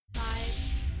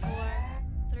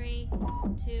2, 1.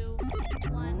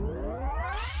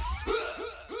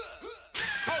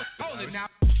 Hold it now.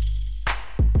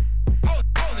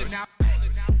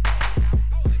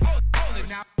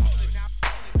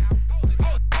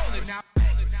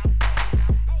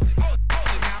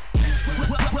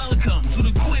 Welcome to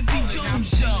the Quincy Jones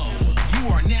Show. You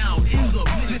are now in the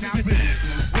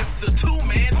mix with the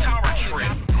two-man tower trip,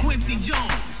 Quincy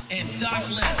Jones and Doc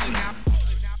Lesnar.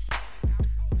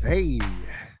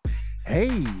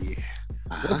 Hey,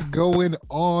 what's going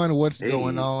on? What's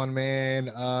going on, man?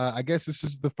 I guess this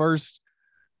is the first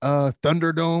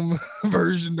Thunderdome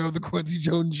version of the Quincy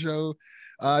Jones Show.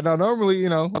 Now, normally,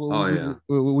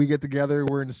 we get together,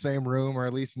 we're in the same room, or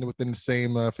at least within the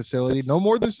same facility, no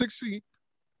more than 6 feet,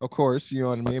 of course, you know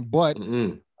what I mean? But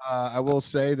I will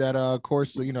say that, of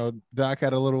course, Doc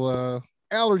had a little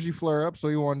allergy flare up, so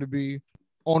he wanted to be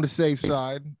on the safe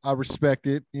side. I respect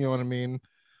it, you know what I mean?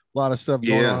 A lot of stuff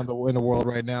going on in the world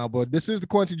right now, but this is the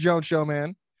Quincy Jones Show,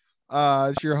 man.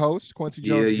 It's your host, Quincy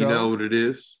Jones. Yeah, you know what it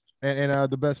is.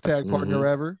 And the best tag partner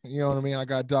ever. You know what I mean? I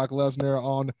got Doc Lesnar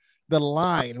on the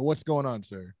line. What's going on,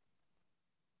 sir?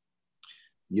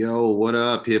 Yo, what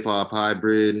up, hip hop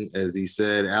hybrid? As he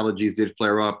said, allergies did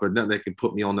flare up, but nothing that can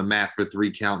put me on the mat for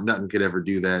 3 count. Nothing could ever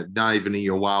do that. Not even in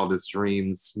your wildest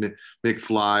dreams.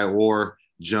 McFly or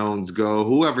Jones go.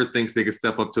 Whoever thinks they can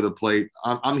step up to the plate,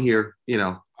 I'm here.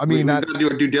 I mean, we gotta do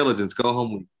our due diligence. Go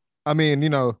home. I mean,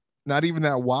 not even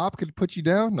that WAP could put you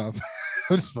down. No,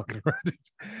 I'm just fucking around.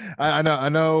 I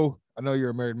know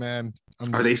you're a married man.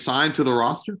 Are they signed to the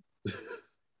roster?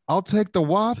 I'll take the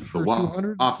WAP for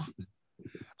 200.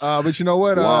 But you know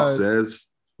what? WAP says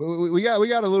we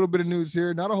got a little bit of news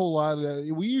here. Not a whole lot.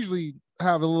 We usually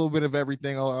have a little bit of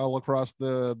everything all across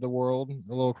the world,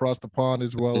 a little across the pond,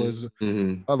 as well as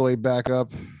all the way back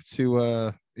up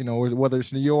to whether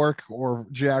it's New York or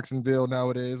Jacksonville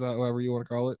nowadays, however you want to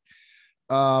call it.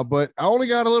 But I only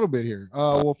got a little bit here.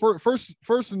 Well, first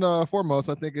and foremost,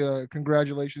 I think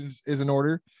congratulations is in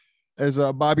order as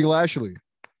Bobby Lashley,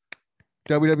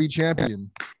 WWE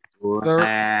champion.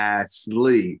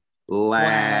 Lashley. Oh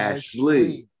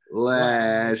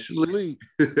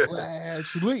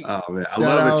man, I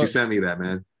love that you sent me that,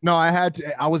 man. No, I had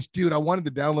to. I wanted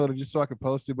to download it just so I could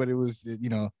post it, but it was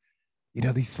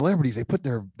these celebrities, they put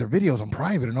their videos on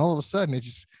private, and all of a sudden it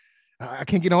just I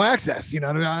can't get no access. I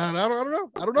don't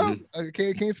know. I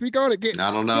can't speak on it.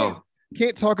 I don't know.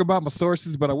 Can't talk about my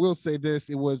sources, but I will say this: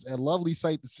 it was a lovely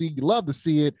sight to see. You love to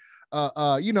see it.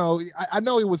 I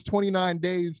know it was 29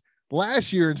 days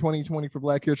last year in 2020 for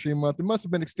Black History Month. It must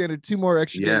have been extended 2 more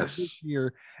extra days this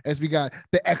year, as we got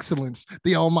the excellence,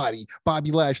 the almighty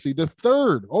Bobby Lashley,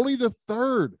 only the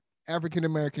third African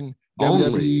American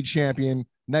WWE champion,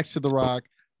 next to The Rock,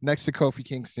 next to Kofi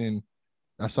Kingston.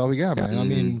 That's all we got, man. I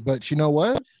mean, but you know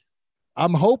what?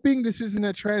 I'm hoping this isn't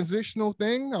a transitional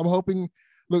thing. I'm hoping.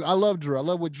 Look, I love Drew. I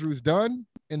love what Drew's done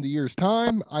in the year's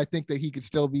time. I think that he could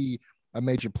still be a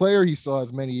major player. He still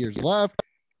has many years left.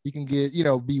 He can get,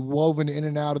 be woven in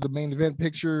and out of the main event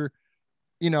picture,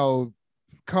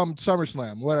 come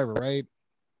SummerSlam, whatever, right?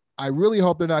 I really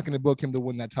hope they're not going to book him to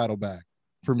win that title back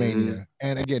for Mania.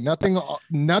 And again, nothing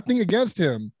against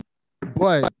him,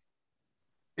 but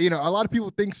a lot of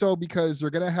people think so because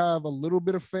they're going to have a little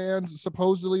bit of fans,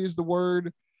 supposedly is the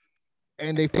word.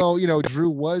 And they felt, Drew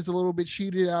was a little bit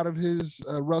cheated out of his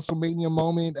WrestleMania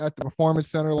moment at the Performance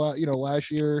Center,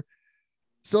 last year.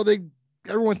 So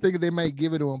everyone's thinking they might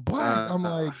give it to him, but I'm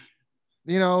like,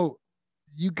 you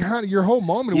kind of your whole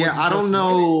moment. Yeah, I don't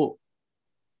know.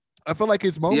 I feel like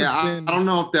his moment. Yeah, I don't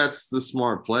know if that's the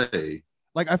smart play.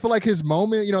 Like, I feel like his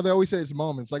moment. They always say it's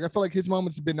moments. Like, I feel like his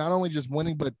moments have been not only just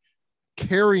winning, but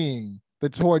carrying the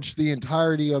torch the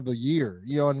entirety of the year.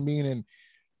 You know what I mean?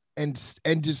 And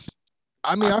just.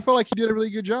 I mean, I feel like he did a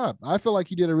really good job. A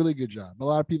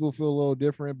lot of people feel a little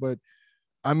different, but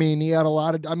I mean, he had a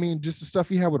lot of, just the stuff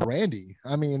he had with Randy.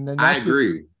 I mean, and I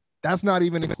agree. That's not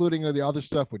even including the other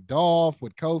stuff with Dolph,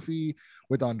 with Kofi,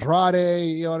 with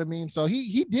Andrade. You know what I mean? So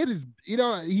he did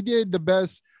he did the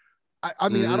best. I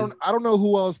mean, I don't know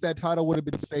who else that title would have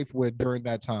been safe with during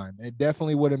that time. It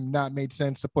definitely would have not made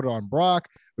sense to put it on Brock.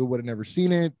 We would have never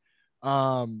seen it.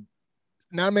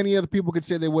 Not many other people could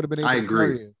say they would have been able to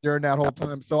carry it during that whole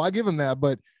time. So I give him that.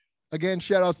 But again,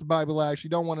 shout outs to Bobby Lashley.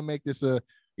 Don't want to make this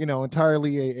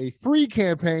entirely a free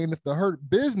campaign. If the Hurt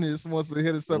Business wants to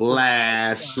hit us up.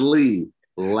 Lashley.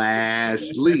 But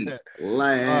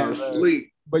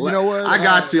you know what? I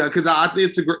got you, because I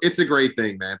think it's a great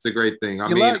thing, man. It's a great thing.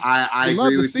 I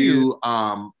agree with you.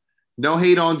 No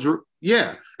hate on Drew.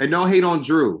 Yeah. And no hate on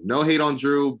Drew.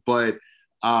 But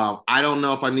I don't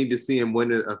know if I need to see him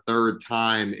win it a third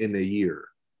time in a year.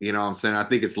 You know what I'm saying? I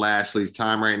think it's Lashley's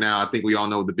time right now. I think we all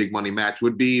know what the big money match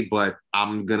would be, but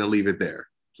I'm going to leave it there.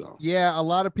 So yeah, a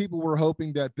lot of people were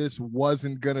hoping that this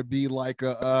wasn't going to be like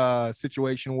a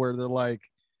situation where they're like,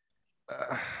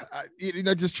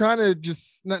 just trying to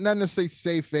just not necessarily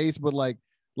save face, but like,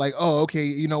 oh, okay,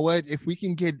 you know what? If we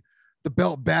can get the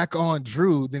belt back on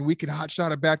Drew, then we can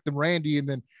hotshot it back to Randy and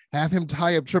then have him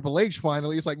tie up Triple H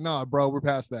finally. It's like, nah, bro, we're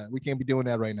past that. We can't be doing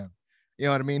that right now. You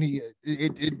know what I mean?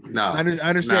 I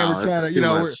understand we're trying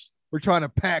to, we're trying to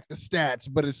pack the stats,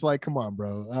 but it's like, come on,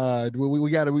 bro.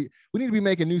 We need to be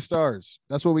making new stars.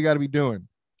 That's what we got to be doing.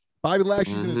 Bobby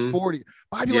Lashley's in his 40.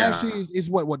 Bobby Lashley is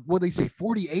what they say,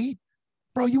 48?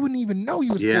 Bro, you wouldn't even know he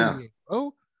was 48,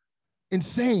 bro.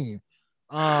 Insane.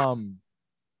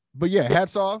 But yeah,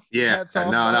 hats off. Yeah, hats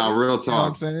off, no, real talk. You know what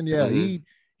I'm saying? Yeah,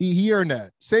 he earned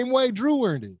that. Same way Drew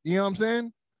earned it. You know what I'm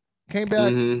saying? Came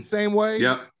back same way.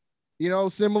 Yep. You know,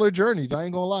 similar journeys. I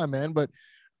ain't gonna lie, man. But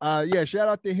yeah, shout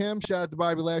out to him, shout out to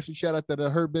Bobby Lashley, shout out to the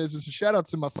Hurt Business, and shout out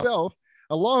to myself,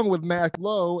 along with Mac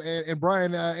Lowe and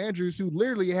Brian Andrews, who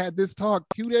literally had this talk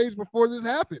 2 days before this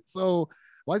happened. So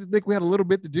I like to think we had a little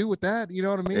bit to do with that. You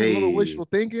know what I mean? A little wishful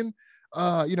thinking.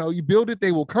 You build it,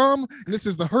 they will come. And this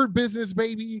is the Hurt Business,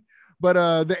 baby. But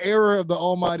the era of the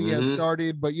Almighty has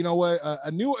started. But you know what?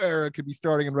 A new era could be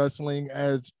starting in wrestling,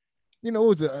 as you know,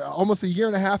 it was almost a year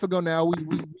and a half ago now.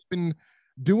 We've been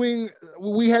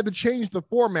we had to change the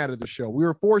format of the show. We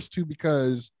were forced to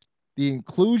because the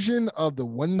inclusion of the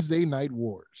Wednesday Night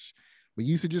Wars. We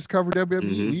used to just cover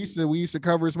WWE. We used to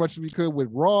cover as much as we could with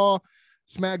Raw,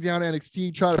 SmackDown,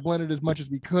 NXT, try to blend it as much as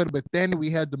we could, but then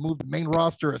we had to move the main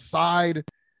roster aside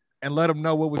and let them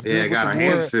know what was good. Got our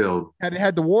hands filled.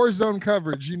 Had the War Zone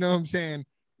coverage, you know what I'm saying?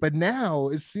 But now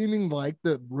it's seeming like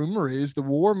the rumor is the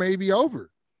war may be over.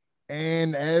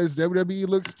 And as WWE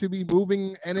looks to be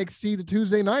moving NXT to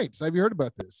Tuesday nights. Have you heard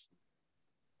about this?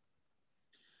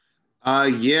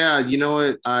 Yeah, you know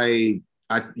what?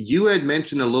 You had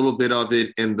mentioned a little bit of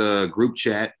it in the group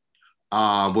chat,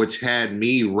 which had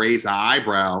me raise an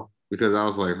eyebrow because I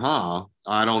was like,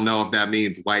 I don't know if that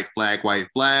means white flag.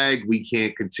 We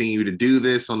can't continue to do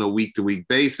this on a week-to-week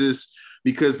basis,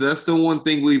 because that's the one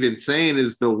thing we've been saying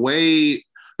is the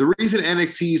reason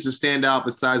NXT used to stand out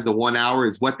besides the 1 hour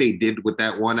is what they did with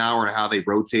that 1 hour and how they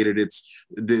rotated its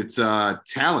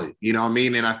talent. You know what I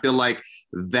mean? And I feel like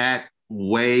that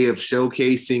way of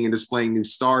showcasing and displaying new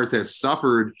stars has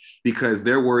suffered because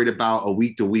they're worried about a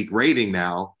week-to-week rating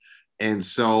now. And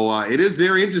so it is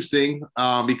very interesting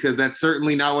because that's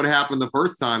certainly not what happened the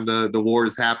first time the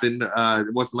wars happened.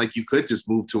 It wasn't like you could just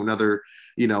move to another,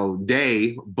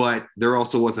 day, but there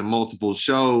also wasn't multiple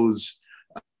shows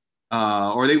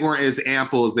or they weren't as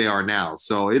ample as they are now.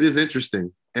 So it is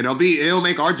interesting, and it'll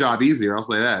make our job easier. I'll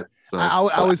say that. So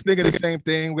I was thinking the same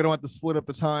thing. We don't have to split up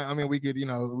the time. I mean, we could,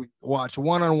 we watch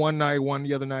one on one night, one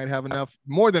the other night, have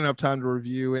more than enough time to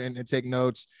review and take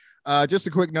notes. Just a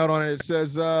quick note on it. It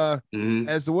says,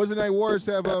 as the Wednesday Night Wars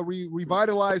have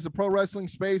revitalized the pro wrestling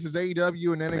space as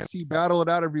AEW and NXT battle it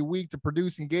out every week to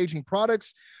produce engaging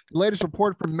products. The latest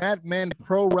report from Madman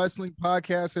Pro Wrestling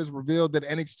Podcast has revealed that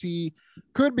NXT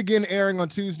could begin airing on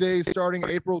Tuesdays starting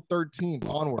April 13th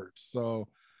onwards. So,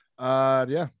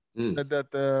 said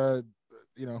that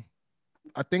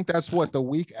I think that's the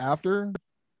week after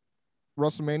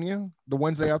WrestleMania, the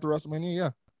Wednesday after WrestleMania. Yeah.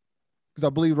 Because I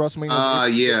believe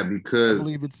WrestleMania. Because I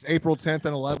believe it's April 10th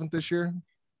and 11th this year.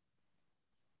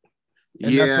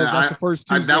 And that's the first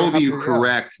Tuesday that would be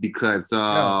correct because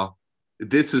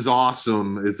This Is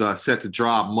Awesome is set to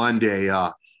drop Monday,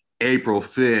 April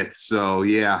 5th. So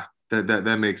yeah,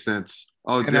 that makes sense.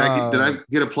 Oh, did I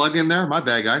get a plug in there? My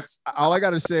bad, guys. All I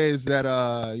gotta say is that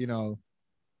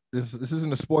this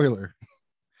isn't a spoiler,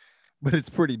 but it's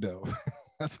pretty dope.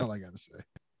 That's all I gotta say.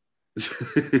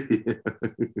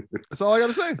 That's all I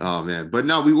gotta say. Oh man, but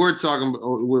no, we were talking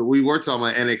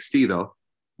about NXT though.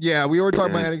 Yeah, we were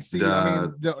talking about NXT. I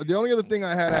mean, the only other thing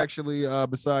I had actually,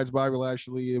 besides Bobby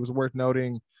Lashley, it was worth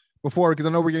noting before, because I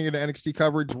know we're getting into NXT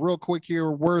coverage real quick here.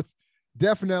 Worth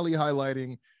definitely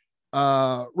highlighting.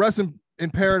 Rest in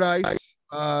paradise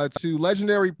to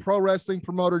legendary pro wrestling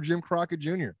promoter Jim Crockett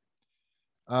Jr.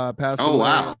 Passed away.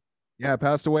 Wow. Yeah,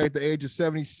 passed away at the age of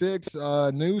 76.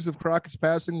 News of Crockett's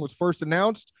passing was first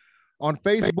announced on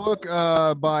Facebook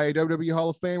by WWE Hall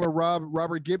of Famer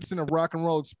Robert Gibson of Rock and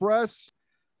Roll Express.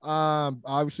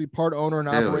 Obviously part owner and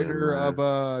operator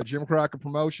of Jim Crockett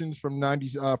Promotions from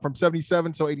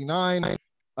 77 till 89.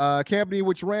 Company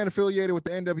which ran affiliated with the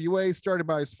NWA, started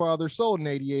by his father, sold in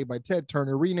 88 by Ted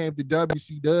Turner, renamed to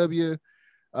WCW.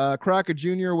 Crockett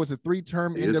Jr. was a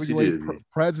three-term NWA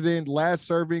president, last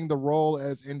serving the role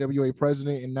as NWA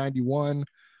president in 91.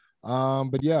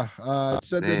 But yeah, it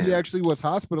said that he Man. actually was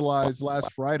hospitalized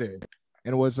last Friday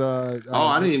and was I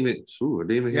didn't even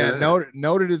yeah, hear that.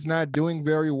 noted is not doing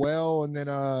very well. And then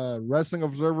Wrestling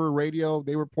Observer Radio,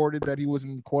 they reported that he was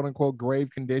in quote unquote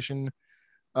grave condition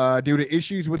due to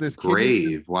issues with his kidneys.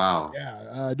 Grave. Wow.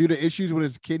 Yeah, due to issues with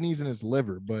his kidneys and his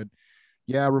liver. But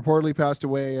yeah, reportedly passed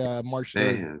away March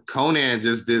 3rd. Man, Conan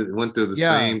just went through the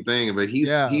Yeah. same thing, but he's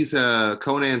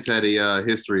Conan's had a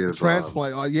history of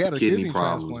transplant. Yeah, the kidney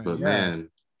problems, transplant. but Yeah. man,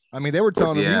 I mean, they were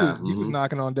telling him he was mhm.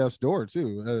 knocking on death's door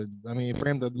too. I mean, for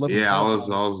him to live. Yeah, I was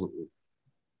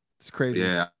It's crazy.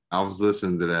 Yeah, I was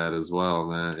listening to that as well,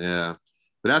 man. Yeah,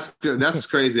 but that's good. That's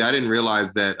crazy. I didn't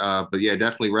realize that. But yeah,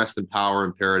 definitely rest in power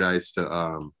and paradise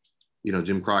to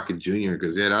Jim Crockett Jr.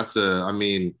 Because yeah, that's I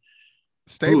mean,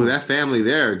 Stable. that family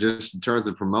there, just in terms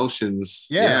of promotions.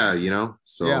 Yeah.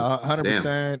 So yeah,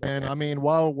 100%. And I mean,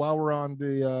 while we're on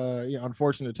the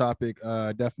unfortunate topic,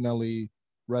 definitely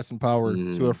rest in power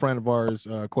to a friend of ours,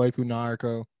 Kwaku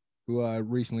Narko, who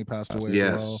recently passed away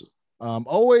as well.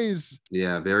 Always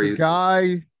very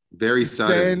guy very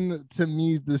sudden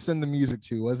to send the music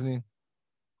to, wasn't he?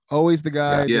 Always the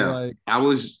guy to I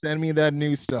was send me that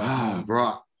new stuff.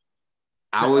 Bro,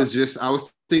 I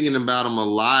was thinking about him a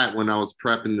lot when I was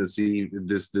prepping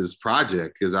this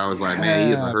project, because I was like, man,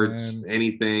 he hasn't heard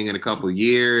anything in a couple of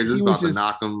years. This is about to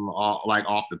knock him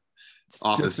off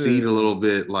the seat a little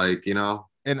bit,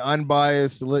 an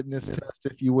unbiased litmus test,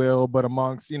 if you will, but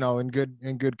amongst in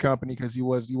good company, because he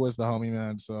was the homie,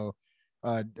 man. So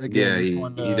again,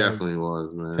 he definitely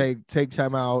was, man. Take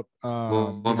time out.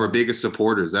 One of our biggest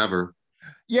supporters ever.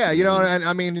 Yeah, and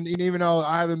I mean, even though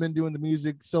I haven't been doing the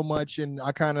music so much, and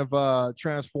I kind of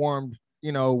transformed,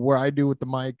 where I do with the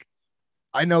mic.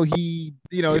 I know he,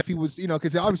 if he was,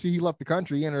 because obviously he left the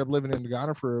country, he ended up living in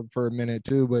Ghana for a minute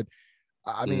too. But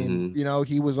I mean,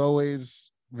 he was always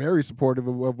very supportive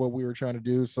of what we were trying to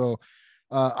do. So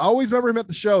I always remember him at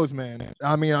the shows, man.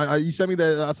 I mean, you sent me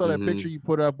that. I saw that picture you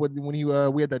put up when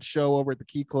we had that show over at the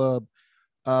Key Club,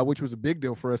 which was a big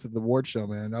deal for us at the award show,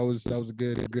 man. That was a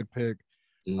good pick.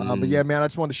 But yeah, man, I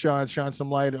just wanted to shine some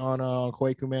light on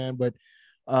Kwaku, man. But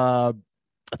I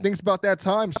think it's about that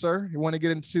time, sir. You want to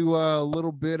get into a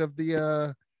little bit of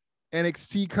the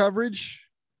NXT coverage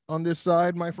on this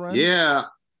side, my friend? Yeah.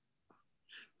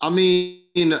 I mean,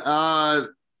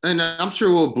 and I'm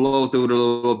sure we'll blow through it a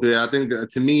little bit. I think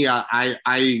to me,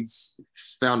 I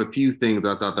found a few things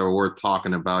I thought that were worth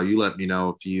talking about. You let me know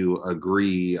if you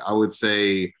agree. I would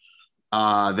say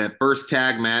that first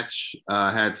tag match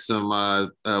had some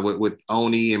with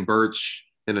Oni and Birch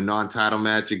in a non-title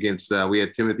match against we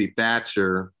had Timothy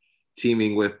Thatcher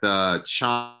teaming with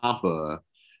Ciampa,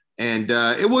 and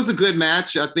it was a good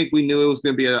match. I think we knew it was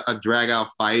going to be a drag-out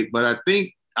fight, but I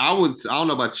think I don't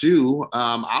know about you.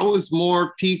 I was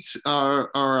more piqued, or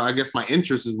I guess my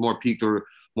interest is more piqued, or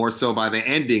more so by the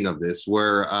ending of this,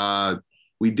 where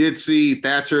we did see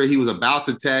Thatcher. He was about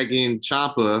to tag in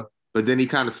Ciampa, but then he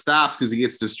kind of stops because he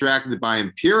gets distracted by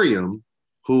Imperium,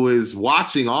 who is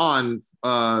watching on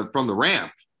from the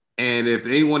ramp. And if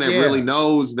anyone that really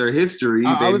knows their history,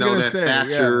 they know that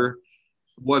Thatcher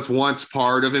was once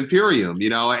part of Imperium,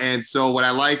 And so what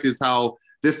I liked is how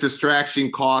this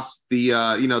distraction cost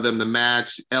them the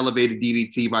match, elevated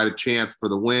DDT by the champs for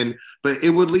the win. But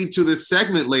it would lead to this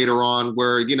segment later on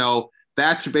where,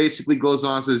 Thatcher basically goes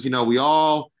on and says, we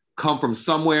all come from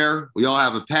somewhere. We all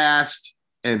have a past.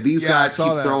 And these guys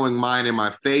keep throwing mine in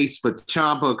my face. But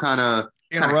Ciampa kind of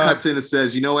cuts in and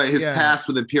says, you know what, his past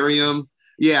with Imperium,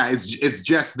 it's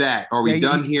just that. Are we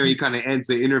done here? He kind of ends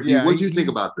the interview. What do you think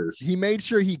about this? He made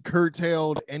sure he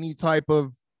curtailed any type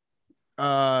of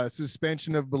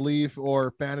suspension of belief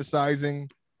or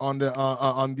fantasizing on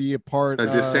the part a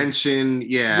dissension.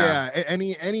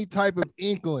 Any type of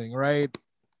inkling, right?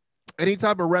 Any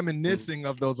type of reminiscing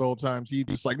of those old times. He's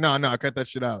just like, no, cut that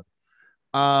shit out.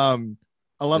 I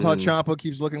love how Ciampa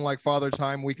keeps looking like Father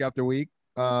Time week after week.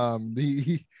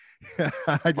 Dude,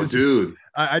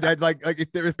 I like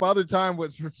if Father Time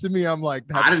was to me, I'm like,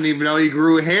 I didn't even know he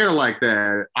grew hair like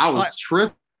that. I was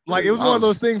tripping. Like it was one of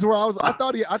those things where I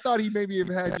thought he maybe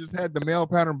had the male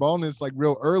pattern baldness like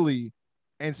real early,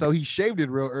 and so he shaved it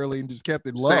real early and just kept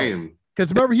it low. Same.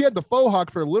 Because remember, he had the faux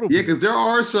hawk for a little bit. Yeah, because there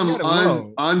are some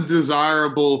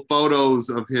undesirable photos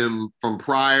of him from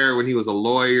prior when he was a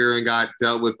lawyer and got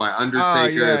dealt with by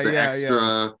Undertaker as an extra.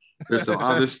 Yeah. There's some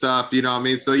other stuff, you know what I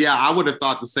mean? So, yeah, I would have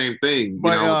thought the same thing,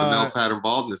 with the male pattern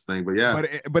baldness thing. But, yeah.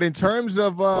 But in terms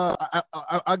of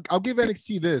I'll give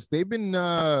NXT this. They've been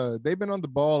on the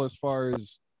ball as far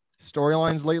as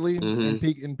storylines lately and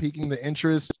piquing the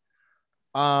interest.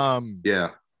 Yeah.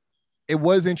 It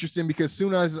was interesting because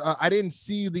soon as I didn't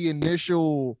see the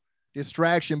initial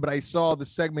distraction, but I saw the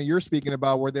segment you're speaking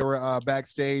about where they were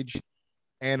backstage,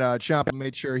 and Ciampa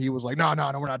made sure he was like, no,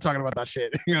 we're not talking about that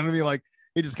shit. You know what I mean? Like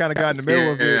he just kind of got in the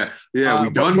middle of it. Yeah, we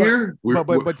done here? We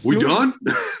done?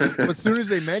 But as soon as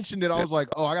they mentioned it, I was like,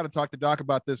 oh, I got to talk to Doc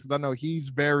about this because I know he's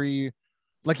very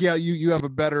like, yeah, you have a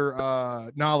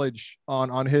better knowledge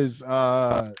on his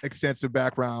extensive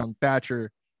background, Thatcher,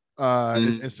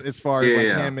 as far as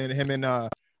him and I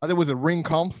think it was a Ring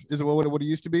Kampf, is it what it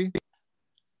used to be?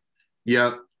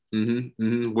 Yep.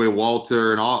 With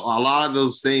Walter and a lot of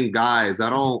those same guys.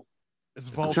 I'm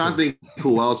trying to think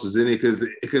who else was in it because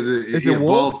it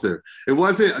Walter. It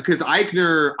wasn't because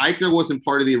Eichner wasn't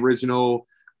part of the original.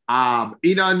 And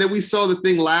then we saw the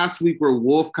thing last week where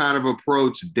Wolf kind of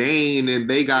approached Dane and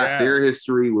they got their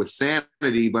history with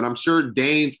Sanity, but I'm sure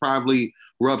Dane's probably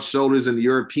rubbed shoulders in the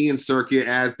European circuit,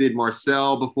 as did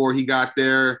Marcel before he got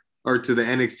there or to the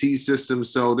NXT system.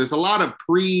 So there's a lot of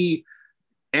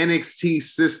NXT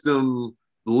system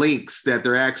links that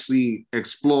they're actually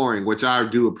exploring, which I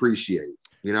do appreciate.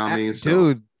 You know what I mean?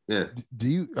 So,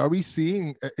 dude, yeah. Are we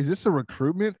seeing, is this a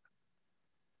recruitment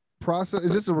process?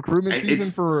 Is this a recruitment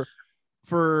season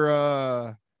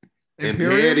for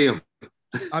Imperium?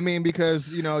 I mean, because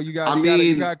you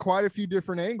got quite a few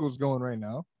different angles going right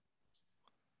now.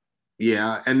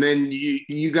 Yeah, and then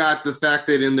you got the fact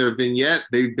that in their vignette,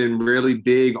 they've been really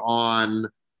big on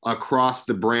across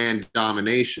the brand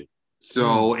domination.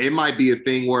 So it might be a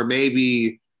thing where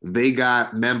maybe they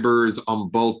got members on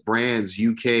both brands,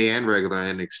 UK and regular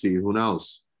NXT. Who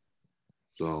knows?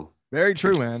 So very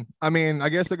true, man. I mean, I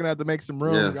guess they're gonna have to make some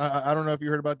room. Yeah. I don't know if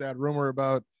you heard about that rumor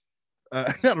about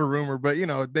not a rumor, but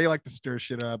they like to stir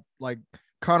shit up. Like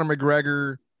Conor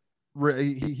McGregor,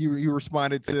 he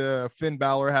responded to Finn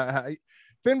Balor.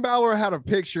 Finn Balor had a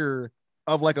picture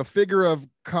of like a figure of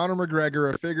Conor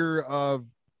McGregor, a figure of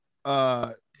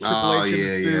Triple H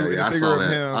I saw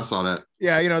that. I saw that.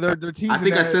 Yeah, they're teasing. I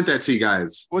think I sent that to you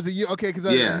guys. Was it you? Okay, because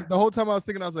the whole time I was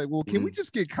thinking, I was like, well, can we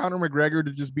just get Conor McGregor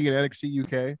to just be in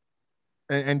NXT UK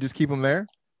and just keep him there?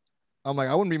 I'm like,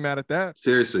 I wouldn't be mad at that.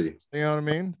 Seriously. You know what I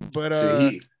mean? But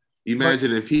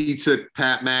imagine if he took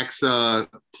Pat Mac's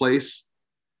place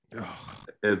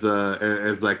as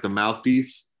like the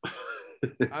mouthpiece.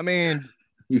 I mean,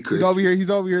 he's over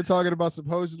here talking about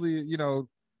supposedly,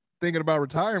 thinking about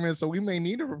retirement, so we may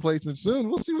need a replacement soon.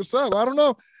 We'll see what's up. I don't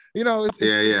know.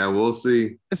 We'll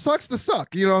see. It sucks to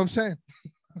suck. You know what I'm saying?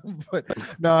 With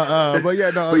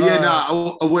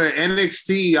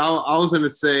NXT, I was going to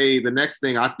say the next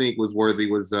thing I think was worthy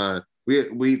was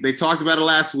they talked about it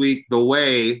last week. The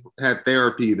Way had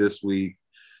therapy this week,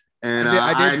 and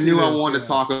I knew I wanted to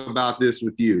talk about this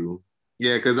with you.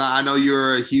 Yeah, because I know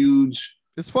you're a huge.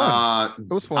 It's fun.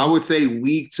 It was fun. I would say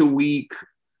week to week.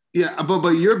 Yeah,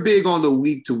 but you're big on the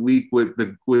week to week with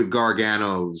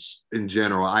Garganos in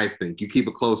general. I think you keep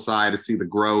a close eye to see the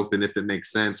growth and if it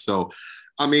makes sense. So,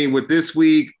 I mean, with this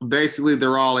week, basically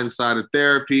they're all inside of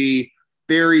therapy.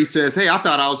 Theory says, "Hey, I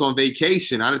thought I was on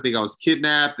vacation. I didn't think I was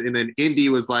kidnapped." And then Indy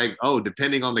was like, "Oh,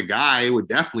 depending on the guy, it would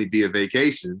definitely be a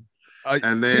vacation."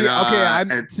 And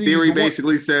then Theory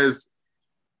basically says,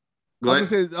 "Go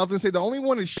ahead." I was gonna say the only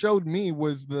one that showed me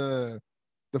was the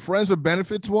Friends with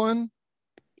Benefits one.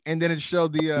 And then it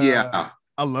showed the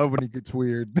I love when he gets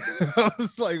weird. I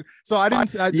was like, so I didn't.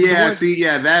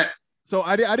 So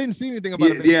I didn't see anything about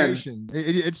a vacation.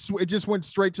 It just went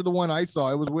straight to the one I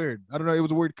saw. It was weird. I don't know. It was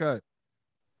a weird cut.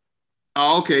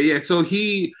 Oh, okay, yeah. So and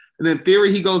then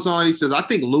Theory, he goes on. He says, "I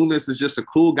think Loomis is just a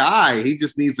cool guy. He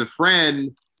just needs a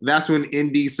friend." That's when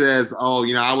Indy says, "Oh,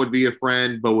 I would be a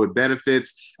friend, but with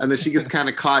benefits." And then she gets kind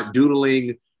of caught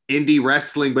doodling Indie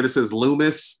Wrestling, but it says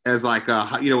Loomis as like with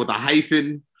a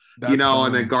hyphen. That's funny.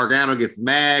 And then Gargano gets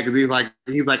mad because he's like,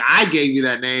 I gave you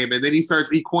that name. And then he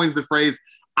coins the phrase,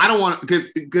 I don't want because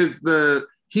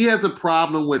he has a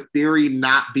problem with Theory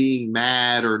not being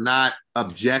mad or not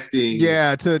objecting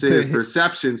to his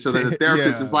perception. So then the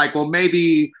therapist is like, well,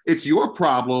 maybe it's your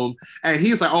problem. And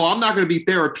he's like, oh, I'm not going to be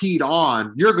therapied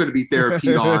on. You're going to be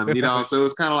therapied on, So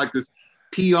it's kind of like this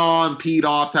pee on, peed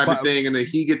off type of thing. And then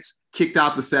he gets kicked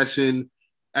out the session.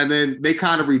 And then they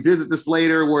kind of revisit this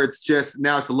later where it's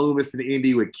Loomis and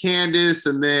Indy with Candace.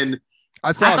 And then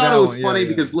I thought it was funny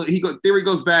because Theory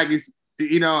goes back, and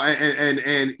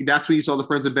that's when you saw the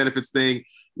Friends of Benefits thing.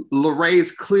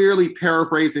 LeRae's clearly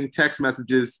paraphrasing text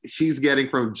messages she's getting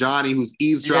from Johnny, who's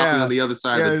eavesdropping on the other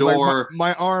side of the door. Like,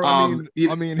 my arm,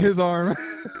 I mean his arm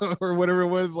or whatever it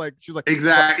was. Like she's like,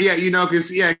 exactly. Yeah,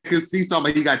 because he's talking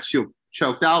about he got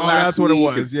choked out last week. That's what it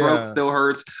was. His throat still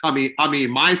hurts. I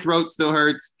mean, my throat still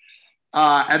hurts.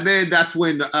 And then that's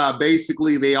when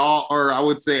basically they all, or I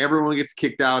would say everyone gets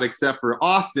kicked out except for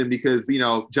Austin because, you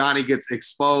know, Johnny gets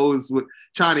exposed with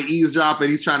trying to eavesdrop and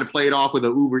he's trying to play it off with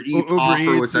an Uber Eats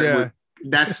offer, which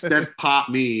that popped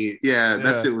me. Yeah,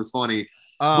 that shit was funny.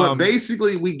 But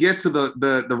basically we get to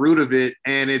the root of it.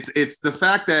 And it's the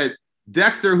fact that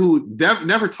Dexter, who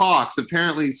never talks,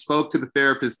 apparently spoke to the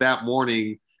therapist that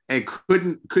morning and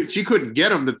she couldn't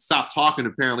get him to stop talking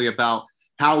apparently about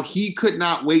how he could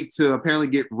not wait to apparently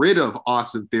get rid of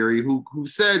Austin Theory, who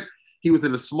said he was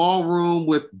in a small room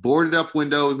with boarded up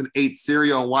windows and ate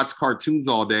cereal and watched cartoons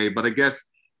all day. But I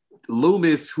guess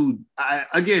Loomis,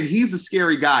 again, he's a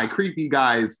scary guy, creepy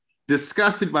guy, is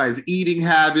disgusted by his eating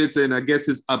habits and I guess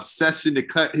his obsession to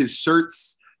cut his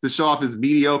shirts to show off his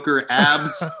mediocre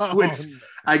abs, which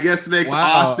I guess makes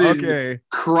Austin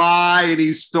cry, and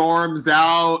he storms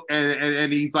out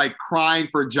and he's like crying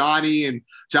for Johnny, and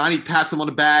Johnny pats him on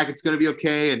the back. It's going to be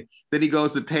okay. And then he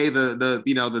goes to pay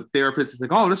the therapist. He's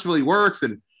like, oh, this really works.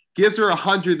 And gives her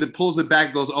 $100 that pulls it back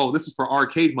and goes, oh, this is for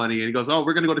arcade money. And he goes, oh,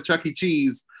 we're going to go to Chuck E.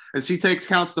 Cheese. And she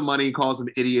counts the money and calls them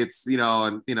idiots, and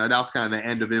that was kind of the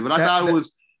end of it. But I thought it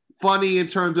was funny in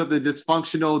terms of the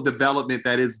dysfunctional development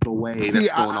that is the way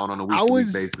that's going on a week-to-week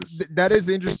basis. That is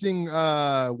interesting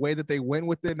way that they went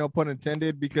with it, no pun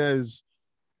intended, because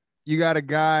you got a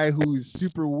guy who's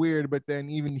super weird, but then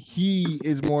even he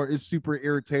is super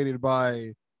irritated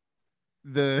by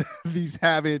these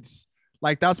habits.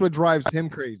 Like that's what drives him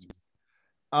crazy.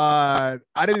 I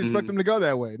didn't expect them to go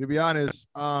that way, to be honest.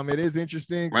 It is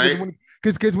interesting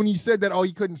because when you said that,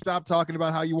 you couldn't stop talking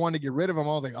about how you wanted to get rid of him,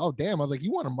 I was like, oh damn, I was like,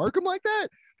 you want to murk him like that?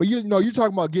 But you're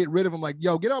talking about get rid of him, like,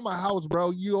 yo, get out of my house,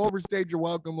 bro. You overstayed your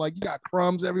welcome. Like, you got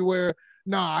crumbs everywhere.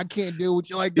 Nah, I can't deal with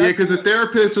you. Like, yeah, because the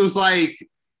therapist was like,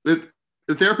 the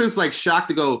therapist was like shocked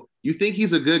to go, you think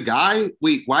he's a good guy?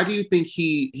 Wait, why do you think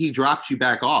he dropped you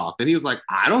back off? And he was like,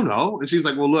 I don't know. And she's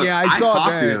like, well, look, I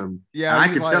talked to him. Yeah, I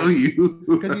can tell you.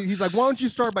 Because he's like, why don't you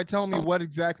start by telling me what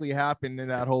exactly happened in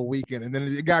that whole weekend? And then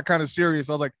it got kind of serious.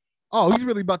 I was like, oh, he's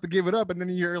really about to give it up. And then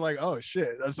you're like, oh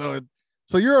shit.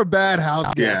 So you're a bad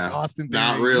house guest, Austin.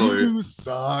 Not really. You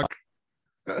suck.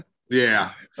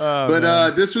 Yeah.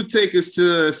 But this would take us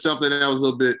to something that was a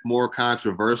little bit more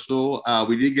controversial.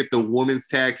 We did get the women's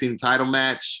tag team title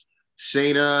match.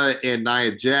 Shayna and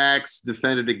Nia Jax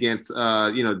defended against,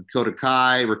 Dakota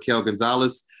Kai, Raquel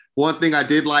Gonzalez. One thing I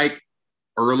did like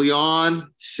early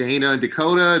on, Shayna and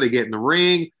Dakota, they get in the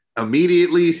ring.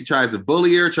 Immediately, she tries to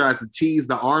bully her, tries to tease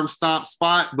the arm stomp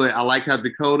spot. But I like how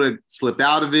Dakota slipped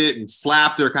out of it and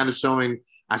slapped her, kind of showing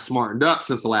I smartened up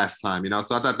since the last time,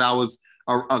 So I thought that was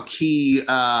a key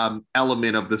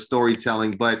element of the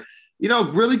storytelling. But,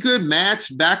 really good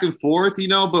match back and forth,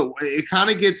 but it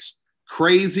kind of gets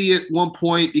crazy at one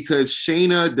point because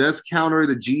Shayna does counter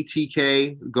the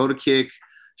GTK, go to kick.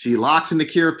 She locks in the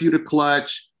Kirifuda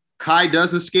clutch. Kai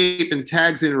does escape and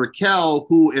tags in Raquel,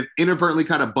 who inadvertently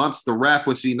kind of bumps the ref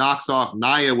when she knocks off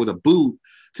Nia with a boot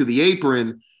to the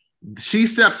apron. She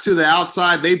steps to the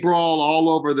outside. They brawl all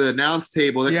over the announce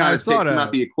table. That kind of takes them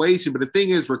out the equation. But the thing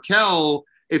is, Raquel,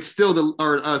 it's still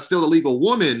the legal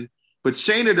woman, but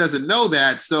Shayna doesn't know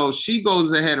that. So she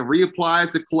goes ahead and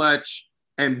reapplies the clutch.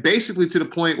 And basically to the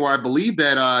point where I believe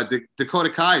that Dakota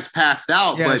Kai is passed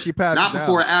out, but she passed not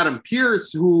before Adam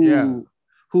Pearce, who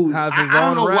has his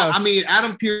own know ref.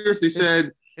 Adam Pearce, they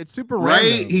said it's super right.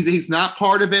 random. He's not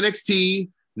part of NXT.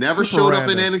 Never showed up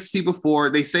in NXT before.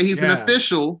 They say he's an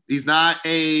official. He's not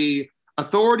a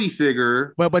authority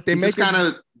figure. But they make kind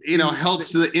of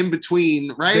helps the in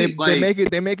between, right? They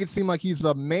make it seem like he's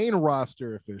a main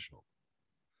roster official.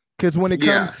 Because when it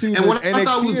comes to and what NXT I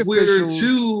thought was weird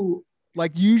too.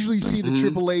 Like you usually see the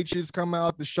Triple H's come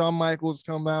out, the Shawn Michaels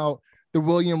come out, the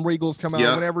William Regals come out,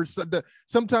 whenever.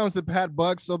 Sometimes the Pat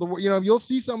Bucks, so you'll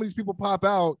see some of these people pop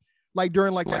out like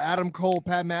during like the Adam Cole,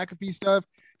 Pat McAfee stuff.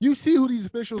 You see who these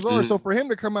officials are. So for him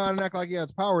to come out and act like he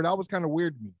has power, that was kind of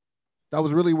weird to me. That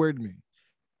was really weird to me.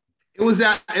 It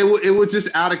was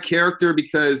just out of character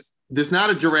because there's not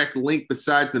a direct link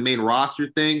besides the main roster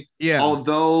thing. Yeah.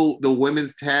 Although the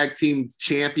women's tag team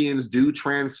champions do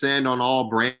transcend on all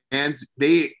brands,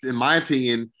 they, in my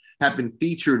opinion, have been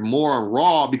featured more on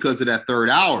Raw because of that third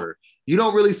hour. You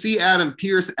don't really see Adam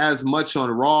Pearce as much on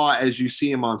Raw as you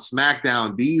see him on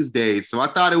SmackDown these days. So I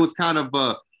thought it was kind of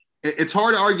it's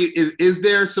hard to argue. Is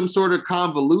there some sort of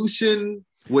convolution?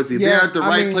 Was he there at the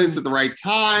right place at the right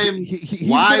time?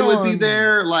 Why was he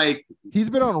there? Like he's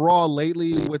been on Raw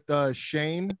lately with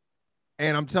Shane,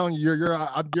 and I'm telling you, you're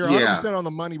 100% on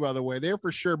the money. By the way, they're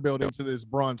for sure built into this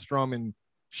Braun Strowman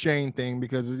Shane thing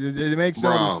because it makes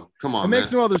no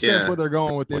other sense where they're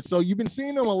going with it. So you've been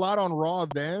seeing them a lot on Raw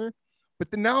there, But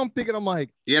then now I'm thinking, I'm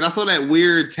like, yeah, I saw that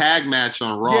weird tag match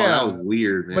on Raw. Yeah. That was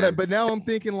weird, man. but now I'm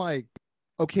thinking like,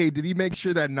 okay, did he make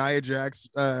sure that Nia Jax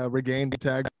regained the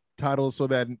tag title so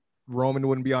that Roman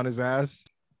wouldn't be on his ass?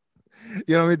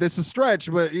 You know what I mean? That's a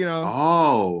stretch, but you know.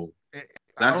 Oh,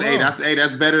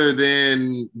 that's better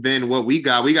than what we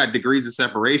got. We got degrees of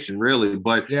separation, really.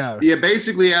 But yeah,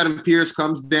 basically Adam Pearce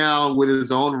comes down with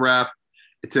his own ref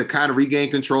to kind of regain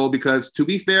control because, to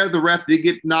be fair, the ref did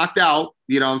get knocked out.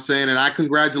 You know what I'm saying? And I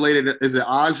congratulated, is it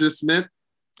Aja Smith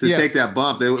to take that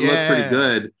bump? It looked pretty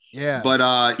good. Yeah.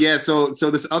 But so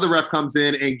this other ref comes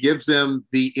in and gives them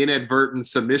the inadvertent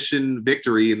submission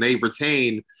victory, and they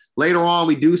retain. Later on,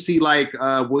 we do see like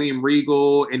William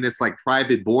Regal in this like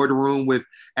private boardroom with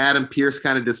Adam Pearce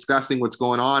kind of discussing what's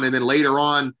going on. And then later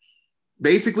on,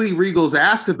 basically Regal's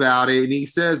asked about it, and he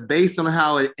says based on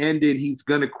how it ended, he's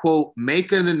going to, quote,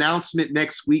 make an announcement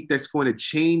next week that's going to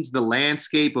change the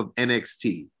landscape of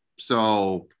NXT.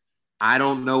 So I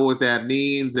don't know what that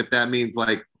means. If that means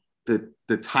like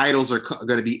the titles are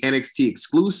going to be NXT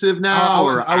exclusive now,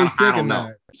 I was thinking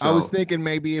that. So, I was thinking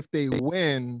maybe if they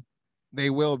win,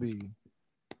 they will be.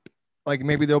 Like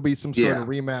maybe there'll be some sort of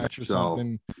rematch or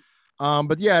something.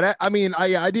 But yeah, I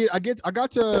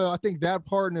got to I think that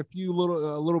part and a few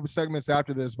little segments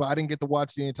after this, but I didn't get to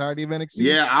watch the entirety of NXT.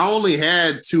 Yeah, I only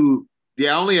had two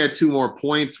more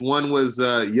points. One was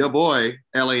your boy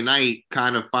LA Knight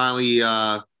kind of finally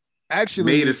actually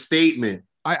made a statement.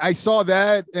 I saw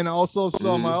that, and I also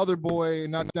saw my other boy,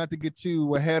 not to get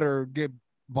too ahead or get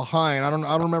behind. I don't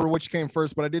remember which came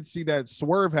first, but I did see that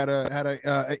Swerve had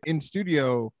a in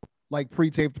studio like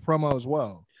pre-taped promo as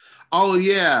well. Oh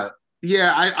yeah.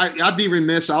 Yeah, I'd be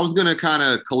remiss. I was gonna kind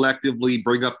of collectively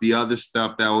bring up the other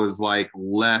stuff that was like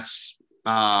less,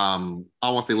 I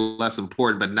won't say less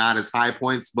important, but not as high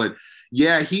points. But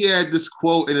yeah, he had this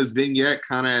quote in his vignette,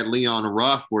 kind of at Leon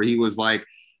Ruff, where he was like,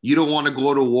 "You don't want to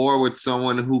go to war with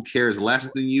someone who cares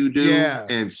less than you do." Yeah.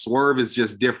 And Swerve is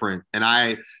just different, and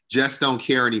I just don't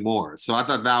care anymore. So I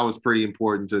thought that was pretty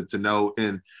important to note.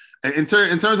 And in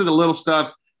terms of the little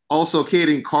stuff, also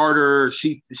Kaden Carter,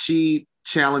 she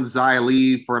challenged Xia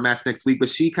Li for a match next week, but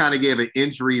she kind of gave an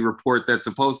injury report that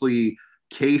supposely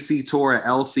Casey tore a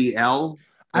LCL.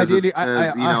 I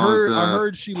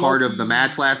heard she part of the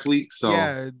match last week. So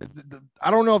yeah, I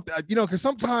don't know if because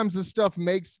sometimes this stuff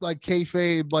makes like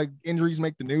kayfabe, like injuries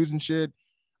make the news and shit.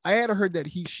 I had heard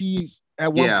that she's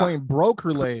at one point broke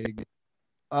her leg,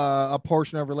 a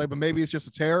portion of her leg, but maybe it's just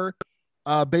a tear,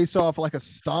 based off like a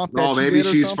stomp. Oh, maybe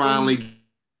she's finally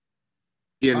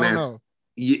getting that.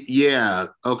 Yeah.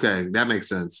 Okay. That makes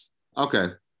sense. Okay.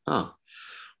 Huh.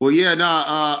 Well, yeah. No.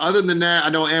 Other than that, I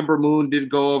know Amber Moon did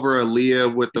go over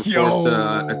Aaliyah with the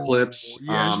forced eclipse.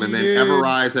 And then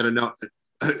Everrise had a no.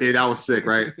 That was sick,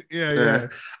 right? yeah.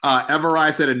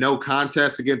 Everrise had a no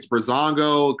contest against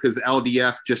Brazongo because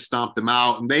LDF just stomped them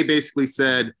out, and they basically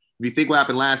said, "If you think what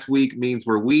happened last week means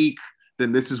we're weak,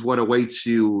 then this is what awaits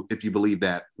you if you believe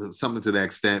that." Something to that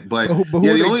extent. But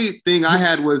the only thing I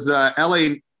had was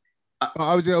LA.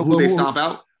 Who they stomp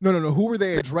out? No. Who were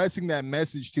they addressing that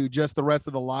message to? Just the rest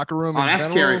of the locker room? Oh, that's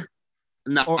Carrie.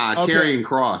 Karrion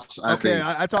Kross.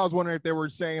 I thought I was wondering if they were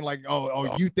saying like,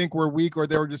 oh, you think we're weak, or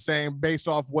they were just saying based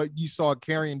off what you saw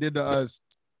Karrion did to us,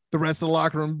 the rest of the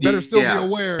locker room better still be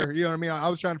aware. You know what I mean? I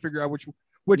was trying to figure out which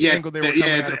angle they were coming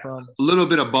at it from. A little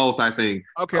bit of both, I think.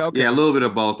 Okay. Yeah, a little bit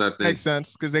of both, I think. Makes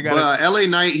sense because they got LA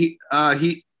Knight. He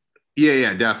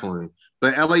definitely.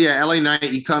 But LA Knight,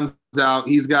 he comes out.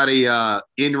 He's got a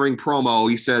in-ring promo.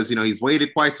 He says, he's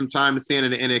waited quite some time to stand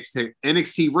in the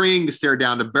NXT ring to stare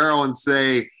down the barrel and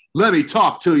say, "Let me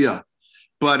talk to you."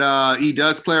 But he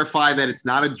does clarify that it's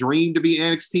not a dream to be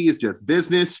NXT. It's just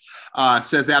business.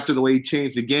 Says after the way he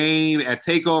changed the game at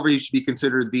TakeOver, he should be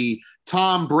considered the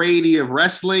Tom Brady of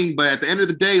wrestling. But at the end of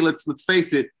the day, let's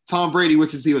face it, Tom Brady,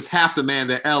 he was half the man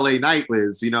that LA Knight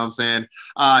was. You know what I'm saying?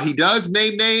 He does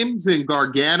name names in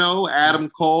Gargano, Adam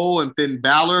Cole, and Finn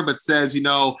Balor, but says,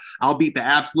 I'll beat the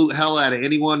absolute hell out of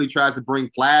anyone who tries to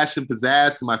bring flash and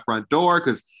pizzazz to my front door,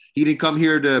 because he didn't come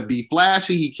here to be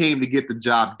flashy. He came to get the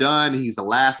job done. He's the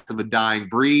last of a dying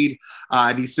breed.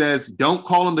 And he says, don't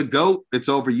call him the GOAT. It's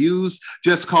overused.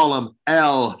 Just call him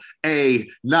L.A.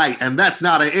 Knight. And that's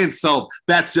not an insult.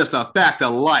 That's just a fact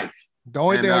of life. The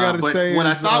only thing I got to say what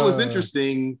I thought was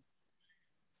interesting.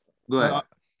 Go ahead.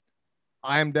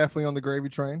 I am definitely on the gravy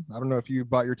train. I don't know if you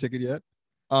bought your ticket yet.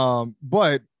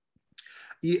 But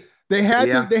they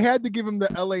had to give him the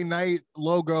LA Knight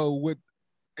logo with,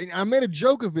 and I made a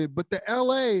joke of it, but the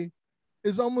LA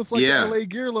is almost like the LA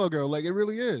Gear logo. Like it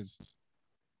really is.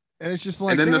 And it's just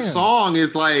like, and then the song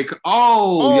is like,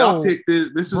 y'all picked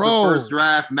this. This is the first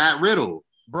draft, Matt Riddle.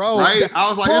 bro. right? I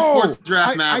was like, this sports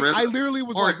draft Matt Riddle. I literally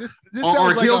was or, like, this or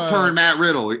sounds like he'll turn Matt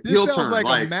Riddle. This He'll sounds turn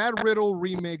like a Matt Riddle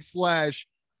remix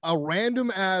 / a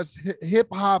random ass hip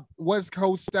hop West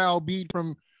Coast style beat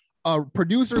from a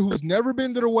producer who's never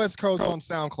been to the West Coast on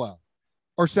SoundCloud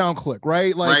or SoundClick,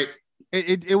 right? Like right.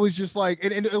 It was just like,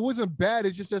 and it wasn't bad.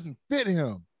 It just doesn't fit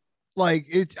him. Like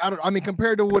I mean,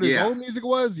 compared to what his old music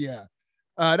was, yeah.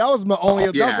 That was my only.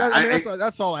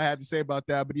 That's all I had to say about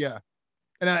that. But yeah,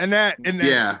 and that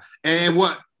yeah, and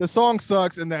what the song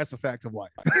sucks, and that's a fact of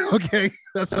life. Okay,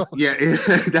 that's all. Yeah,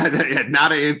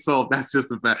 not an insult. That's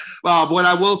just a fact. What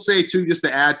I will say too, just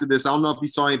to add to this, I don't know if you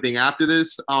saw anything after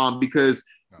this, because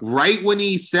right when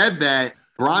he said that,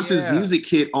 Bronson's music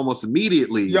hit almost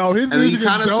immediately. Yo, his and music you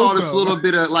kind of saw this little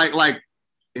bit of like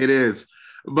it is,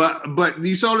 but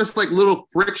you saw this like little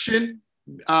friction.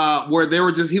 Where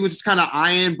he was just kind of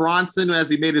eyeing Bronson as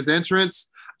he made his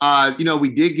entrance. We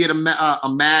did get a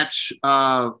match,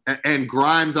 and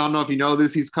Grimes, I don't know if you know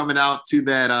this, he's coming out to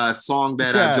that song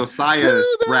that Josiah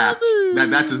rapped.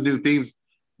 That's his new theme.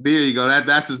 There you go.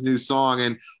 That's his new song.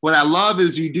 And what I love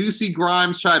is you do see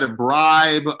Grimes try to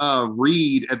bribe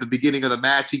Reed at the beginning of the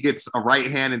match. He gets a right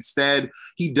hand instead.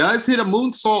 He does hit a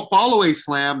moonsault follow-away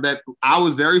slam that I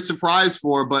was very surprised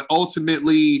for, but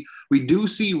ultimately we do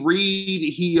see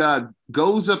Reed. He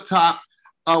goes up top.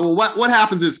 What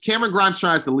happens is Cameron Grimes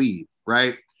tries to leave,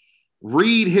 right?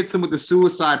 Reed hits him with the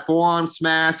suicide forearm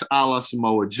smash a la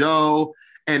Samoa Joe,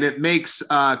 and it makes,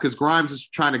 because Grimes is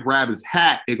trying to grab his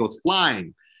hat, it goes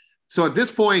flying. So at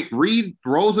this point, Reed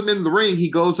throws him in the ring. He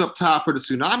goes up top for the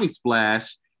tsunami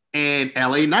splash, and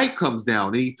LA Knight comes down,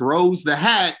 and he throws the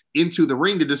hat into the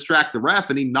ring to distract the ref,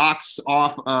 and he knocks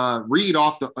off Reed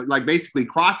off basically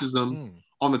crotches him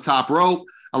on the top rope,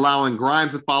 allowing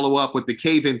Grimes to follow up with the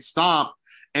cave-in stomp.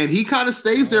 And he kind of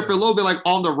stays there for a little bit, like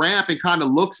on the ramp, and kind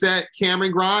of looks at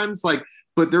Cameron Grimes,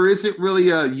 but there isn't really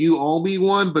a you owe me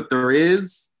one, but there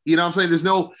is. You know what I'm saying? There's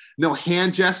no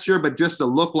hand gesture, but just a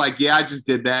look like, yeah, I just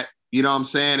did that. You know what I'm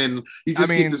saying? And you just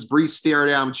get this brief stare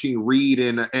down between Reed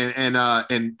and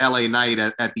LA Knight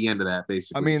at the end of that,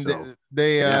 basically. I mean, so,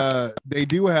 they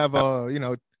do have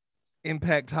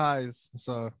impact ties.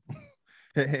 So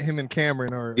him and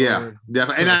Cameron are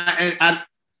definitely. And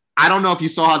I don't know if you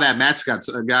saw how that match got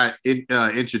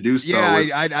introduced. Yeah,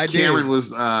 I did. Cameron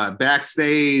was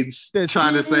backstage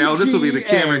trying to say, "Oh, this will be the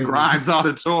Cameron Grimes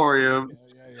Auditorium." Yeah.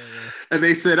 And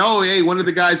they said, "Oh, hey, one of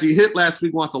the guys you hit last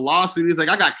week wants a lawsuit." He's like,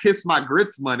 "I got Kiss My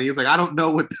Grits money." He's like, "I don't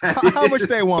know what that is." How much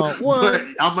they want?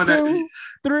 1, I'm gonna 2,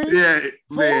 3. Yeah,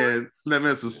 4. man, that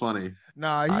mess was funny.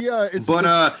 Nah, it's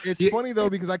funny though,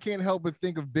 because I can't help but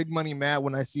think of Big Money Matt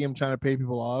when I see him trying to pay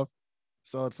people off.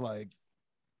 So it's like,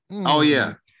 oh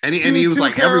yeah. And he was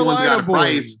like, everyone's got a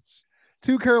price.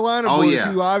 2 Carolina boys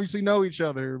who obviously know each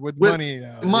other with money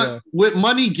now. With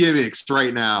money gimmicks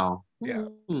right now. Yeah.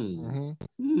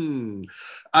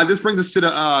 This brings us to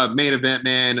the main event,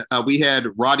 man. We had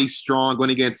Roddy Strong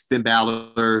going against Finn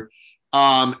Balor.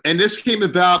 And this came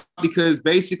about because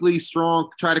basically Strong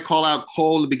tried to call out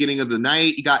Cole in the beginning of the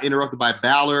night. He got interrupted by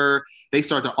Balor. They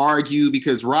start to argue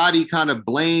because Roddy kind of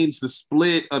blames the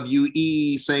split of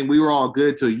UE, saying we were all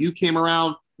good till you came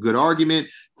around. Good argument.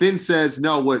 Finn says,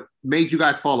 no, what made you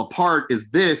guys fall apart is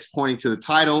this, pointing to the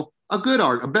title. A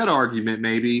better argument,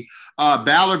 maybe.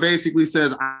 Balor basically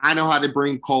says, I know how to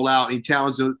bring Cole out. He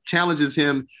challenges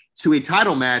him to a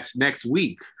title match next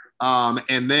week.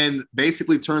 And then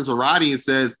basically turns to Roddy and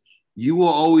says, you will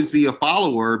always be a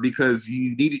follower because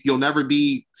you'll never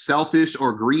be selfish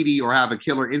or greedy or have a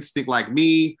killer instinct like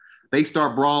me. They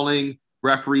start brawling.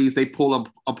 Referees, they pull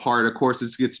them apart. Of course,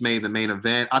 this gets made the main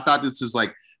event. I thought this was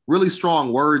like really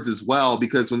strong words as well,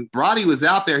 because when Roddy was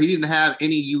out there, he didn't have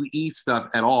any UE stuff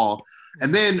at all.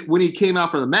 And then when he came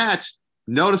out for the match,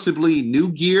 noticeably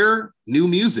new gear, new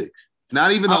music.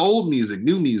 Not even the old music,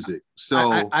 new music.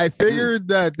 So I figured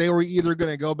that they were either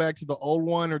going to go back to the old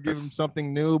one or give him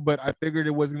something new, but I figured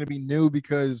it was going to be new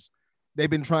because they've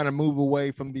been trying to move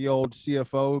away from the old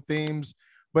CFO themes.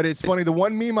 But it's funny. The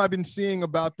one meme I've been seeing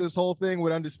about this whole thing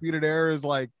with Undisputed Era is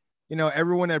like,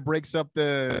 everyone that breaks up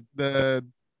the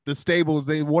stables,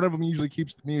 one of them usually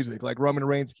keeps the music. Like Roman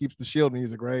Reigns keeps the Shield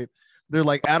music, right? They're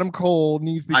like, Adam Cole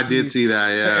needs to. I did see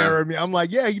that, yeah. I'm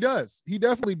like, yeah, he does. He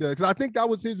definitely does. Because I think that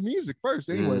was his music first,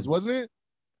 anyways, wasn't it?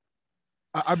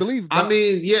 I believe. I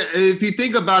mean, yeah. If you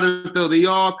think about it, though, they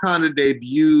all kind of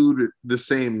debuted the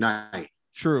same night.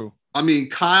 True. I mean,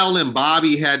 Kyle and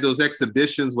Bobby had those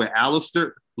exhibitions with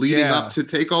Alistair leading up to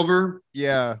TakeOver.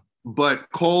 Yeah. But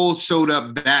Cole showed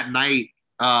up that night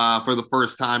for the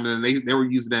first time, and they were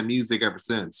using that music ever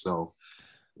since. So,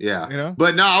 Yeah. You know?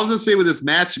 But no, I was gonna say with this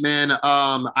match, man,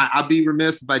 I'd be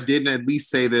remiss if I didn't at least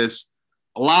say this.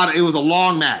 It was a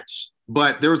long match,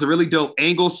 but there was a really dope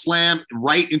angle slam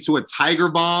right into a tiger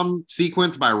bomb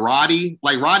sequence by Roddy.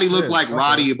 Like Roddy looked like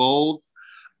Roddy of old.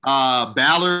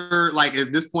 Balor, like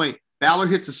at this point, Balor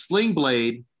hits a sling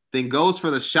blade, then goes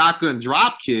for the shotgun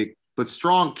drop kick, but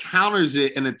Strong counters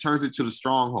it and it turns it to the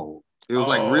stronghold. It was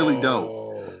like really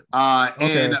dope.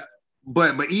 And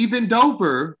but even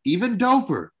doper,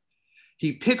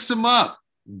 he picks him up,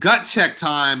 gut check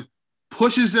time,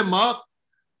 pushes him up,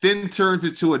 then turns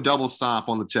it to a double stomp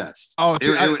on the chest. Oh,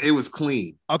 it was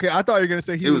clean. Okay, I thought you were gonna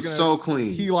say it was so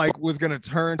clean. He like was gonna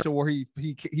turn to where he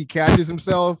catches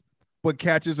himself, but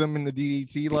catches him in the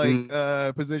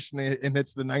DDT position and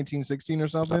hits the 1916 or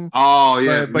something. Oh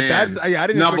yeah, but that's I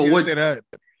didn't say that.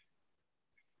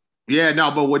 Yeah,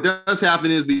 no, but what does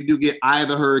happen is we do get Eye of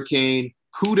the Hurricane,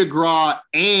 coup de grace,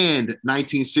 and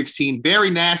 1916. Very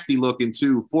nasty looking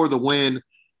too for the win.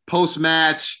 Post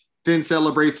match, Finn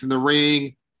celebrates in the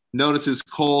ring. Notices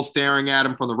Cole staring at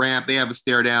him from the ramp. They have a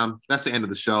stare down. That's the end of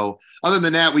the show. Other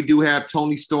than that, we do have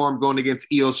Toni Storm going against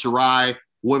Io Shirai,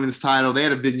 women's title. They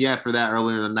had a vignette for that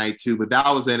earlier in the night too, but that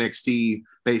was NXT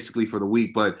basically for the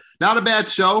week. But not a bad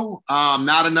show.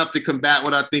 Not enough to combat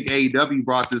what I think AEW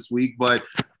brought this week, but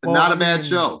not a bad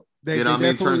show. In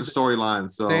terms of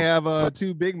storylines. So they have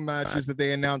two big matches that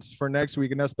they announced for next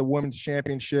week, and that's the women's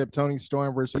championship, Toni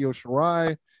Storm versus Io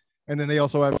Shirai. And then they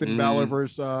also have Finn Balor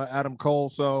versus Adam Cole.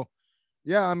 So,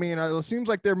 yeah, I mean, it seems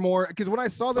like they're more because when I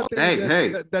saw that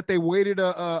that they waited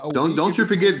a don't you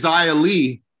forget Xia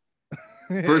Li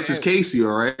versus Casey,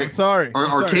 all right? I'm sorry,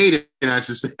 or Kaden, I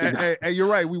should say. Hey, you're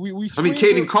right. We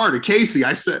Kaden Carter, Casey.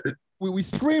 I said we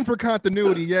scream for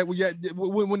continuity.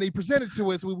 When they present it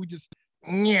to us, we just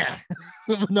no,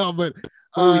 but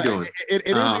what are we doing?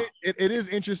 It is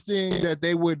interesting that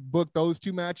they would book those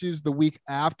two matches the week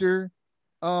after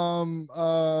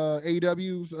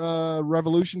AEW's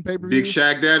Revolution pay-per-view. Big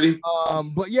Shaq Daddy.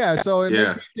 But yeah, so it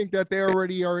makes me think that they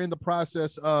already are in the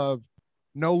process of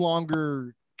no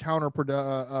longer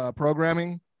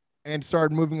programming and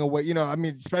start moving away. I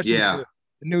mean, especially the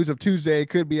news of Tuesday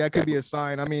could be a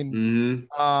sign. I mean,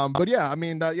 but yeah, I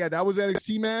mean, that was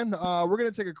NXT, man. We're gonna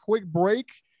take a quick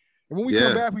break. And when we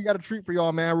come back, we got a treat for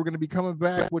y'all, man. We're going to be coming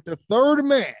back with the third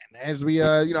man as we,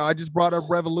 I just brought up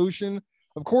Revolution.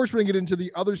 Of course, we're going to get into the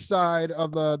other side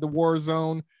of the war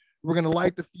zone. We're going to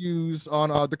light the fuse on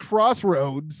the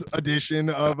Crossroads edition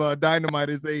of Dynamite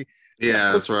as they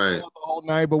that's right the whole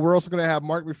night. But we're also going to have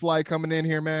Marc McFly coming in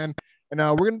here, man. And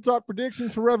we're going to talk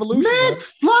predictions for Revolution.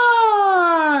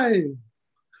 McFly!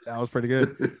 That was pretty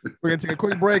good. We're going to take a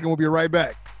quick break and we'll be right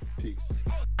back. Peace.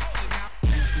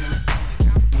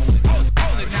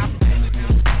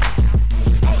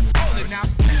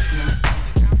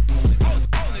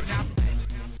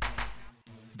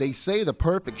 They say the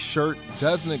perfect shirt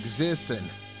doesn't exist, and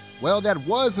well, that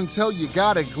was until you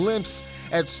got a glimpse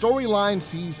at Storyline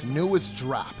T's newest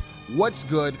drop. What's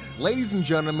good? Ladies and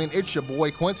gentlemen, it's your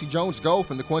boy Quincy Jones Go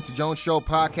from the Quincy Jones Show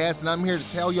podcast, and I'm here to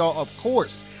tell y'all, of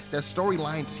course, that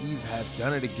Storyline T's has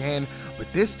done it again,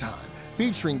 but this time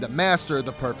featuring the master of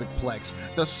the perfect plex,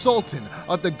 the sultan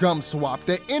of the gum swap,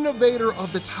 the innovator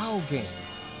of the towel game,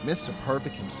 Mr.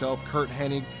 Perfect himself, Kurt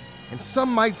Hennig, and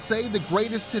some might say the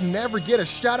greatest to never get a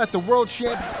shot at the world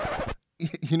champion.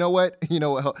 You know what?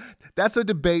 That's a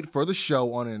debate for the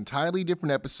show on an entirely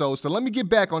different episode. So let me get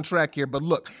back on track here. But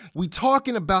look, we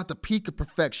talking about the peak of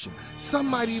perfection. Some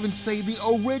might even say the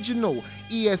original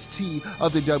EST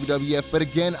of the WWF. But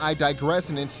again, I digress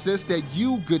and insist that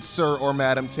you, good sir or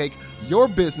madam, take your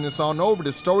business on over to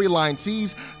Storyline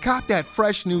Tees, cop that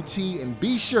fresh new tee, and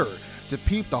be sure to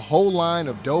peep the whole line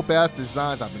of dope-ass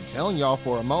designs. I've been telling y'all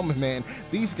for a moment, man.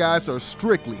 These guys are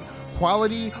strictly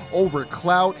quality over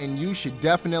clout, and you should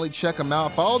definitely check them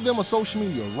out. Follow them on social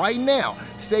media right now.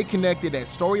 Stay connected at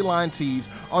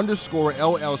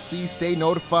StorylineTees_LLC. Stay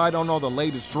notified on all the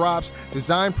latest drops,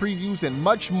 design previews, and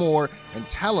much more. And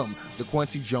tell them the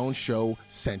Quincy Jones Show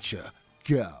sent you.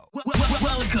 Go.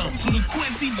 Welcome to the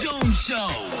Quincy Jones Show,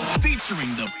 featuring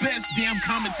the best damn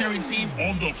commentary team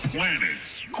on the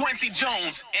planet. Quincy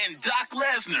Jones and Doc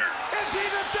Lesnar. Is he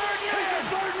the third man? He's the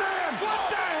third man. What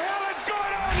the hell is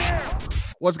going on here?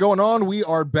 What's going on? We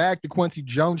are back, the Quincy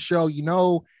Jones Show.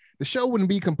 The show wouldn't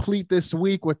be complete this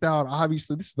week without,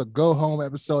 obviously, this is the go-home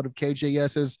episode of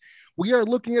KJS, as we are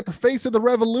looking at the face of the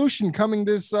revolution coming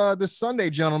this Sunday,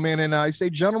 gentlemen. And I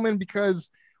say gentlemen because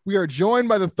we are joined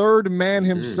by the third man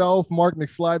himself, Marc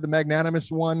McFly, the magnanimous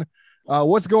one.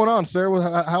 What's going on, sir?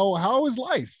 How is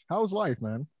life? How is life,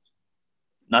 man?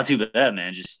 Not too bad,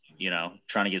 man. Just,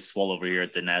 trying to get swole over here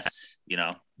at the nest,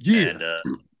 Yeah. And,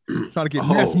 trying to get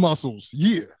nest muscles.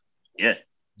 Yeah. Yeah.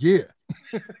 Yeah.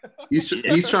 He's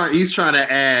trying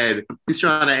to add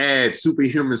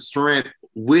superhuman strength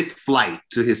with flight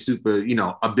to his super,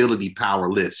 ability power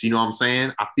list. You know what I'm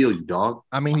saying? I feel you, dog.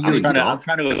 I mean, I'm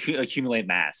trying to accumulate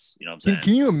mass. You know what I'm saying?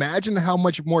 Can you imagine how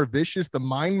much more vicious the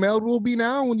mind meld will be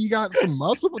now when you got some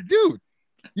muscle? Dude,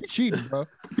 you cheating, bro.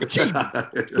 You cheating.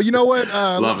 But you know what?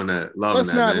 Loving that.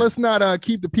 Let's not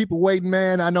keep the people waiting,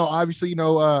 man. I know, obviously,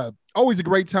 always a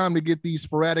great time to get these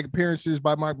sporadic appearances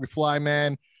by Marc McFly,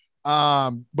 man.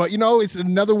 But it's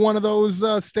another one of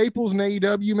those staples in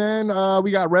AEW, man. We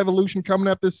got Revolution coming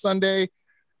up this Sunday,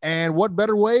 and what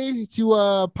better way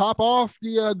to pop off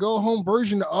the go home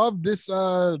version of this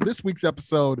week's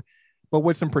episode, but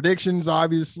with some predictions.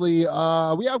 Obviously,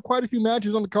 we have quite a few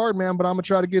matches on the card, man, but I'm gonna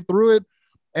try to get through it,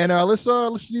 and let's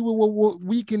see what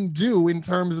we can do in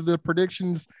terms of the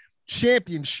predictions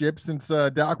championship, since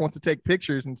Doc wants to take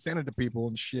pictures and send it to people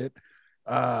and shit.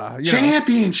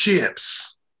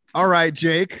 Championships. All right,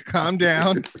 Jake, calm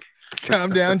down.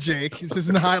 Calm down, Jake. This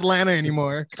isn't hot Atlanta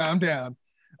anymore. Calm down.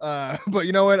 But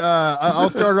you know what? I'll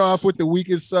start off with the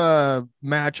weakest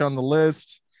match on the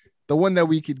list. The one that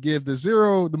we could give the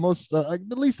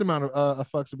least amount of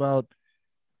fucks about.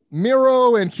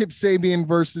 Miro and Kip Sabian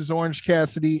versus Orange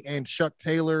Cassidy and Chuck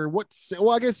Taylor.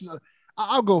 I guess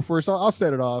I'll go first. I'll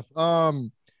set it off.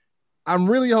 I'm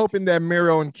really hoping that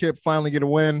Miro and Kip finally get a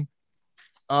win.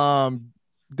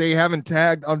 They haven't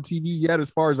tagged on TV yet, as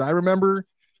far as I remember.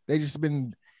 They just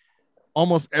been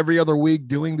almost every other week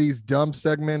doing these dumb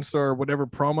segments or whatever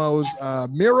promos.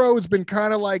 Miro has been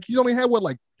kind of like, he's only had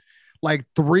like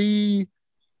three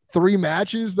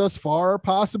matches thus far,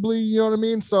 possibly. You know what I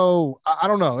mean? So I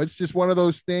don't know. It's just one of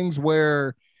those things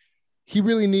where he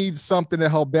really needs something to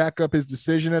help back up his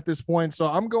decision at this point. So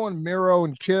I'm going Miro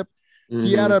and Kip. Mm-hmm.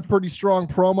 He had a pretty strong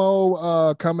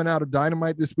promo coming out of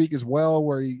Dynamite this week as well,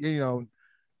 where he,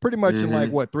 pretty much in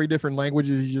like 3 different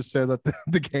languages, he just said that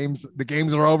the games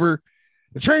are over,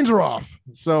 the chains are off.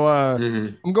 So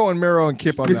I'm going Miro and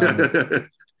Kip on that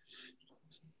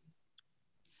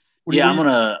one.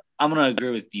 I'm gonna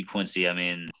agree with you, Quincy. I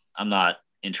mean, I'm not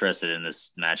interested in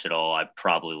this match at all. I'll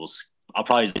probably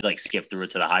like skip through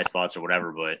it to the high spots or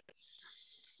whatever, but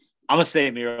I'm gonna say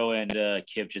Miro and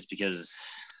Kip just because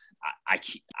I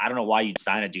don't know why you'd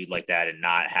sign a dude like that and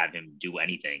not have him do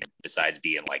anything besides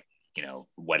being like,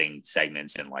 wedding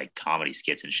segments and like comedy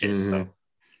skits and shit. So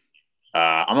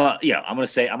I'm gonna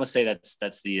say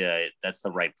that's the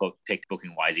right pick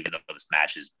booking wise, even though this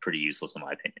match is pretty useless in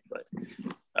my opinion. But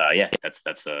that's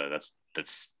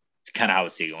kind of how I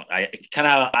see it going. I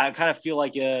kind of feel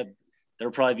like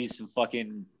there'll probably be some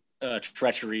fucking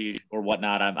treachery or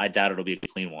whatnot. I doubt it'll be a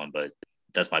clean one, but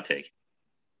that's my pick.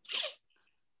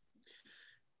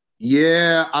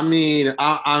 Yeah, I mean,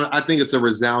 I think it's a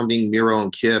resounding Miro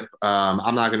and Kip.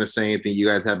 I'm not going to say anything you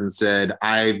guys haven't said.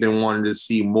 I've been wanting to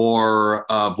see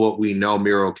more of what we know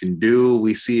Miro can do.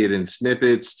 We see it in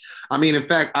snippets. I mean, in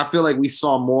fact, I feel like we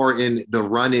saw more in the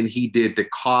run-in he did to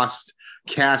cost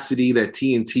Cassidy that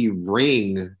TNT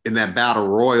ring in that Battle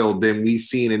Royal than we've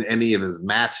seen in any of his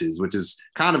matches, which is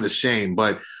kind of a shame.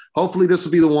 But hopefully this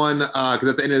will be the one, because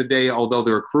at the end of the day, although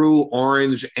they're a crew,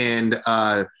 Orange and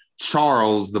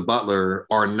Charles, the butler,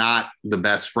 are not the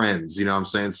best friends, you know what I'm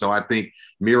saying? So I think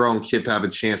Miro and Kip have a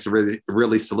chance to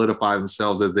really solidify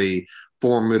themselves as a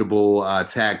formidable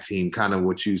tag team, kind of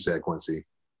what you said, Quincy.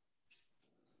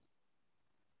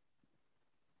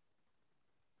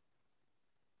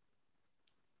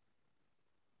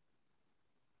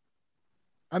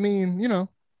 I mean,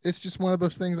 it's just one of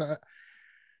those things.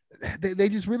 They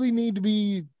just really need to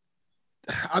be.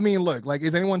 I mean, look, like,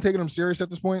 is anyone taking them serious at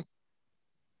this point?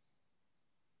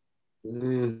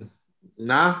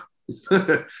 Nah.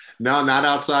 No, not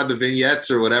outside the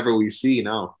vignettes or whatever we see.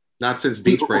 No, not since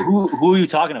Beach Break. Who are you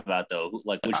talking about though?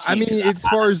 Which team? I mean, as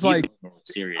far as like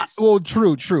serious. Well,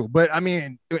 true, but I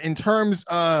mean, in terms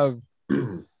of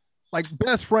like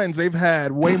best friends, they've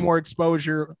had way more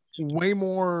exposure, way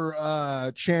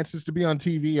more chances to be on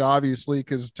TV, obviously,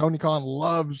 because Tony Khan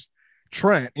loves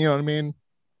Trent. You know what I mean?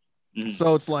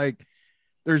 So it's like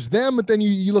there's them, but then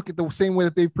you look at the same way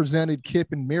that they've presented Kip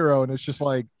and Miro, and it's just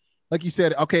like you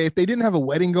said, okay, if they didn't have a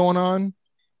wedding going on,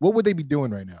 what would they be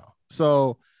doing right now?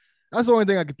 So that's the only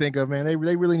thing I could think of, man. They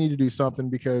really need to do something,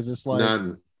 because it's like,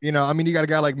 I mean, you got a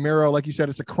guy like Miro, like you said,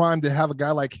 it's a crime to have a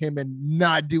guy like him and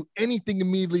not do anything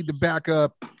immediately to back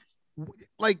up.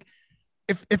 Like,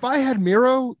 if I had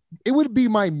Miro, it would be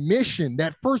my mission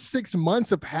that first 6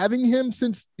 months of having him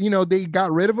since, they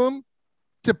got rid of him,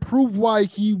 to prove why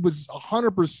he was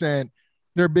 100%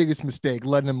 their biggest mistake,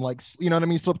 letting them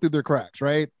slip through their cracks,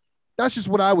 right? That's just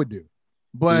what I would do.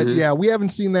 But yeah, we haven't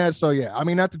seen that. So yeah, I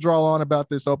mean, not to draw on about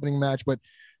this opening match, but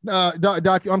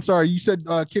Doc, I'm sorry, you said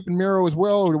Kip and Miro as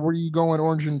well, or were you going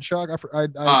Orange and Chuck?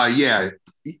 Yeah.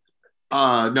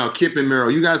 No, Kip and Miro.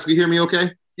 You guys can hear me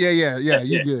okay? Yeah.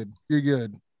 You're good. You're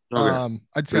good. Okay.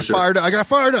 I just got fired up. I got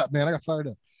fired up, man.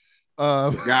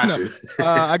 Gotcha.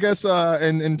 I guess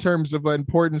in terms of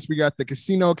importance, we got the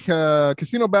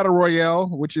Casino Battle Royale,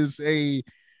 which is a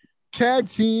tag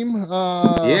team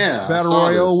battle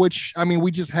royale, which I mean, we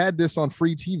just had this on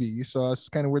free TV, so it's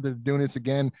kind of weird they're doing this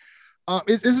again.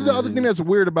 This is the other thing that's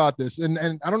weird about this, and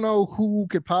I don't know who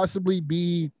could possibly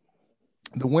be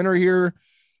the winner here.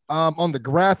 On the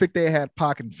graphic, they had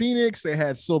Pac and Phoenix, they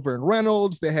had Silver and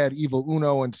Reynolds, they had Evil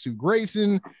Uno and Stu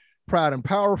Grayson, Proud and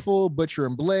Powerful, Butcher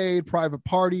and Blade, Private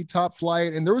Party, Top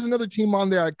Flight, and there was another team on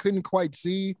there I couldn't quite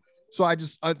see, so I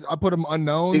put them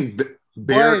unknown.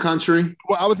 Bear Country.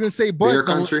 Well, I was gonna say, but Bear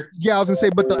Country. Yeah, I was gonna say,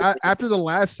 but after the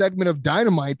last segment of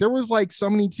Dynamite, there was like so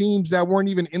many teams that weren't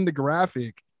even in the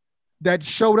graphic that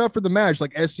showed up for the match.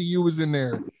 Like SCU was in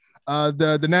there.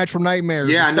 The Natural Nightmares.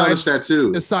 Yeah, I noticed that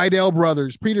too. The Seidel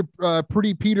brothers, Pretty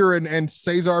Peter and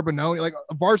Cesar Bononi, like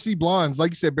Varsity Blondes,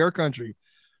 like you said, Bear Country.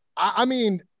 I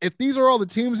mean, if these are all the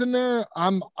teams in there,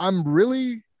 I'm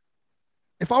really,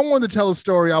 if I wanted to tell a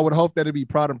story, I would hope that it'd be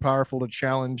Proud and Powerful to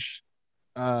challenge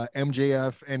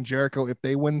MJF and Jericho if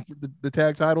they win the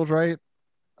tag titles, right?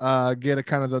 Get a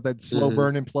kind of that slow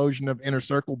burn implosion of Inner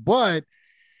Circle, but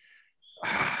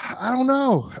I don't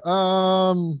know.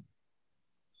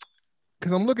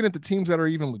 Because I'm looking at the teams that are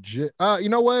even legit. You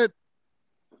know what?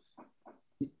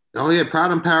 Oh, yeah.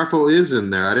 Proud and Powerful is in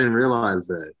there. I didn't realize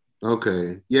that.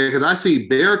 Okay. Yeah, because I see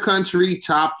Bear Country,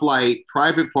 Top Flight,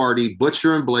 Private Party,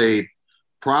 Butcher and Blade,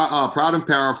 Proud and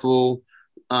Powerful,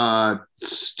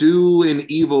 Stu and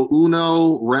Evil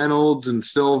Uno, Reynolds and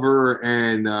Silver,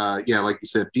 and like you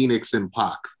said, Phoenix and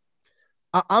Pac.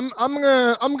 I'm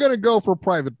gonna go for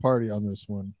Private Party on this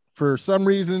one. For some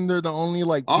reason, they're the only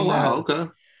team. Oh wow, okay.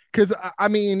 Because I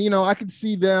mean, I could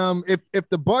see them if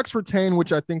the Bucks retain,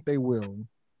 which I think they will.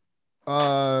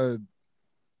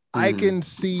 I can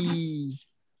see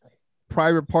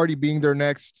Private Party being their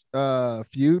next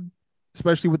feud,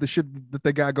 especially with the shit that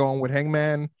they got going with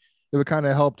Hangman. It would kind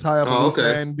of help tie up a loose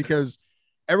end because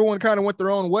everyone kind of went their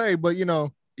own way, but you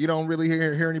don't really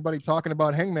hear anybody talking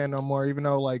about Hangman no more, even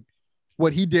though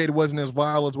what he did wasn't as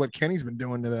vile as what Kenny's been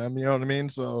doing to them. You know what I mean?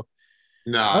 So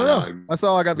I don't know. That's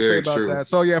all I got to say about that.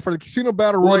 So yeah, for the Casino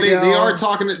Battle Royale, they are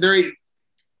talking.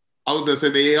 I was gonna say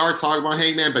they are talking about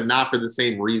Hangman, but not for the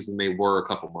same reason they were a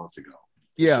couple months ago.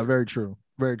 Yeah, very true.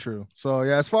 Very true. So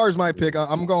yeah, as far as my pick,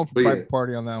 I'm going for Private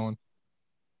Party on that one.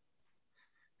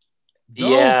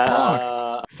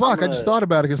 Yeah. Fuck. I just thought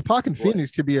about it because Pac and Phoenix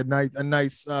could be a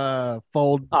nice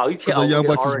fold. Oh, you can't. For the Young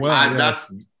Bucks as well.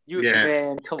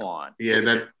 Man, come on.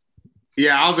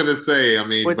 Yeah, I was gonna say. I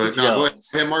mean, Quincy but no, go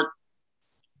ahead, Mark.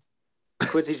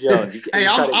 Quincy Jones. Hey,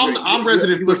 I'm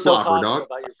resident flip-flopper, dog.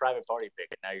 About your Private Party pick,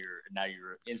 and now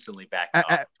you're instantly back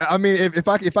off. I mean, if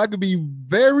I could be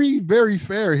very, very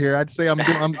fair here, I'd say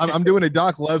I'm doing a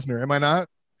Doc Lesnar. Am I not?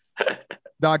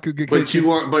 Doc could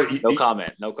no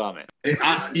comment. No comment.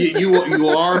 You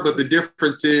are, but the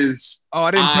difference is. Oh,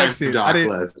 I didn't text it. I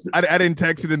didn't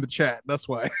text it in the chat. That's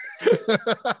why.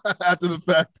 After the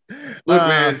fact. Look,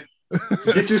 man,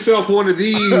 get yourself one of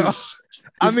these.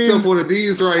 One of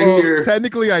these here.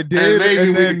 Technically, I did. And maybe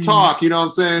we can talk. You know what I'm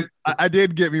saying? I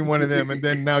did get me one of them, and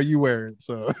then now you wear it.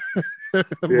 So,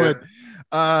 but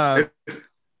Mark,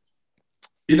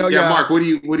 what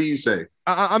do you say?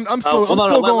 I'm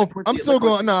still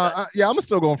going. I'm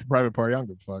still going for Private Party. I don't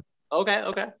give a fuck. Okay.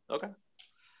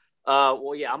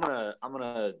 Well, yeah, I'm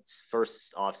gonna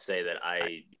first off say that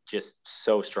I just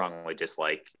so strongly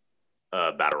dislike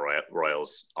battle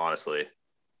royals. Honestly,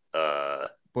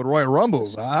 but Royal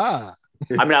Rumbles, I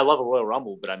mean, I love a Royal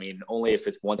Rumble, but I mean, only if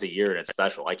it's once a year and it's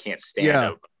special. I can't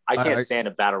stand. I can't stand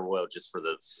a battle royal just for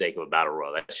the sake of a battle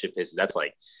royal. That shit pisses. That's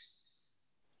like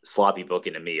sloppy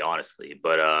booking to me, honestly.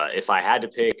 But if I had to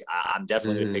pick, I'm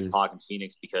definitely gonna pick Pac and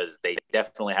Phoenix because they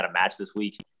definitely had a match this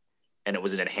week, and it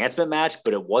was an enhancement match,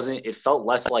 but it wasn't. It felt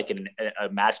less like a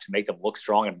match to make them look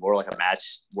strong and more like a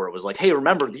match where it was like, hey,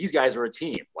 remember these guys are a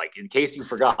team. Like in case you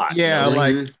forgot. Yeah,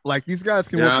 like these guys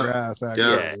can whip your ass. Actually.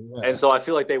 Yeah. And so I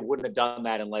feel like they wouldn't have done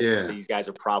that unless these guys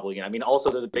are probably gonna. I mean, also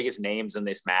they're the biggest names in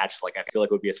this match. Like I feel like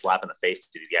it would be a slap in the face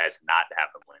to these guys not to have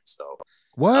them win. So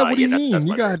what do you mean?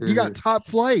 You got Top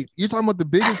Flight. You're talking about the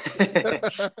biggest.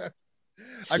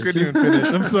 I couldn't even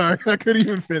finish. I'm sorry. I couldn't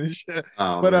even finish.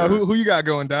 But who you got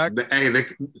going, Doc?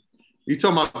 You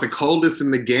talking about the coldest in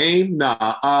the game?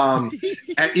 Nah.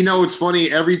 It's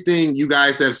funny. Everything you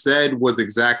guys have said was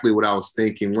exactly what I was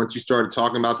thinking. Once you started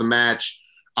talking about the match,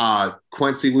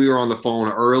 Quincy, we were on the phone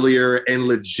earlier, and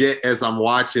legit as I'm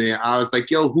watching it, I was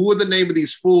like, yo, who are the name of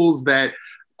these fools that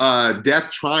Death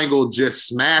Triangle just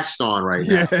smashed on right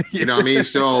now? Yeah. You know what I mean?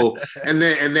 So, and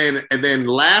then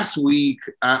last week,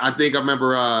 I think I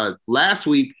remember last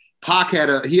week, Pac had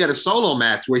a solo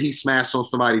match where he smashed on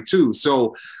somebody too.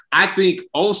 So I think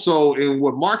also in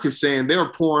what Mark is saying, they're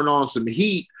pouring on some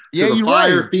heat to the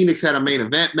fire. Right. Phoenix had a main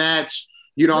event match.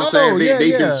 You know what I'm saying?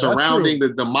 They've been surrounding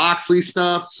the Moxley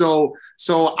stuff. So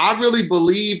I really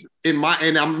believe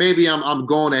I'm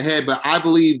going ahead, but I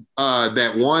believe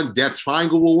that one, Death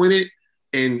Triangle will win it.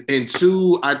 And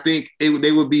two, I think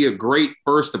they would be a great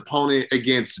first opponent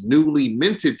against newly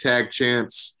minted tag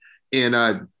champs in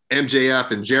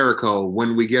MJF and Jericho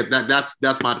when we get that.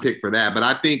 That's my pick for that. But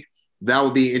I think that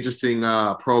would be an interesting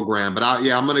program. But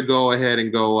I'm going to go ahead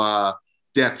and go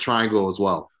Death Triangle as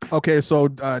well. Okay, so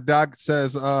Doc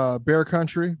says Bear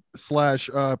Country /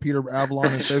 Peter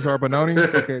Avalon and Cesar Bononi.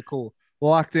 Okay, cool.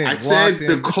 Locked in. I said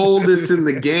the coldest in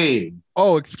the game.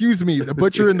 Oh, excuse me. The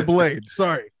Butcher and the Blade.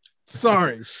 Sorry.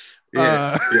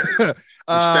 Yeah.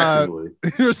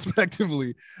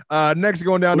 Respectively. Next,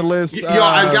 going down the list.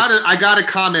 I got to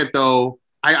comment though.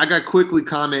 I got to quickly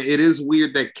comment. It is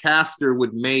weird that Caster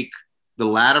would make the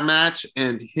ladder match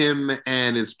and him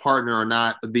and his partner are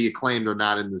not, the Acclaimed are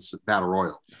not in this battle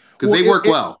royal because they work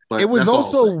well. But it was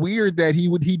also weird that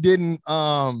he didn't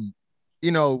corner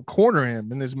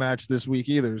him in this match this week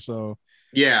either. So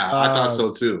yeah, I thought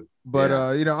so too. But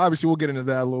obviously we'll get into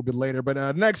that a little bit later.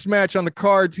 But next match on the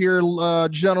cards here,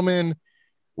 gentlemen,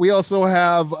 we also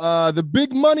have the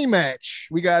big money match.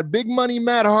 We got Big Money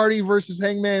Matt Hardy versus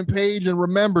Hangman Page, and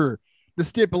remember, the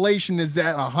stipulation is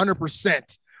that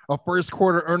 100% of first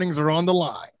quarter earnings are on the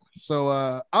line.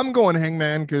 So I'm going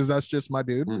Hangman because that's just my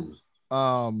dude.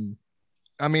 I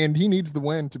mean, he needs the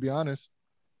win, to be honest.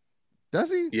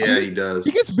 Does he? Yeah, he does.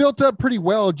 He gets built up pretty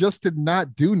well just to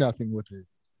not do nothing with it.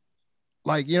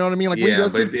 Like, you know what I mean? Like, when he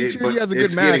does get featured, he has a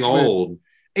good match. It's getting old.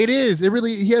 It is. It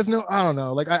really, he has no, I don't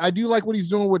know. Like, I do like what he's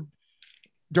doing with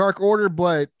Dark Order,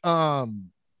 but I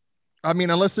mean,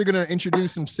 unless they're going to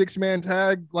introduce some 6-man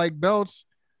tag like belts,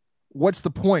 what's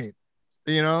the point?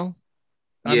 You know?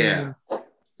 I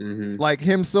mean, like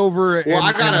him, Silver. Well,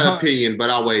 I got an opinion, but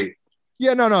I'll wait.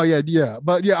 Yeah, yeah.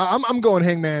 But yeah, I'm going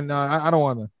Hangman. I don't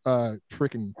want to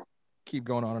freaking keep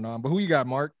going on and on. But who you got,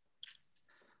 Mark?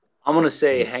 I'm going to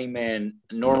say Hangman.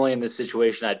 Normally in this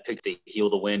situation, I'd pick the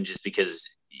heel to win just because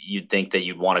you'd think that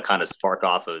you'd want to kind of spark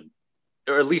off or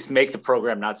at least make the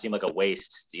program not seem like a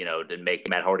waste, to make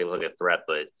Matt Hardy look like a threat.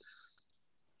 But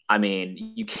I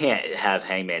mean, you can't have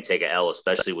Hangman take a L,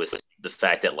 especially with the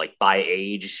fact that, like, by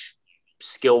age,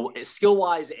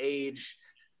 skill-wise age,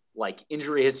 like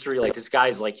injury history, like this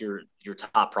guy's like your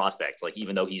top prospect, like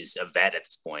even though he's a vet at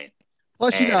this point.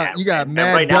 Plus, you got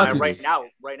mad right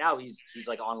now he's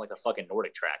like on like a fucking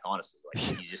Nordic track, honestly. Like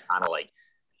he's just kind of like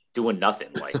doing nothing.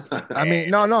 Like I mean,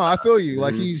 no, I feel you.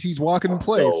 Like he's walking in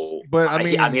place. So, but I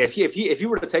mean, if you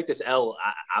were to take this L,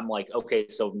 I'm like, okay,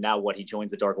 so now what? He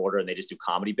joins the Dark Order and they just do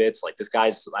comedy bits. Like I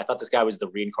thought this guy was the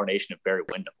reincarnation of Barry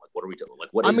Windham. Like, what are we doing? Like,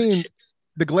 what is this shit?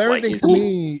 The glaring thing to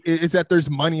me is that there's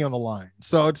money on the line.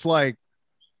 So it's like,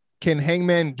 can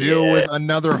Hangman deal with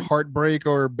another heartbreak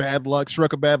or bad luck,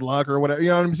 struck of bad luck or whatever?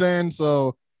 You know what I'm saying?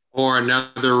 So, or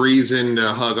another reason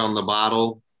to hug on the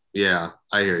bottle. Yeah,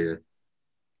 I hear you.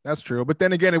 That's true. But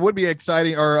then again, it would be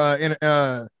exciting or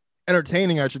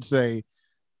entertaining, I should say,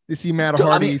 to see Matt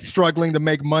Hardy struggling to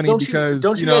make money because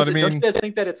you know what I mean? Don't you guys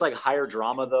think that it's like higher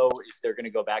drama though? If they're going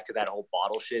to go back to that whole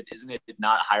bottle shit, isn't it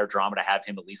not higher drama to have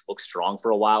him at least look strong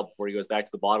for a while before he goes back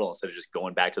to the bottle instead of just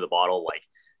going back to the bottle like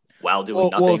while doing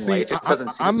nothing? Well, see, like, it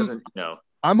just doesn't.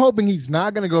 I'm hoping he's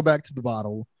not going to go back to the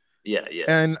bottle. Yeah.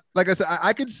 And like I said,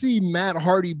 I could see Matt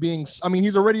Hardy being. I mean,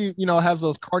 he's already has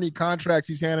those carny contracts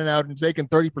he's handing out and taking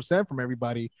 30% from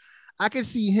everybody. I could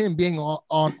see him being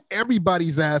on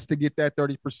everybody's ass to get that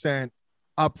 30%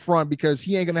 up front because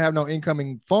he ain't going to have no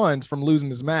incoming funds from losing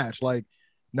his match. Like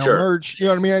no merch, you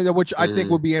know what I mean? Which I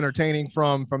think would be entertaining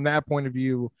from that point of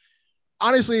view.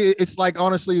 Honestly, it's like,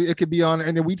 it could be on,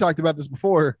 and then we talked about this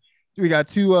before. We got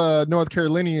two North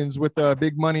Carolinians with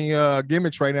big money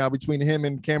gimmicks right now between him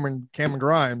and Cameron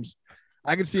Grimes.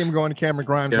 I could see him going to Cameron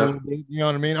Grimes a little bit. You know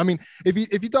what I mean? I mean, if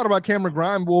you thought about Cameron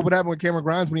Grimes, well, what happened with Cameron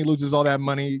Grimes when he loses all that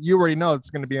money? You already know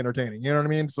it's going to be entertaining. You know what I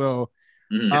mean? So,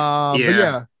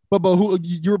 but who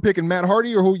you were picking, Matt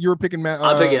Hardy, or who you were picking, Matt?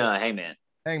 I'm picking Hangman.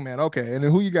 Hangman, okay. And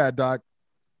then who you got, Doc?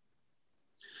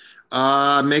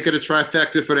 Make it a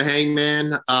trifecta for the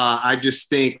Hangman. I just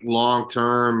think long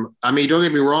term. I mean, don't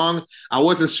get me wrong. I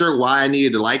wasn't sure why I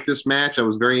needed to like this match. I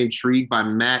was very intrigued by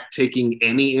Matt taking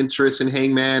any interest in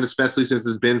Hangman, especially since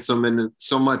there's been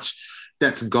so much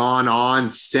that's gone on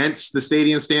since the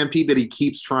Stadium Stampede that he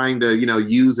keeps trying to,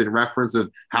 use in reference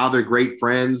of how they're great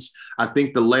friends. I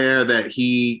think the layer that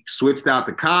he switched out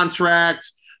the contract,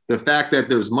 the fact that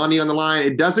there's money on the line,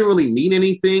 it doesn't really mean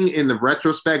anything in the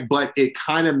retrospect, but it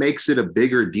kind of makes it a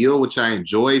bigger deal, which I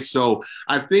enjoy. So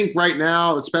I think right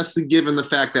now, especially given the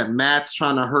fact that Matt's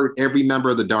trying to hurt every member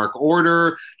of the Dark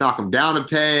Order, knock him down a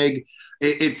peg,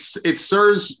 it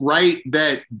serves right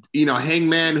that,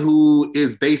 Hangman, who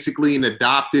is basically an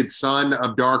adopted son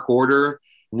of Dark Order,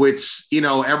 which,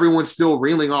 everyone's still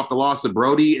reeling off the loss of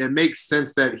Brody. It makes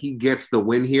sense that he gets the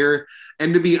win here.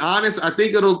 And to be honest, I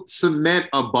think it'll cement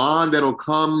a bond that'll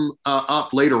come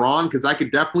up later on, because I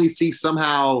could definitely see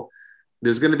somehow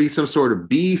there's going to be some sort of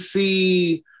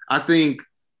BC. I think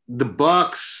the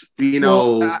Bucks,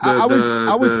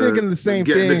 I was thinking the same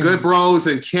thing. The Good Bros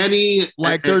and Kenny.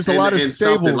 Like there's a lot of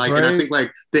stables, right? And I think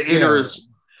like the inners.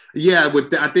 Yeah,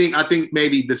 I think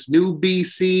maybe this new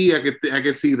BC, I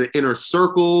could see the inner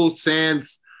circle,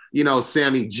 sans,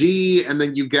 Sammy G, and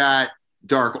then you got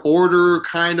Dark Order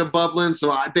kind of bubbling.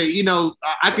 So I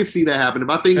could see that happening.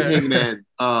 But I think Hangman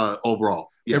overall.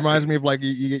 Yeah. It reminds me of like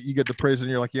you get the prison,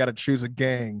 you're like, you got to choose a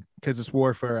gang because it's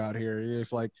warfare out here.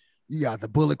 It's like you got the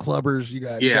Bullet Clubbers, you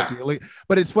got the elite.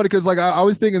 But it's funny because like I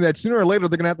was thinking that sooner or later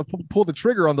they're gonna have to pull the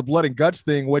trigger on the blood and guts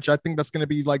thing, which I think that's gonna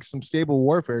be like some stable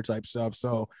warfare type stuff.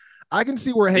 So I can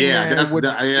see where Hangman would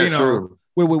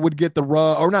get the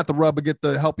rub, or not the rub, but get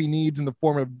the help he needs in the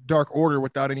form of Dark Order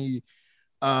without any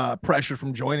pressure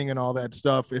from joining and all that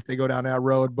stuff if they go down that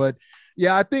road. But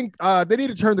yeah, I think they need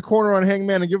to turn the corner on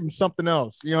Hangman and give him something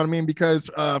else. You know what I mean? Because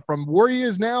from where he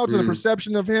is now to the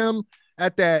perception of him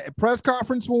at that press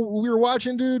conference when we were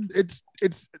watching, dude, it's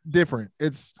different.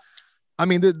 That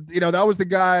was the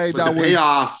guy that was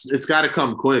payoff. It's got to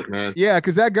come quick, man. Yeah,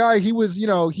 because that guy, he was, he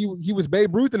was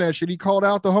Babe Ruth in that shit. He called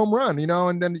out the home run,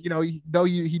 and then though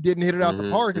he didn't hit it out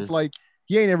the park, it's like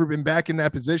he ain't ever been back in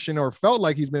that position or felt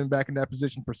like he's been back in that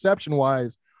position perception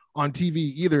wise on TV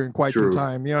either in quite some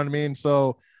time. You know what I mean?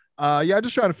 So,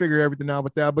 just trying to figure everything out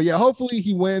with that. But yeah, hopefully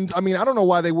he wins. I mean, I don't know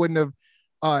why they wouldn't have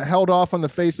held off on the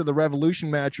face of the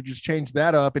Revolution match or just changed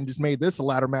that up and just made this a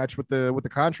ladder match with the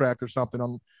contract or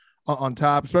something on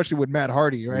top, especially with Matt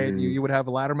Hardy, right? You would have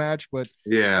a ladder match, but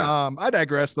I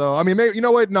digress though. I mean, maybe, you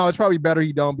know what? No, it's probably better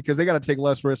he don't, because they got to take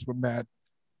less risk with Matt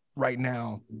right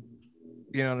now.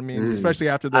 You know what I mean? Especially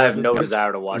after I have no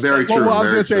desire to watch. Very that. true. Well, I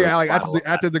was very gonna say, true.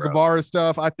 after the Guevara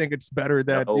stuff, I think it's better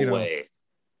that No way.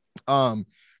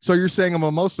 So you're saying a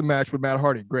mimosa match with Matt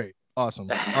Hardy? Great, awesome.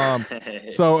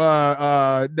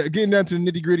 So getting down to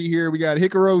the nitty gritty here, we got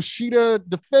Hikaru Shida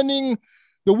defending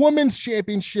the women's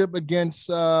championship against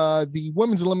the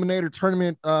women's eliminator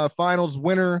tournament finals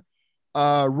winner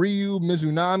Ryu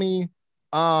Mizunami.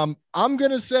 I'm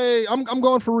gonna say I'm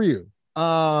going for Ryu.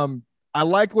 I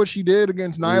liked what she did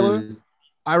against Nyla.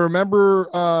 I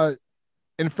remember,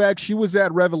 in fact, she was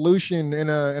at Revolution in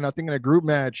a group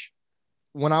match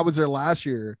when I was there last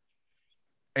year,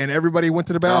 and everybody went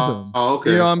to the bathroom. Oh,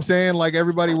 okay. You know what I'm saying? Like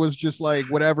everybody was just like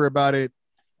whatever about it.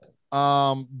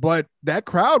 But that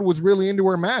crowd was really into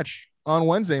her match on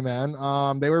Wednesday, man.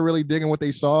 They were really digging what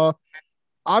they saw.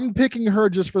 I'm picking her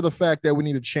just for the fact that we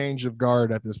need a change of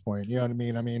guard at this point. You know what I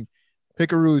mean? I mean,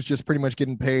 Hikaru is just pretty much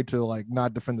getting paid to like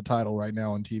not defend the title right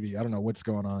now on TV. I don't know what's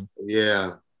going on.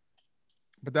 Yeah.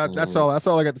 But that's all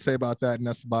I got to say about that, and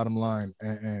that's the bottom line.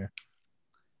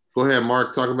 Go ahead,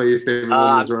 Mark. Talk about your favorite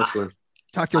women's wrestler.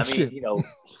 Talk your shit.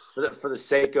 For the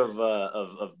sake of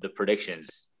the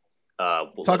predictions,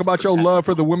 talk about your love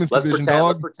for the women's division,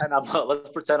 dog. Let's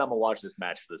pretend I'm gonna watch this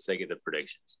match for the sake of the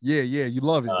predictions. Yeah, you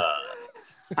love it.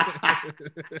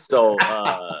 So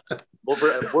we're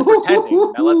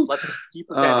pretending. Now let's keep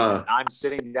pretending. I'm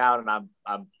sitting down and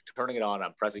I'm turning it on.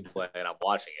 I'm pressing play and I'm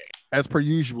watching it as per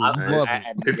usual. Love it.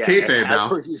 It's kayfabe now. As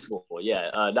per usual. Yeah.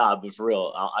 But for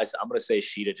real, I'm gonna say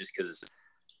Shida just because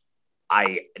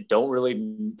I don't really.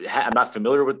 I'm not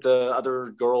familiar with the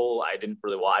other girl. I didn't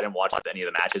watch any of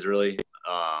the matches really.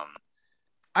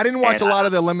 I didn't watch a lot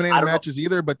of the eliminator matches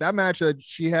either, but that match that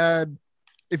she had,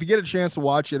 if you get a chance to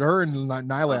watch it, her and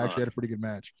Nyla actually had a pretty good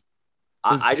match.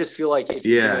 I just feel like if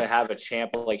you're gonna have a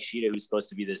champ like Shida, who's supposed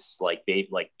to be this like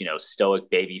stoic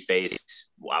baby face,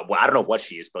 I don't know what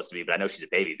she is supposed to be, but I know she's a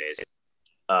baby face.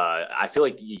 I feel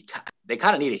like they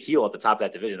kind of need a heel at the top of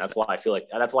that division. That's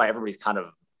why everybody's kind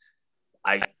of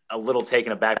a little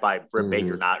taken aback by Britt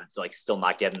Baker still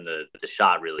not getting the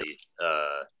shot really.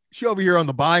 She over here on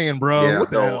the buy-in, bro. Yeah. What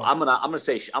the So hell? I'm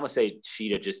gonna say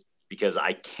Sheeta just because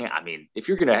I can't. I mean, if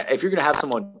you're gonna have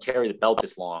someone carry the belt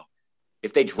this long,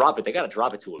 if they drop it, they got to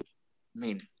drop it to him. I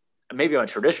mean, maybe I'm a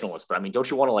traditionalist, but I mean, don't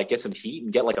you want to like get some heat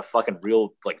and get like a fucking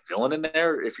real like villain in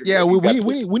there? If you're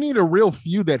we need a real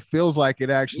feud that feels like it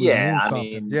actually means something.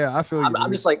 mean, Yeah, I feel you.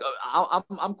 I'm just like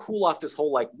I'm cool off this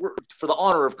whole like we're for the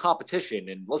honor of competition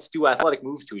and let's do athletic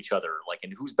moves to each other, like,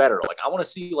 and who's better. Like I want to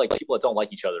see like people that don't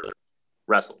like each other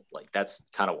wrestle. Like that's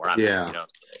kind of where I'm at, you know.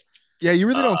 Yeah, you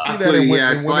really don't see that in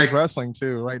women's wrestling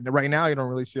too, right? Right now, you don't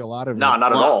really see a lot of it. No,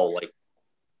 not at all. Like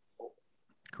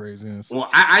craziness. Well,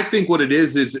 I think what it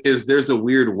is there's a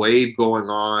weird wave going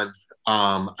on.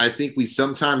 I think we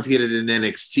sometimes get it in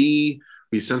NXT.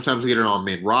 We sometimes get it on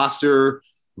mid roster.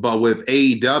 But with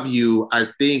AEW, I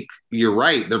think you're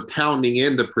right. They're pounding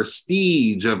in the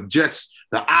prestige of just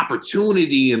the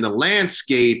opportunity and the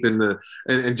landscape and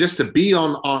just to be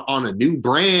on a new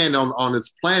brand on this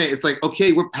planet. It's like,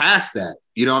 okay, we're past that.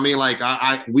 You know what I mean?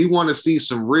 Like we want to see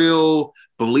some real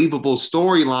believable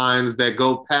storylines that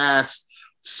go past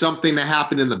something that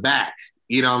happened in the back.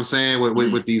 You know what I'm saying?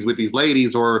 With these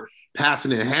ladies or past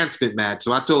an enhancement match.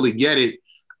 So I totally get it.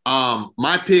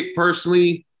 My pick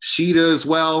personally, Sheeta as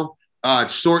well.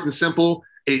 Short and simple.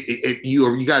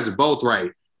 You guys are both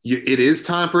right. It is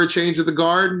time for a change of the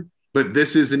guard, but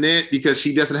this isn't it because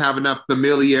she doesn't have enough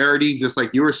familiarity, just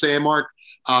like you were saying, Mark,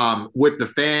 with the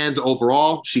fans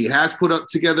overall. She has put up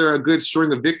together a good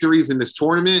string of victories in this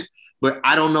tournament, but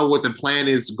I don't know what the plan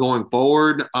is going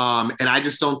forward. And I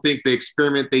just don't think the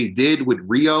experiment they did with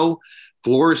Rio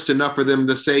flourished enough for them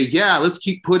to say, yeah, let's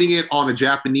keep putting it on a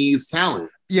Japanese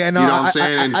talent. Yeah, no, you know what I'm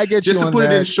saying? I get you just on to put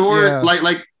that. it in short,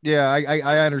 yeah,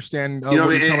 I understand. You know,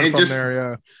 where you're coming from there,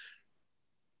 yeah.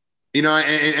 You know,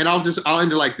 and I'll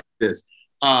end it like this.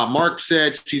 Mark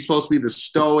said she's supposed to be the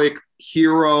stoic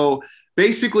hero.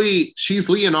 Basically, she's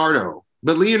Leonardo,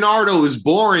 but Leonardo is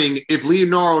boring if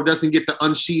Leonardo doesn't get to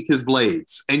unsheath his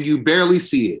blades, and you barely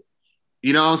see it.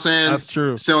 You know what I'm saying? That's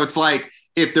true. So it's like,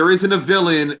 if there isn't a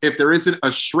villain, if there isn't a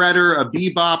Shredder, a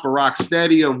Bebop, a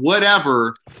Rocksteady, or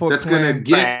whatever that's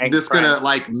gonna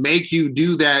like make you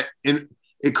do that, and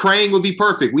Krang would be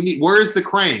perfect. Where's the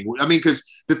Krang? I mean, because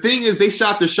the thing is, they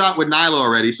shot the shot with Nyla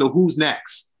already, so who's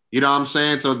next? You know what I'm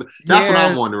saying? So that's what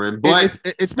I'm wondering. But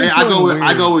it's been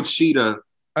I go with Sheeta.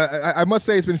 I must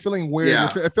say it's been feeling weird. Yeah.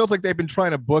 It feels like they've been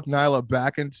trying to book Nyla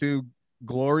back into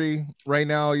glory right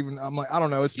now. Even I'm like, I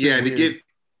don't know. It's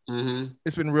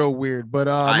been real weird, but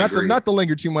not to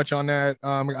linger too much on that.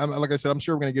 Like I said, I'm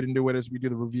sure we're gonna get into it as we do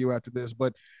the review after this.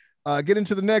 But get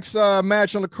into the next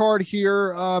match on the card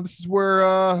here. This is where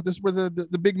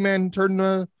the big men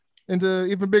turn into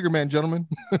even bigger men, gentlemen.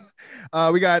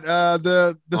 We got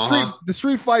the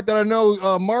street fight that I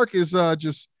know Mark is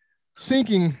just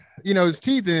sinking, his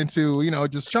teeth into,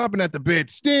 just chomping at the bit.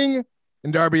 Sting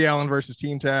and Darby Allin versus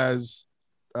Team Taz.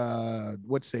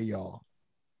 What say y'all?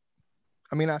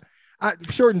 I mean, I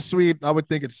short and sweet, I would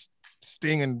think it's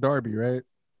Sting and Darby, right?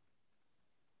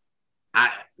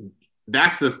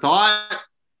 That's the thought,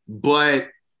 but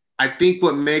I think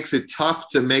what makes it tough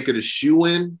to make it a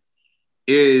shoe-in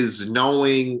is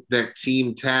knowing that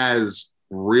Team Taz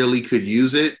really could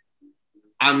use it.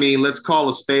 I mean, let's call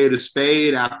a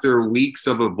spade after weeks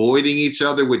of avoiding each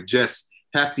other with just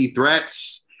hefty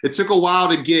threats. It took a while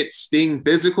to get Sting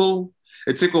physical.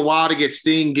 It took a while to get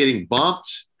Sting getting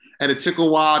bumped. And it took a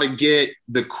while to get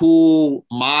the cool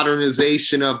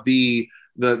modernization of the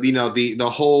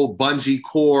whole bungee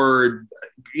cord,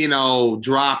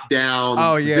 drop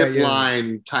down, zip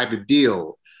line type of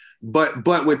deal.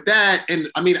 But with that, and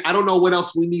I mean, I don't know what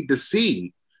else we need to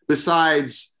see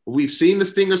besides we've seen the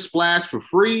Stinger Splash for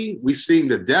free. We've seen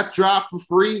the Death Drop for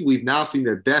free. We've now seen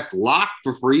the Death Lock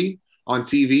for free on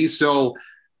TV. So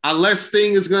unless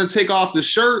Sting is going to take off the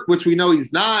shirt, which we know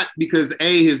he's not because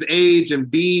A, his age,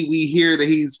 and B, we hear that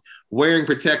he's wearing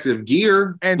protective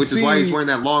gear, which is why he's wearing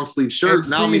that long sleeve shirt.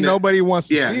 Now, nobody wants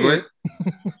to see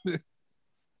it.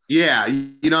 Yeah,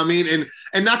 you know what I mean?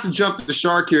 And not to jump the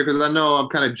shark here, because I know I'm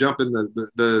kind of jumping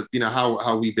the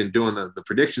how we've been doing the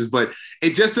predictions, but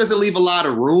it just doesn't leave a lot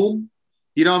of room,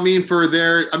 you know what I mean,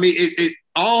 it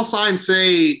all signs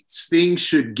say Sting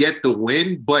should get the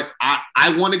win, but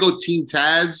I want to go Team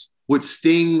Taz with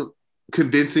Sting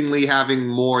convincingly having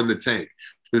more in the tank.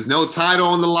 There's no title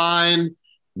on the line.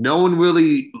 No one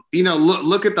really,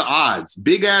 look at the odds.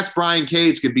 Big ass Brian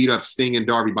Cage could beat up Sting and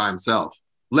Darby by himself.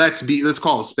 Let's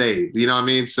call a spade. You know what I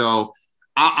mean? So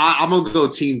I'm gonna go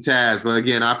Team Taz, but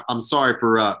again, I'm sorry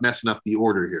for messing up the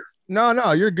order here.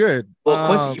 No, you're good.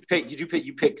 Well, Quincy,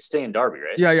 you pick Sting and Darby,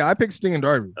 right? Yeah, I picked Sting and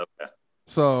Darby. Okay.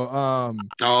 So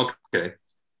okay.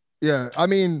 Yeah, I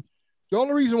mean, the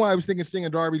only reason why I was thinking Sting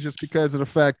and Darby is just because of the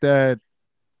fact that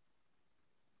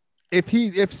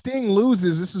if Sting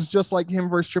loses, this is just like him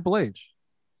versus Triple H.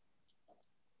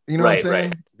 You know what I'm Right, saying?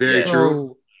 right. Very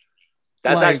true.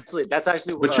 That's Like-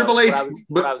 actually But Triple H,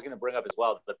 what I was going to bring up as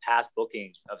well. The past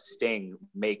booking of Sting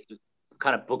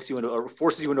kind of books you into or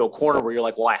forces you into a corner where you're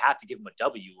like, well, I have to give him a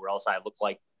W, or else I look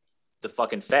like the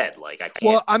fucking Fed. Like I can't.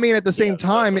 Well, I mean, at the same know,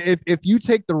 time, so- if you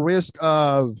take the risk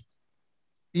of,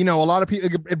 a lot of people,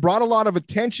 it brought a lot of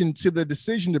attention to the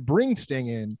decision to bring Sting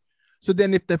in. So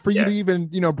then, for you to even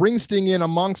bring Sting in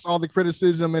amongst all the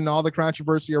criticism and all the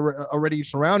controversy already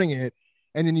surrounding it,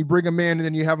 and then you bring him in, and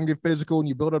then you have him get physical, and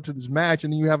you build up to this match,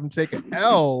 and then you have him take an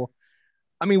L.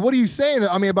 I mean, what are you saying?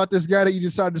 I mean, about this guy that you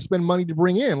decided to spend money to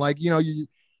bring in? Like,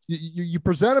 you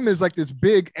present him as like this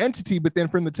big entity, but then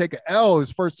for him to take an L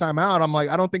his first time out, I'm like,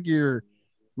 I don't think you're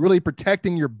really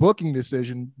protecting your booking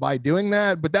decision by doing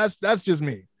that. But that's just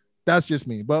me. That's just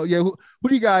me. But yeah, who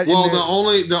do you got? Well,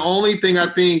 the only thing I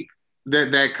think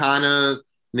that kind of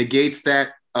negates that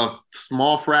a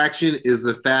small fraction is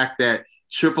the fact that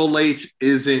Triple H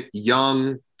isn't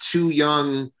too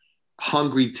young,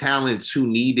 hungry talents who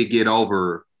need to get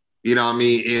over, you know what I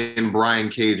mean, in Brian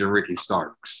Cage and Ricky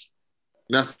Starks.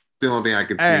 That's the only thing I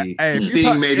could see.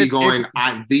 Sting maybe going,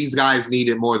 these guys need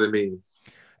it more than me.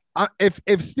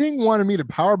 If Sting wanted me to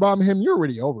powerbomb him, you're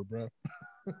already over, bro.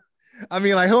 I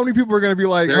mean, like, how many people are going to be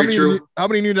like, how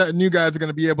many new guys are going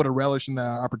to be able to relish in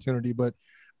that opportunity? But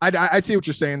I see what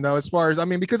you're saying, though, as far as, I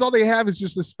mean, because all they have is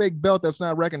just this fake belt that's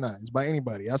not recognized by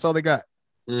anybody. That's all they got.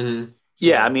 Mm-hmm.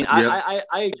 Yeah, I mean,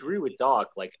 I agree with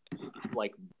Doc. Like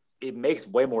it makes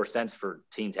way more sense for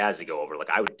Team Taz to go over. Like,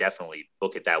 I would definitely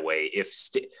book it that way.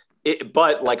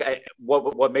 But like,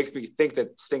 what makes me think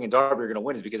that Sting and Darby are going to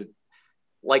win is because,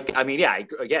 like, I mean, yeah,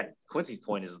 again, Quincy's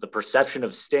point is the perception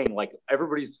of Sting. Like,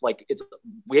 everybody's like,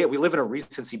 we live in a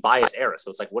recency bias era. So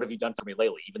it's like, what have you done for me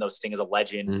lately? Even though Sting is a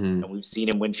legend and we've seen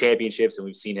him win championships and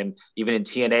we've seen him even in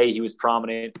TNA, he was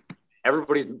prominent.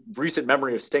 Everybody's recent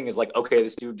memory of Sting is like, okay,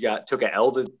 this dude took an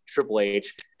L to Triple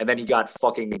H, and then he got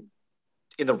fucking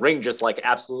in the ring, just like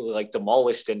absolutely like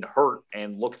demolished and hurt,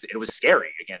 and it was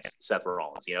scary against Seth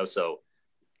Rollins, So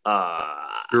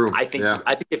I think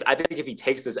if he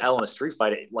takes this L in a street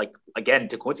fight, like, again,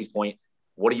 to Quincy's point,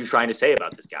 what are you trying to say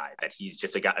about this guy? That he's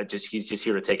just a guy, he's just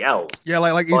here to take L's. Yeah,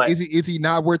 is he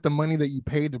not worth the money that you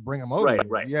paid to bring him over?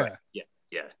 Right. Yeah.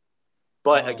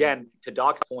 But again, to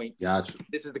Doc's point,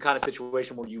 this is the kind of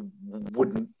situation where you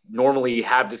wouldn't normally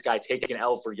have this guy take an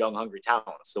L for young, hungry talent.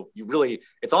 So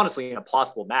it's honestly an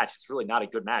impossible match. It's really not a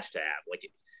good match to have. Like,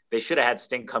 they should have had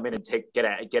Sting come in and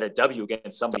get a W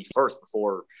against somebody first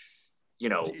before,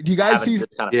 Do you guys see?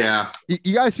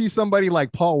 You guys see somebody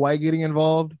like Paul White getting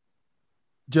involved,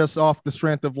 just off the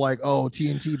strength of like, oh,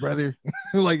 TNT brother,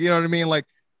 like, you know what I mean? Like,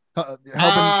 helping.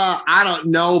 I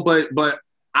don't know, but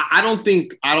I don't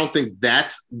think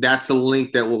that's a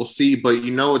link that we'll see. But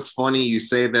it's funny you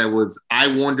say that. I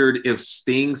wondered if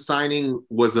Sting signing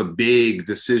was a big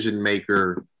decision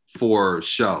maker for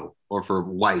Show or for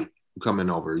White coming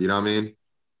over. You know what I mean?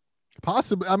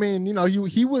 Possibly. I mean,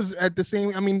 he was at the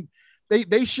same. I mean,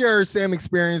 they share same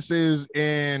experiences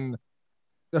in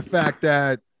the fact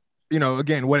that,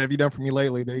 again, what have you done for me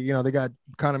lately? They got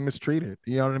kind of mistreated.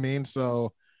 You know what I mean?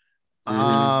 So.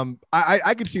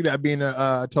 I could see that being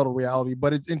a total reality,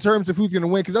 but in terms of who's going to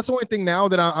win, because that's the only thing now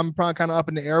that I'm probably kind of up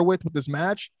in the air with this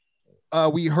match.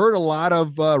 We heard a lot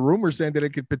of rumors saying that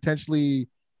it could potentially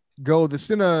go the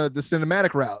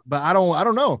cinematic route, but I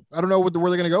don't know. I don't know where they're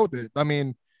going to go with it. I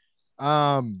mean,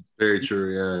 very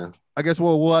true. Yeah. I guess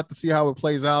we'll have to see how it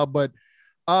plays out, but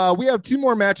we have 2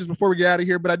 more matches before we get out of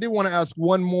here, but I did want to ask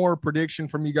one more prediction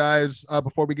from you guys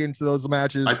before we get into those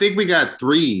matches. I think we got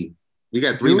 3. We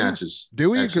got 3 matches. Do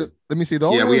we? Let me see. The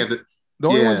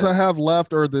only ones I have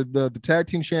left are the tag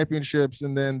team championships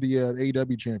and then the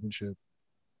AEW championship.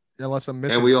 Unless I'm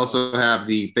missing. And we also have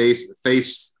the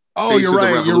face. Oh, you're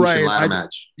right. You're right.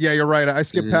 Match. Yeah, you're right. I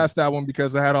skipped past that one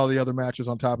because I had all the other matches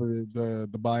on top of it,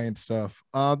 the buy-in stuff.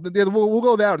 We'll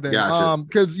go that then. Gotcha.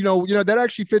 Because that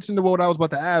actually fits into what I was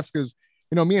about to ask. Because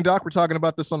me and Doc were talking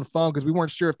about this on the phone because we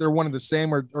weren't sure if they're one of the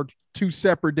same or 2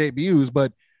 separate debuts,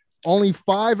 but. Only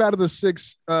 5 out of the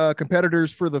 6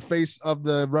 competitors for the face of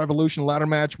the Revolution ladder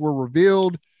match were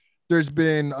revealed. There's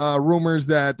been rumors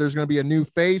that there's going to be a new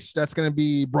face that's going to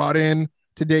be brought in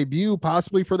to debut,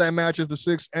 possibly for that match as the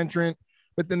 6th entrant.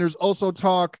 But then there's also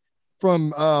talk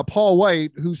from Paul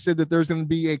White, who said that there's going to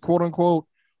be a quote unquote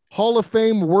Hall of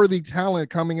Fame worthy talent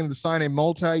coming in to sign a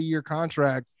multi-year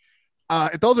contract.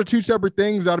 If those are 2 separate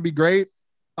things, that'd be great.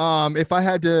 If I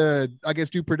had to, I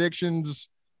guess, do predictions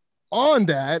on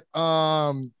that,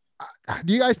 I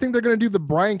Do you guys think they're going to do the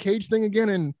Brian Cage thing again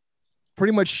and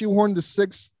pretty much shoehorn the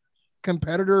sixth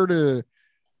competitor to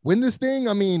win this thing?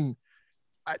 I mean,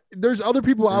 there's other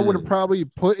people I would have probably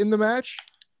put in the match.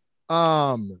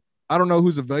 I don't know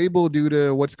who's available due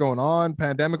to what's going on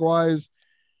pandemic wise,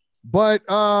 but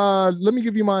let me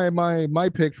give you my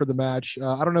pick for the match.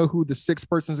 I don't know who the sixth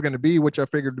person is going to be, which I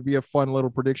figured to be a fun little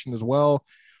prediction as well.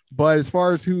 But as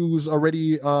far as who's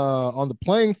already on the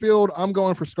playing field, I'm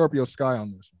going for Scorpio Sky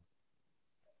on this one.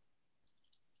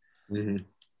 Mm-hmm.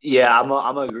 Yeah, I'm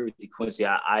gonna agree with you, Quincy.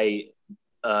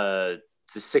 The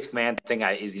sixth man thing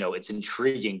is, it's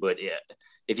intriguing, but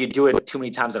if you do it too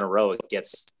many times in a row, it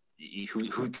gets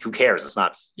who cares? It's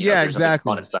not. Exactly.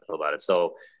 Fun and special about it.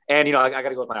 So, and I got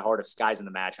to go with my heart if Sky's in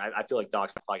the match. I feel like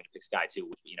Doc's probably gonna pick Sky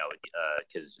too.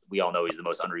 Because we all know he's the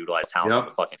most underutilized talent on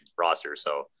the fucking roster.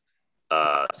 So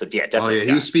yeah, definitely.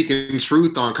 He was speaking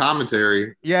truth on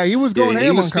commentary. Yeah, he was going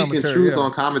ham on commentary. Speaking truth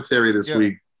on commentary this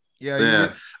week.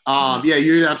 Yeah.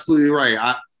 You're absolutely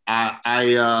right.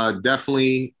 I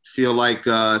definitely feel like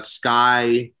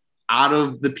Sky, out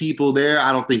of the people there,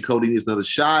 I don't think Cody needs another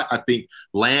shot. I think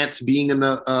Lance being in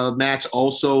the match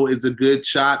also is a good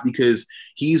shot because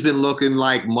he's been looking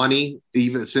like money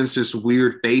even since this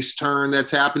weird face turn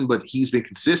that's happened, but he's been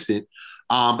consistent.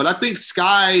 But I think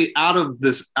Sky out of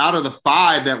the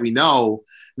five that we know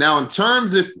now, in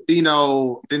terms of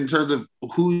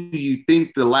who you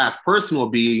think the last person will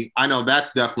be, I know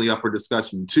that's definitely up for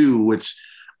discussion too, which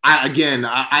I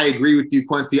agree with you,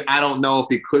 Quincy. I don't know if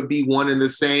it could be one and the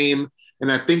same.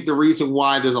 And I think the reason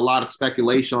why there's a lot of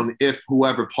speculation on if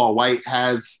whoever Paul White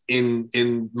has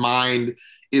in mind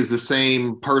is the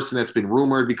same person that's been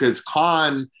rumored, because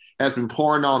Khan has been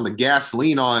pouring on the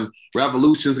gasoline on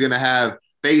Revolution's going to have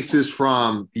faces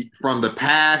from the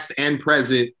past and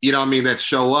present, that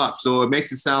show up. So it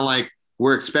makes it sound like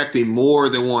we're expecting more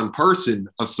than one person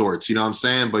of sorts, you know what I'm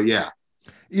saying? But yeah.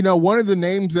 One of the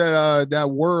names that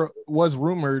was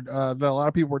rumored that a lot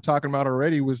of people were talking about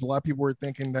already was a lot of people were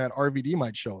thinking that RVD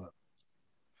might show up.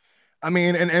 I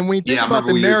mean, and when you think about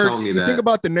the narrative, think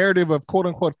about the narrative of quote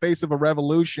unquote face of a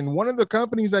revolution, one of the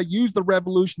companies that used the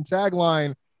revolution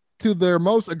tagline to their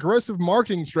most aggressive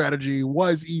marketing strategy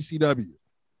was ECW.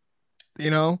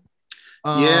 You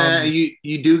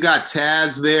do got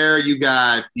Taz there. You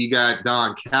got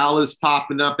Don Callis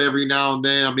popping up every now and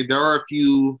then. I mean, there are a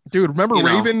few. Dude, remember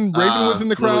Raven? Raven was in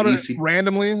the crowd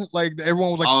randomly. Like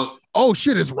everyone was like, "Oh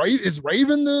shit, is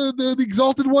Raven the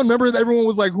exalted one?" Remember, everyone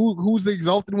was like, "Who's the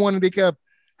exalted one?" And they kept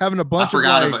having a bunch of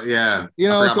about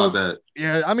that.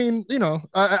 Yeah, I mean,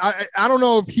 I don't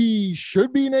know if he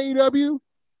should be in AEW.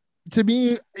 To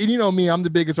me, me, I'm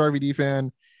the biggest RVD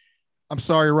fan. I'm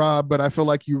sorry, Rob, but I feel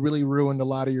like you really ruined a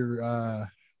lot of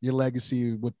your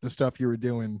legacy with the stuff you were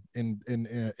doing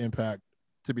in Impact,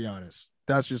 to be honest.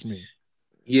 That's just me.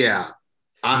 Yeah,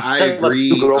 I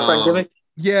agree. Girlfriend gimmick?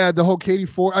 Yeah, the whole Katie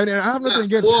Ford. I have nothing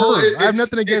against her. I have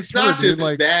nothing against her, dude.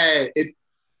 Like that.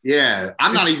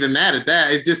 I'm not even mad at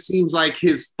that. It just seems like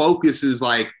his focus is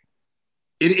like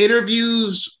in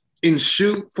interviews, in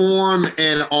shoot form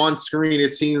and on screen,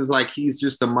 it seems like he's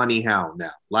just a money hound now.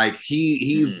 Like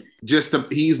he's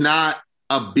not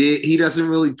a bit. He doesn't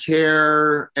really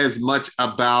care as much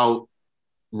about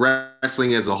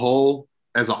wrestling as a whole,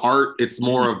 as an art. It's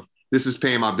more of, this is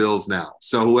paying my bills now.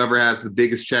 So whoever has the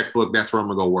biggest checkbook, that's where I'm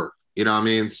gonna go work. You know what I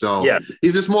mean? So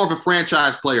he's just more of a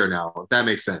franchise player now, if that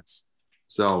makes sense.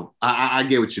 So I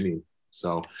get what you mean.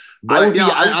 So, but I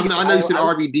know you said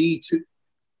RVD too.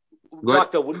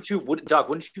 Doc, wouldn't you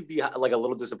be like a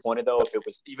little disappointed though if it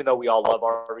was, even though we all love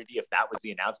RVD, if that was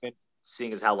the announcement,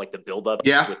 seeing as how like the buildup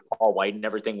with Paul White and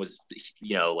everything was,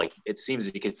 like it seems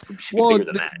it should be bigger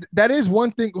than that. That is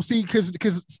one thing. See,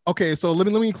 because okay, so let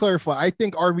me clarify. I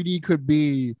think RVD could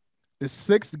be the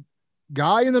sixth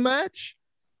guy in the match.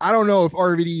 I don't know if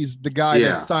RVD is the guy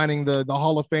that's signing the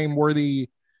Hall of Fame worthy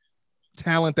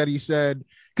talent that he said.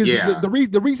 Because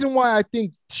the reason why I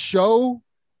think Show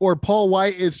or Paul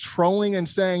White is trolling and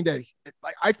saying that,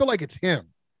 like, I feel like it's him.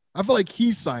 I feel like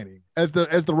he's signing as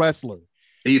the wrestler.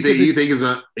 You think he's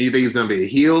gonna be a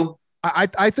heel?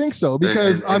 I think so,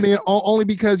 because only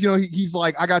because he's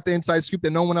like, I got the inside scoop that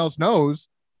no one else knows,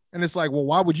 and it's like, well,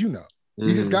 why would you know?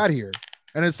 You just got here,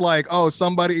 and it's like, oh,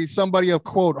 somebody of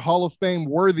quote Hall of Fame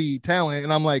worthy talent,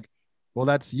 and I'm like, well,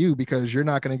 that's you, because you're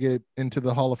not gonna get into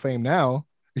the Hall of Fame now.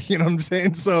 You know what I'm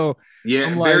saying? So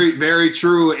yeah, very, very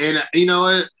true. And you know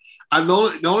what?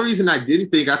 The only reason I didn't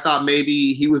think, I thought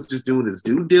maybe he was just doing his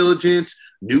due diligence,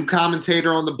 new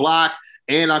commentator on the block,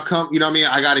 and I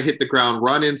got to hit the ground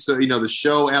running. So the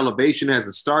show Elevation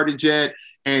hasn't started yet,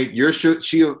 and your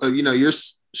Shivani,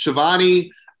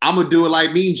 I'm gonna do it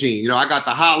like Mean Gene. You know, I got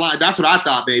the hotline. That's what I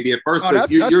thought maybe at first. Oh, But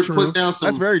you're putting down some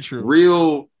that's very true.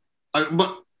 Real,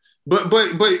 but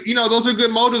you know, those are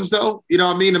good motives though. You know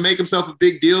what I mean? To make himself a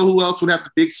big deal. Who else would have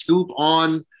the big scoop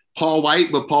on Paul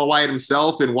White, but Paul White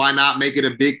himself? And why not make it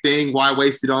a big thing? Why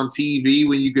waste it on TV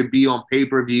when you could be on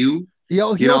pay-per-view? He you know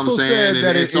also what I'm saying?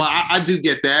 said that so I do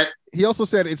get that. He also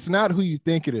said it's not who you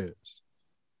think it is.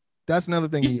 That's another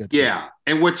thing he had said.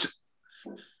 And which,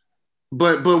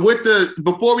 but with the,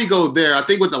 before we go there, I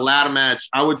think with the ladder match,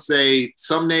 I would say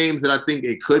some names that I think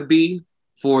it could be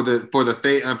for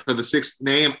the sixth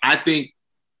name. I think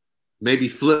maybe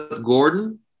Flip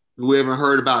Gordon. We haven't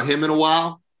heard about him in a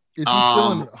while. Is he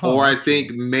still in, or I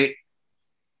think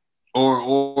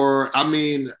I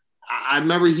mean, I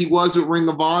remember he was with Ring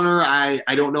of Honor. I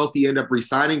don't know if he ended up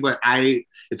resigning, but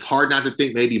it's hard not to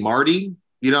think maybe Marty.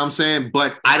 You know what I'm saying?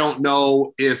 But I don't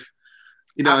know if,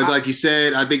 you know, like you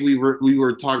said, I think we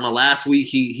were talking about last week.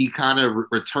 He kind of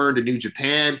returned to New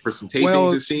Japan for some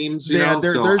tapings. It seems. There's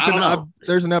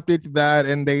an update to that,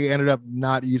 and they ended up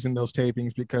not using those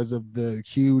tapings because of the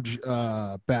huge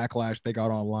backlash they got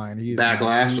online.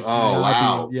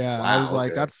 Wow. I was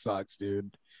like, that sucks,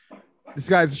 dude. This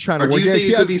guy's trying to. Or do you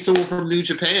think it could be someone from New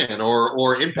Japan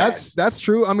or Impact? That's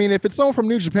true. I mean, if it's someone from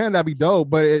New Japan, that'd be dope.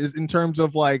 But in terms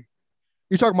of like,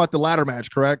 you're talking about the ladder match,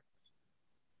 correct?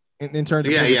 In terms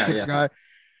of the sixth guy,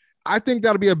 I think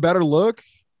that'll be a better look.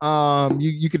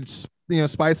 You could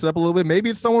spice it up a little bit. Maybe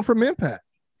it's someone from Impact.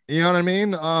 You know what I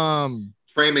mean?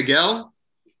 Trey Miguel.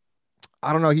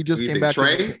 I don't know. He just came back.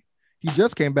 He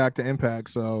just came back to Impact.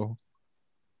 So.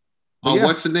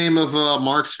 What's the name of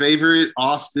Mark's favorite?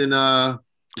 Austin.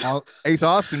 Ace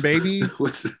Austin, baby.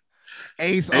 What's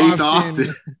Ace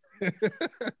Austin?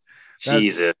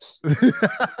 Jesus.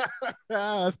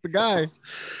 That's the guy.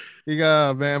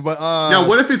 Yeah, man. But now,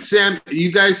 what if it's Sam?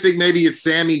 You guys think maybe it's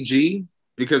Sammy G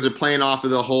because they're playing off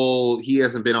of the whole he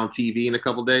hasn't been on TV in a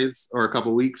couple days or a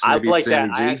couple weeks. Maybe I like Sammy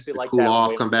that. G, I actually like cool that.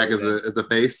 Off, come back as a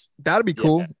face. That'd be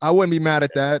cool. I wouldn't be mad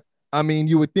at that. I mean,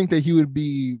 you would think that he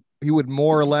would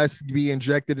more or less be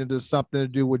injected into something to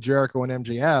do with Jericho and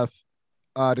MJF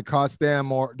to cost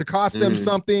them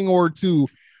something, or to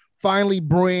finally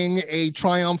bring a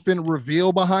triumphant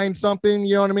reveal behind something.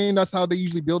 You know what I mean? That's how they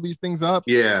usually build these things up.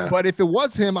 Yeah. But if it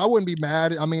was him, I wouldn't be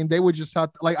mad. I mean, they would just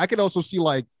have to, like, I could also see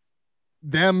like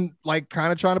them like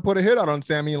kind of trying to put a hit out on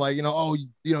Sammy, like, you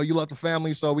you left the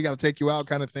family, so we got to take you out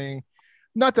kind of thing.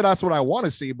 Not that that's what I want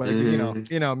to see, but you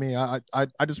know me, I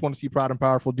just want to see Proud and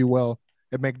Powerful do well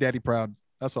and make Daddy proud.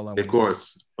 That's all I want.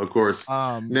 Of course.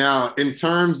 Now, in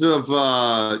terms of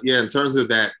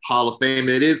that Hall of Fame,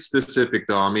 it is specific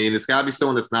though. I mean, it's got to be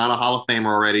someone that's not a Hall of Famer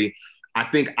already. I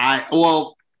think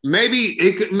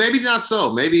maybe not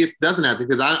so. Maybe it doesn't have to,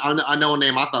 because I know a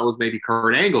name I thought was maybe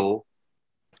Kurt Angle.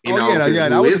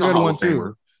 That was a good one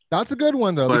too. That's a good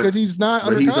one though, because he's not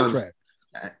under contract.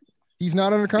 He's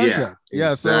not under contract.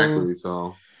 Yeah, exactly.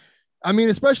 So I mean,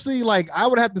 especially like I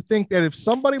would have to think that if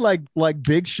somebody like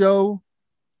Big Show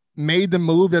made the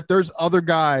move, that there's other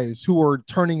guys who are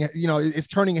turning, it's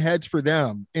turning heads for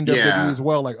them in WWE as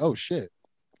well. Like, oh shit,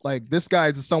 like this guy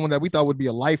is someone that we thought would be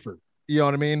a lifer. You know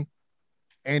what I mean?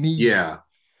 And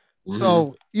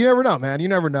So you never know, man. You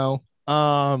never know.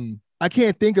 I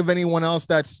can't think of anyone else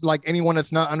that's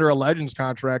not under a Legends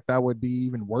contract that would be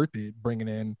even worth it bringing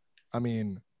in. I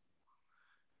mean,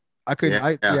 I could.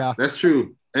 That's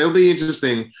true. It'll be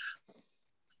interesting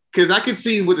because I could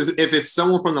see if it's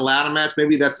someone from the ladder match,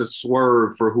 maybe that's a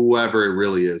swerve for whoever it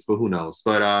really is, but who knows?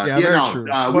 But true. We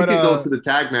can go to the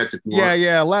tag match if you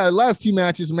want. Last two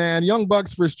matches, man. Young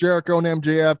Bucks versus Jericho and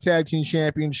MJF tag team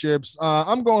championships.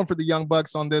 I'm going for the Young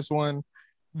Bucks on this one,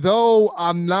 though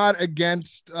I'm not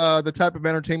against the type of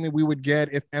entertainment we would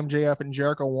get if MJF and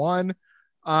Jericho won.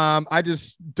 I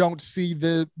just don't see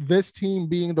this team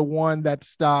being the one that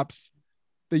stops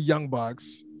the Young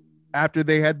Bucks after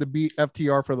they had to beat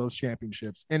FTR for those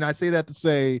championships. And I say that to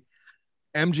say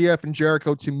MJF and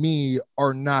Jericho to me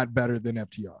are not better than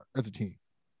FTR as a team.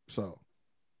 So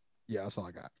yeah, that's all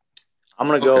I got. I'm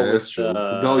gonna go with that's true.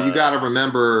 Though you got to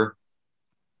remember,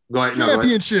 go ahead.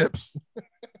 Championships.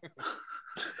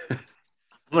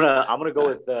 I'm gonna go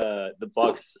with the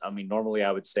Bucks. I mean, normally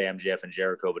I would say MJF and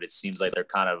Jericho, but it seems like they're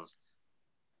kind of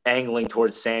angling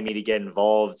towards Sammy to get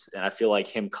involved, and I feel like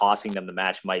him costing them the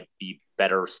match might be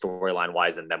better storyline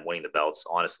wise than them winning the belts.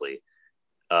 Honestly,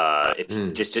 it's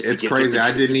crazy.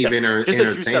 I didn't even entertain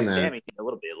that. Sammy a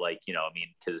little bit,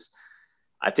 because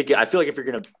I feel like if you're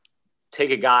gonna take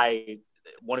a guy,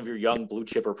 one of your young blue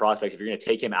chipper prospects, if you're gonna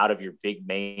take him out of your big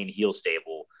main heel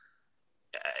stable,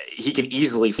 he can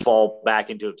easily fall back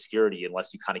into obscurity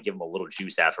unless you kind of give him a little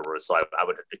juice afterwards. So I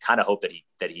would kind of hope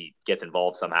that he gets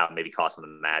involved somehow, maybe cost him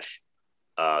the match.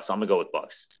 So I'm gonna go with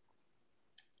Bucks.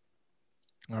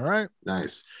 All right,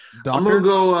 nice. Doctor?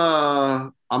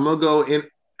 I'm gonna go in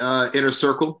inner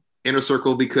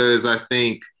circle because I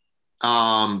think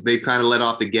they kind of let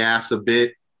off the gas a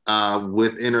bit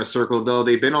with inner circle, though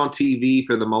they've been on TV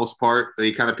for the most part.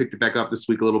 They kind of picked it back up this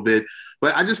week a little bit,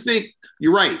 but I just think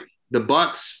you're right. The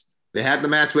Bucks, they had the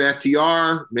match with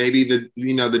FTR. Maybe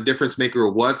the difference maker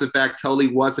was the fact Tully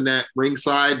wasn't at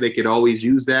ringside. They could always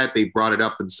use that. They brought it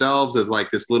up themselves as like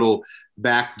this little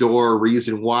backdoor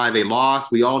reason why they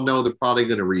lost. We all know they're probably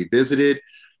going to revisit it,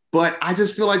 but I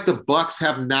just feel like the Bucks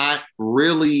have not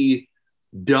really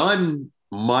done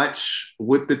much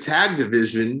with the tag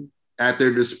division at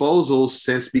their disposal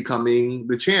since becoming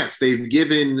the champs. They've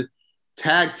given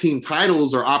tag team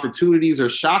titles or opportunities or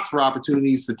shots for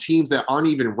opportunities to teams that aren't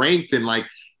even ranked in like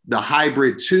the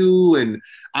hybrid 2. And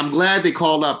I'm glad they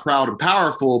called up Proud and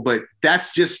Powerful, but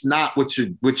that's just not what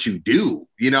you do.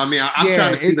 You know what I mean? I'm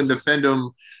trying to see them defend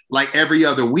them like every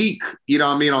other week, you know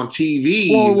what I mean, on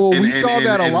TV. Well, we saw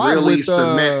that a lot really with,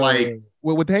 cement like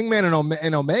with Hangman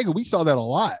and Omega. We saw that a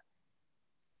lot.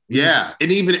 Yeah,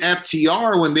 and even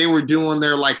FTR when they were doing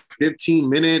their like 15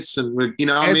 minutes and you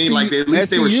know what I mean, like at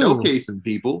least they were showcasing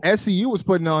people. SCU was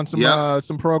putting on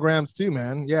some programs too,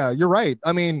 man. Yeah, you're right.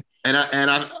 I mean, and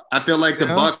I feel like the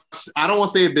Bucks. I don't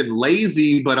want to say have been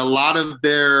lazy, but a lot of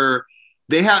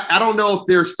they have. I don't know if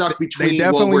they're stuck between. They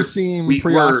definitely seem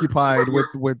preoccupied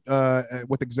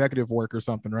with executive work or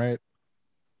something, right?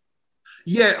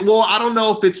 Yeah, well, I don't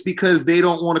know if it's because they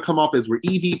don't want to come off as we're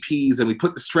EVPs and we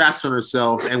put the straps on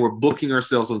ourselves and we're booking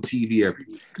ourselves on TV every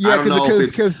week. Yeah,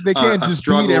 because they can't just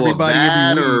beat everybody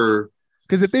every week.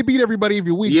 Because if they beat everybody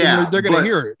every week, then they're going to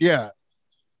hear it. Yeah.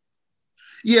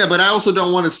 Yeah, but I also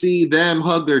don't want to see them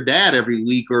hug their dad every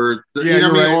week or you know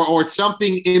what I mean, or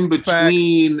something in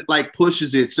between like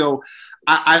pushes it. So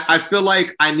I feel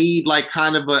like I need like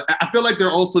kind of I feel like they're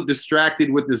also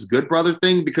distracted with this Good Brother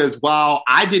thing because while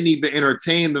I didn't even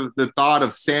entertain the thought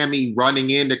of Sammy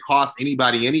running in to cost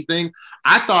anybody anything,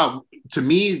 I thought to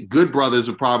me Good Brothers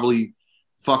would probably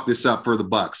fuck this up for the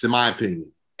Bucks, in my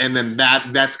opinion. And then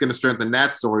that's going to strengthen that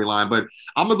storyline. But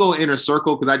I'm going to go inner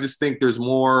circle because I just think there's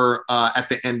more at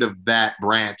the end of that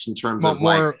branch in terms of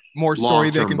more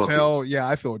story they can tell. Yeah,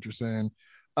 I feel what you're saying.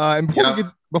 And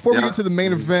before we get to the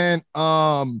main event,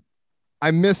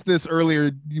 I missed this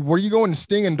earlier. Were you going to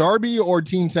Sting and Darby or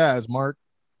Team Taz, Mark?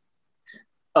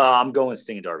 I'm going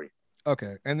Sting and Darby.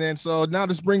 Okay, and then so now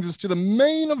this brings us to the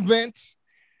main event: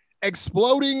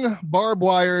 exploding barbed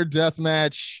wire death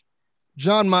match.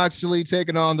 Jon Moxley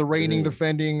taking on the reigning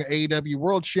defending AEW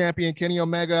World Champion Kenny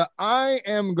Omega. I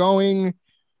am going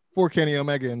for Kenny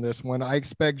Omega in this one. I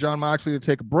expect Jon Moxley to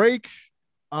take a break.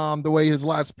 The way his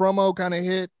last promo kind of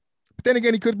hit. But then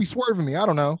again, he could be swerving me. I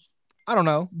don't know.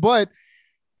 But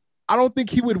I don't think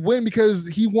he would win because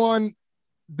he won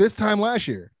this time last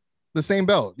year, the same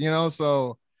belt, you know?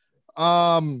 So,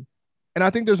 and I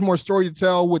think there's more story to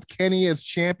tell with Kenny as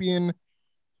champion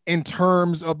in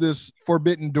terms of this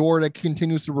forbidden door that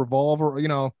continues to revolve or, you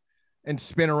know, and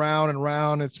spin around and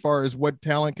around as far as what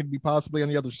talent could be possibly on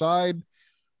the other side.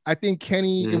 I think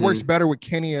Kenny, it works better with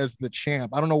Kenny as the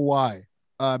champ. I don't know why.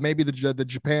 Maybe the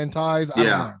Japan ties. I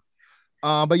don't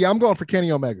know. But yeah, I'm going for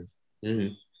Kenny Omega.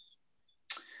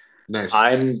 Nice.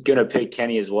 I'm gonna pick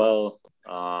Kenny as well.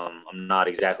 I'm not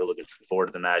exactly looking forward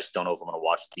to the match. Don't know if I'm gonna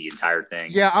watch the entire thing.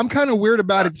 Yeah, I'm kind of weird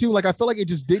about it too. Like I feel like it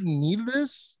just didn't need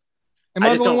this. Am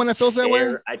I the only one that feels that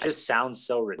way? It just sounds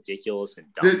so ridiculous and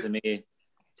dumb to me. To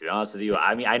be honest with you,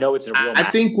 I mean, I know it's a real. I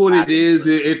think what it is,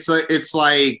 it's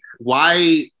like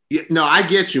why? No, I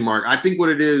get you, Mark. I think what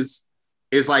it is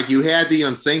like you had the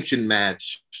unsanctioned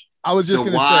match. I was just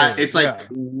going to say. It's like,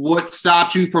 what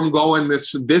stopped you from going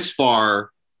this far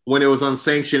when it was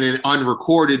unsanctioned and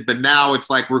unrecorded? But now it's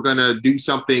like we're going to do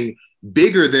something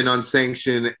bigger than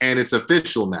unsanctioned and it's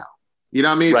official now. You know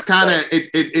what I mean? It's kind of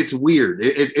it's weird.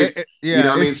 You know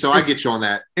what I mean? So I get you on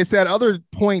that. It's that other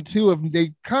point too of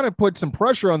they kind of put some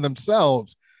pressure on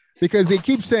themselves because they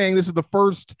keep saying this is the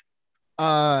first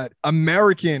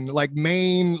American, like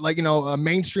a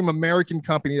mainstream American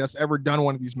company that's ever done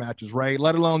one of these matches, right?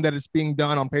 Let alone that it's being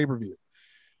done on pay-per-view.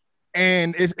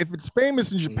 And if it's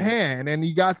famous in Japan and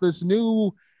you got this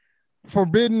new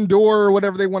forbidden door or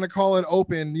whatever they want to call it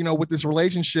open, you know, with this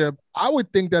relationship, I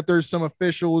would think that there's some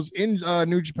officials in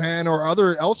New Japan or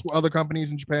other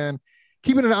companies in Japan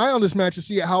keeping an eye on this match to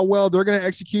see how well they're going to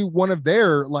execute one of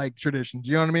their like traditions.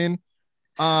 You know what I mean?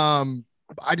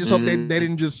 I just hope they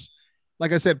didn't just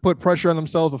like I said, put pressure on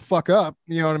themselves to fuck up.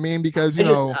 You know what I mean? Because you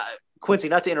know, Quincy,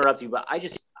 not to interrupt you, but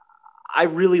I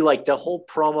really like the whole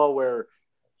promo where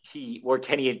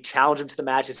Kenny challenged him to the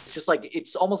match. It's just like,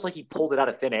 it's almost like he pulled it out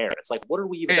of thin air. It's like, what are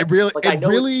we even? It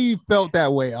really felt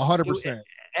that way, 100%.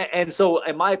 And so,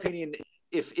 in my opinion,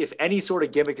 if any sort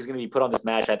of gimmick is going to be put on this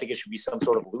match, I think it should be some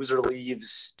sort of loser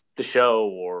leaves the show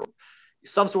or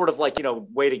some sort of like,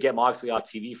 way to get Moxley off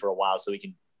TV for a while so he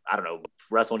can, I don't know,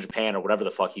 wrestle in Japan or whatever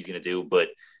the fuck he's going to do. But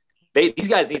these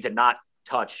guys need to not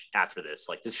touch after this.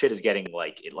 Like, this shit is getting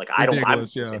I'm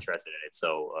disinterested in it.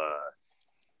 So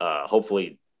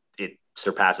hopefully it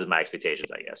surpasses my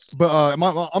expectations, I guess. But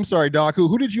I'm sorry, Doc.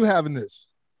 Who did you have in this?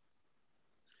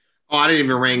 Oh, I didn't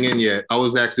even ring in yet. I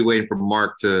was actually waiting for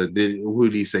Mark who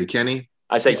did he say? Kenny?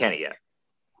 I say Kenny, yeah.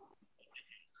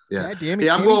 Yeah. Damn it,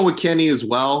 I'm Kenny. going with Kenny as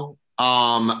well.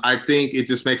 I think it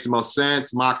just makes the most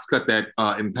sense. Mox cut that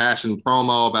impassioned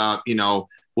promo about,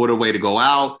 what a way to go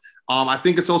out. I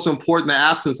think it's also important the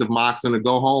absence of Mox on the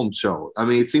go home show. I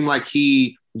mean, it seemed like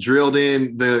he drilled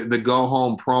in the go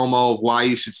home promo of why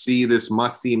you should see this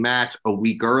must see match a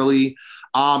week early.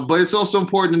 But it's also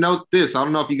important to note this. I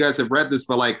don't know if you guys have read this,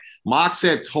 but like Mox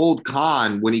had told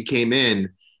Khan when he came in,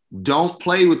 don't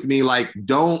play with me. Like,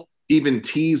 don't even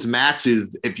tease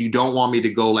matches if you don't want me to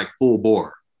go like full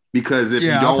bore. Because if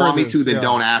you don't want me to, then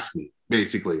don't ask me,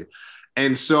 basically.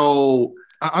 And so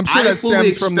I'm sure that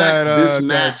stems from this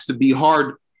match to be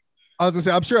hard. I was gonna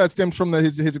say, I'm sure that stems from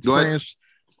his experience.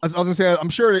 I was gonna say, I'm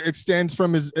sure it extends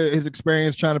from his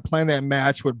experience trying to plan that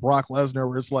match with Brock Lesnar,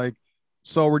 where it's like,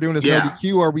 so we're doing this no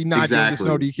DQ, or are we not doing this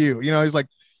no DQ? He's like,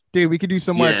 dude, we could do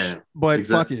so much, but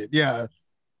fuck it, yeah.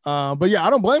 But yeah, I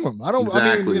don't blame him. I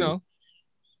mean,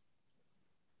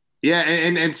 Yeah,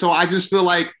 and so I just feel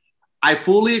like I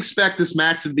fully expect this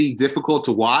match to be difficult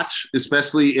to watch,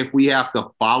 especially if we have to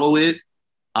follow it.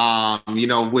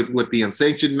 With the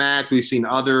unsanctioned match, we've seen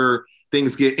other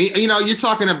things get. You're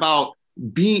talking about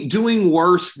doing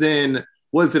worse than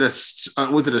was it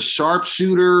a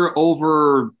sharpshooter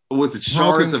over? Was it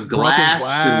shards of glass?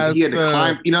 And he had to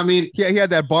climb. You know what I mean? Yeah, he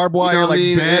had that barbed wire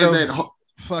bed of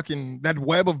fucking that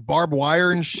web of barbed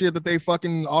wire and shit that they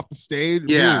fucking off the stage.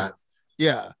 Yeah, dude.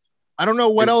 Yeah. I don't know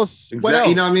what else. Exactly. What else?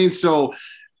 You know what I mean? So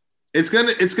it's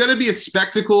gonna be a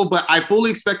spectacle, but I fully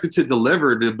expect it to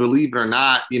deliver, to believe it or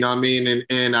not. You know what I mean?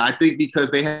 And I think because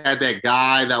they had that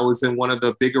guy that was in one of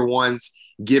the bigger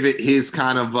ones, give it his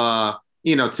kind of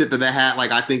tip of the hat.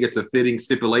 Like, I think it's a fitting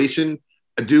stipulation.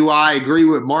 Do I agree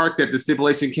with Mark that the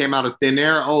stipulation came out of thin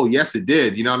air? Oh, yes, it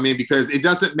did. You know what I mean? Because it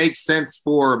doesn't make sense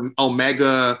for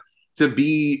Omega to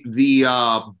be the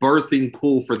birthing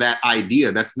pool for that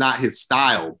idea. That's not his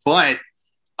style. But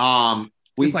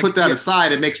we put that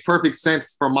aside. It makes perfect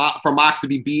sense for Mox to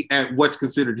be beat at what's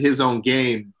considered his own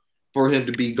game, for him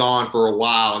to be gone for a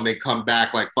while and then come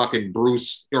back like fucking not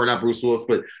Bruce Willis,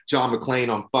 but John McClane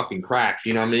on fucking crack.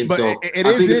 You know what I mean? But so I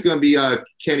think it's going to be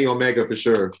Kenny Omega for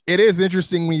sure. It is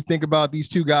interesting when you think about these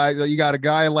two guys. You got a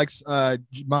guy like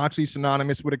Moxley,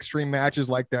 synonymous with extreme matches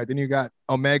like that. Then you got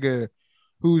Omega,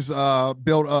 who's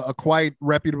built a quite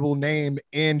reputable name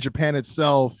in Japan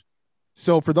itself.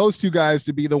 So for those two guys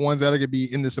to be the ones that are going to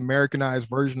be in this Americanized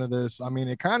version of this, I mean,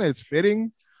 it kind of is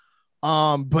fitting.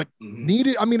 But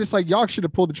needed. I mean, it's like y'all should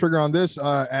have pulled the trigger on this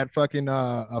at fucking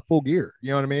Full Gear.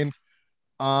 You know what I mean?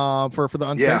 For the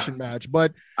unsanctioned match.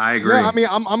 But I agree. Yeah, I mean,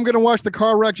 I'm gonna watch the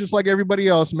car wreck just like everybody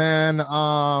else, man.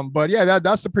 But yeah,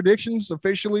 that's the predictions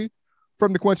officially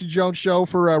from the Quincy Jones Show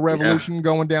for Revolution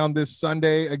going down this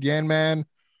Sunday again, man.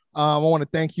 I want to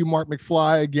thank you, Mark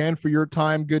McFly, again for your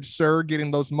time, good sir,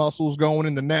 getting those muscles going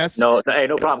in the nest. No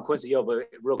problem, Quincy. Yo, but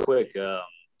real quick,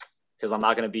 because I'm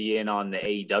not going to be in on the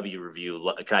AEW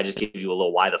review, can I just give you a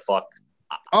little why the fuck?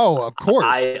 Oh, of course.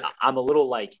 I'm a little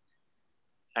like,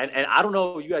 and I don't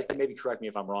know, you guys can maybe correct me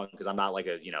if I'm wrong, because I'm not like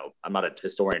I'm not a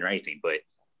historian or anything, but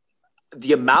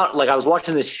the amount, like I was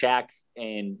watching this Shaq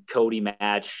and Cody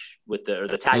match with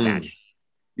the tag match.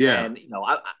 Yeah. And,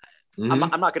 I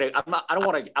don't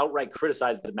want to outright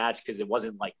criticize the match because it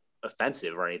wasn't like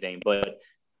offensive or anything,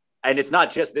 and it's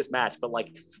not just this match, but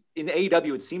like in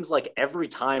AEW, it seems like every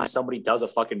time somebody does a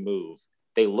fucking move,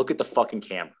 they look at the fucking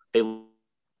camera. They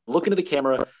look into the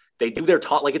camera. They do their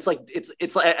talk. Like, it's like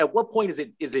at what point is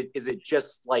it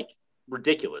just like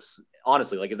ridiculous?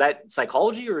 Honestly, like, is that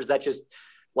psychology or is that just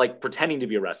like pretending to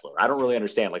be a wrestler? I don't really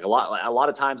understand. Like a lot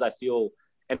of times I feel,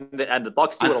 and the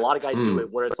Bucks do it. A lot of guys do it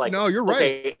where it's like, no, you're right.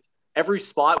 Okay, every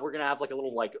spot we're gonna have like a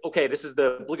little like, okay, this is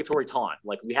the obligatory taunt.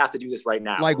 Like, we have to do this right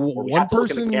now. Like, or we one have to look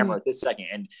person in the camera at this second,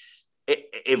 and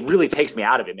it really takes me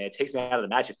out of it, man. It takes me out of the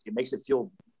match. It makes it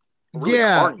feel really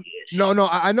carny-ish. No,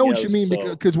 I know what you mean, so,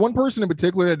 because one person in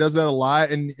particular that does that a lot,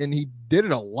 and he did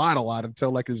it a lot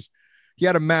until like he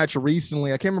had a match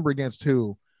recently. I can't remember against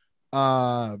who.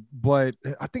 But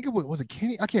I think it was it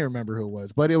Kenny? I can't remember who it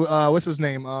was, but it what's his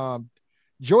name?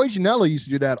 Joey Janela used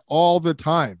to do that all the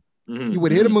time. He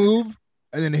would hit a move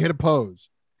and then hit a pose.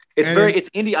 It's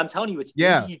indie. I'm telling you, it's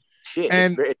indie shit.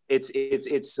 And it's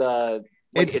just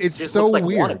so looks like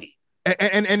weird. wannabe.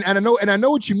 And I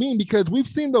know what you mean, because we've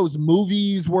seen those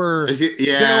movies where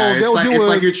it's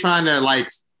like you're trying to like.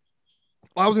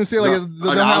 I was gonna say like I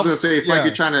was gonna say it's like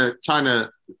you're trying to.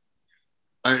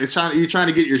 You're trying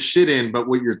to get your shit in, but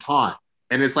with your taunt,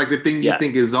 and it's like the thing you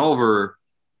think is over,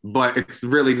 but it's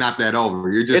really not that over.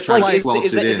 You're just trying to squelch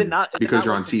it in because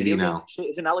you're on TV now.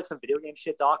 Is it not like some video game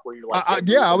shit, Doc, where you're like,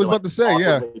 I was about to say,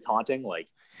 taunting, like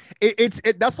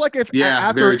that's like if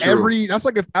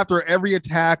after every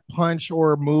attack, punch,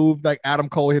 or move, like Adam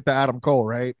Cole hit the Adam Cole,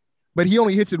 right? But he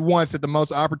only hits it once at the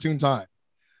most opportune time.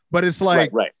 But it's like,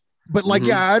 right. But like,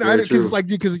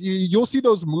 because you'll see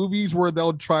those movies where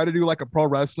they'll try to do like a pro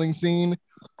wrestling scene,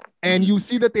 and you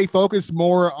see that they focus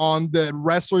more on the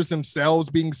wrestlers themselves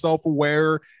being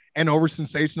self-aware and over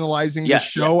sensationalizing the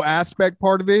show aspect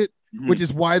part of it, which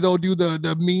is why they'll do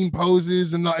the mean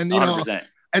poses and you know, 100%.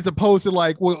 As opposed to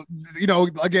like, well, you know,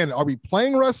 again, are we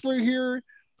playing wrestler here?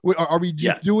 Are we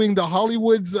just doing the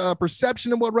Hollywood's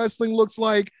perception of what wrestling looks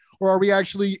like, or are we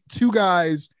actually two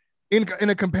guys in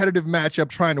a competitive matchup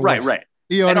trying to win? Right.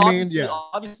 You know what I mean?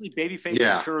 Obviously,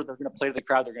 babyface, sure, they're going to play to the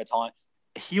crowd, they're going to taunt.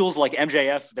 Heels like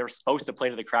MJF, they're supposed to play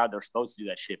to the crowd, they're supposed to do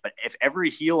that shit. But if every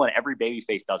heel and every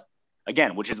babyface does,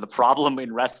 again, which is the problem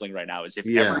in wrestling right now, is if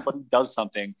everybody does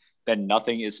something, then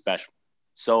nothing is special.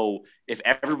 So if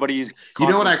everybody's, you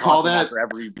know what I call that? After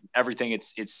everything,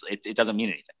 it doesn't mean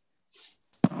anything.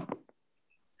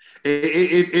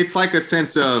 It's like a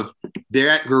sense of they're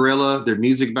at Gorilla, their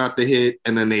music about to hit,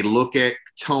 and then they look at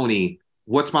Tony.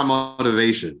 What's my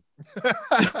motivation?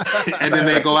 And then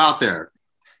they go out there.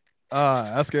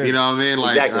 That's good. You know what I mean?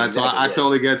 Like, exactly, I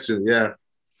totally get you. Yeah.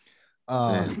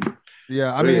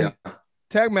 I mean,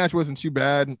 tag match wasn't too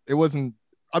bad. It wasn't.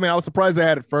 I mean, I was surprised they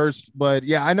had it first, but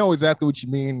yeah, I know exactly what you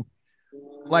mean.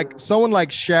 Like someone like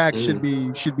Shaq should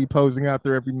be posing out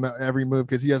there every move,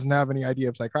 because he doesn't have any idea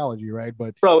of psychology, right?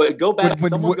 But bro, go back.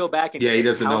 Go back and he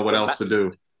doesn't know what else to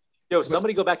do. Yo,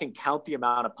 somebody go back and count the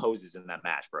amount of poses in that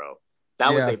match, bro.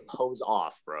 That was a pose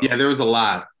off, bro. Yeah, there was a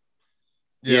lot.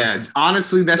 Yeah,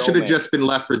 honestly, that should have just been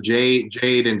left for Jade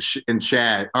and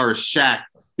Chad or Shaq,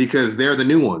 because they're the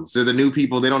new ones. They're the new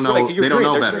people. They don't know. They don't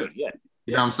know better. Yeah.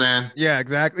 You know what I'm saying? Yeah,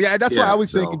 exactly. Yeah, that's what I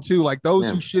was thinking too. Like those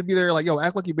who should be there, like, yo,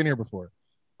 act like you've been here before.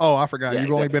 Oh, I forgot.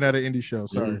 You've only been at an indie show.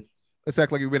 Sorry. Let's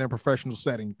act like you've been in a professional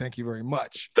setting. Thank you very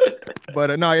much.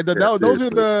 But no, those are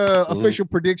the official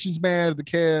predictions, man, of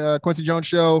the Quincy Jones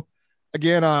show.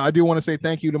 Again, I do want to say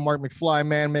thank you to Marc McFly,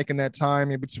 man, making that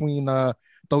time in between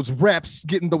those reps,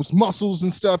 getting those muscles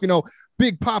and stuff. You know,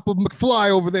 Big Papa McFly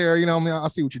over there. You know, I mean, I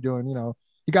see what you're doing. You know,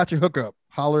 you got your hookup.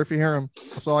 Holler if you hear him.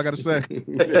 That's all I got to say. You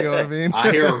know what I mean?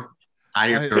 I hear him.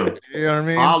 You know what I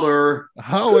mean? Holler.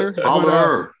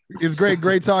 But, it's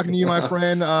great talking to you, my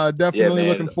friend. Definitely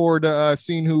looking forward to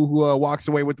seeing who walks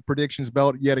away with the predictions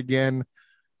belt yet again.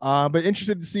 But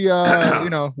interested to see you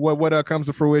know, what comes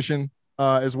to fruition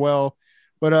as well.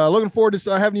 But looking forward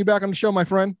to having you back on the show, my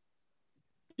friend.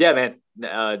 Yeah, man.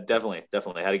 Definitely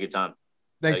had a good time.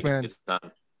 Thanks, man.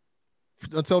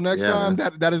 Until next time,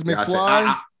 man. That is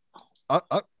McFly.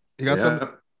 You got something?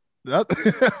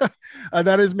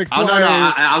 That is McFly. Oh,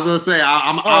 no, I was gonna say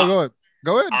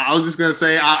Go ahead. I was just gonna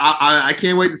say I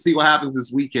can't wait to see what happens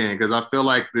this weekend, because I feel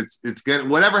like it's good.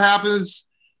 Whatever happens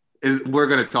we're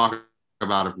gonna talk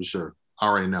about it for sure. I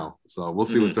already know, so we'll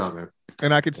see what's up, man.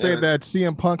 And I could say that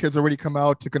CM Punk has already come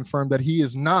out to confirm that he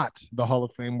is not the Hall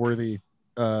of Fame worthy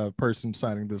person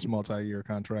signing this multi-year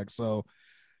contract. So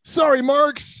sorry,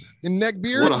 Marks and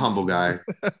neckbeards. What a humble guy.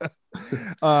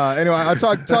 Anyway, I'll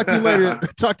talk to you later.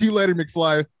 Talk to you later,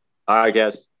 McFly. All right,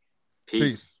 guys.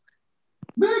 Peace.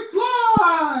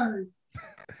 McFly.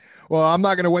 Well, I'm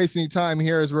not going to waste any time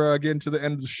here as we're getting to the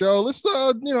end of the show. Let's do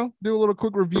a little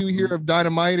quick review here of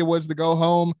Dynamite. It was the go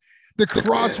home, the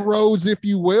crossroads, if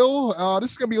you will.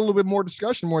 This is going to be a little bit more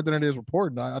discussion more than it is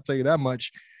reporting. I'll tell you that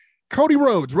much. Cody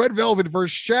Rhodes, Red Velvet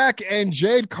versus Shaq and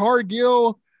Jade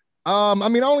Cargill. I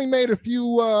mean, I only made a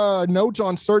few notes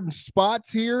on certain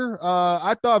spots here.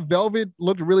 I thought Velvet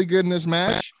looked really good in this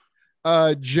match.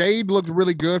 Jade looked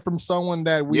really good from someone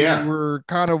that we were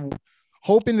kind of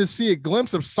hoping to see a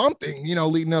glimpse of something, you know,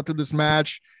 leading up to this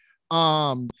match.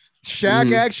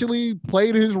 Shaq actually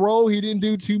played his role. He didn't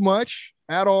do too much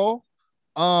at all.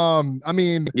 I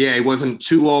mean, yeah, he wasn't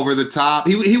too over the top.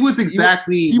 He was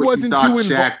exactly what wasn't you thought too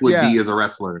Shaq would be as a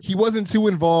wrestler. He wasn't too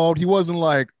involved. He wasn't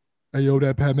like, hey, yo,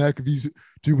 that Pat McAfee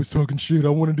dude was talking shit. I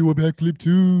want to do a backflip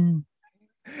too.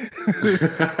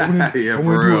 Yeah,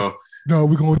 for real. No,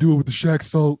 we're gonna do it with the Shaq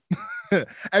salt.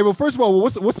 Hey, well, first of all,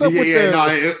 what's up with the? No,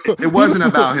 it wasn't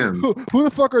about him. Who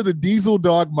the fuck are the Diesel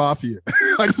Dog Mafia?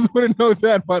 I just want to know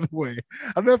that. By the way,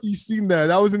 I don't know if you've seen that.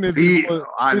 That was in his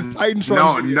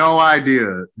Titantron. No idea.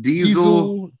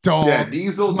 Diesel Dog. Yeah,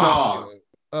 Diesel Dog.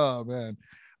 Oh man.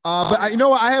 But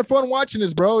I had fun watching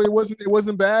this, bro. It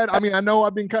wasn't bad. I mean, I know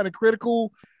I've been kind of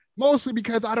critical, mostly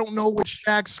because I don't know what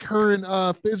Shaq's current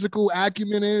physical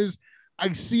acumen is.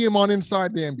 I see him on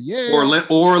Inside the NBA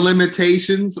or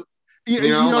limitations. He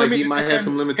might have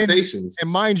some limitations. And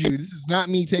mind you, this is not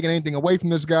me taking anything away from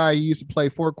this guy. He used to play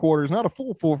 4 quarters, not a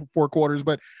full 4 quarters,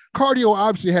 but cardio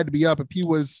obviously had to be up if he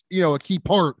was, a key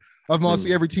part of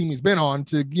mostly every team he's been on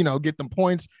to, get them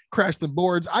points, crash the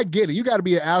boards. I get it. You got to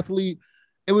be an athlete.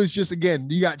 It was just, again,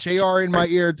 you got JR in my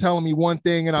ear telling me one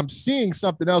thing and I'm seeing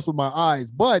something else with my eyes,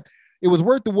 but it was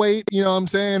worth the wait. You know what I'm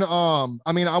saying?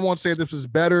 I mean, I won't say this is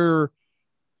better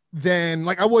than,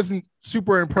 I wasn't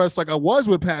super impressed like I was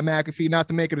with Pat McAfee, not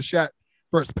to make it a Shaq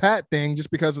versus Pat thing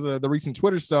just because of the recent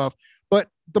Twitter stuff, but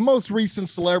the most recent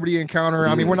celebrity encounter,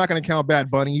 I mean, we're not going to count Bad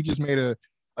Bunny. He just made a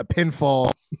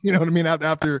pinfall, you know what I mean,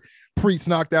 after Priest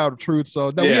knocked out Truth,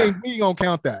 so we ain't gonna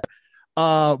count that.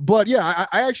 But yeah,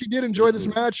 I actually did enjoy this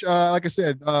match. Like I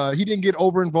said, he didn't get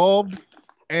over involved,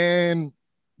 and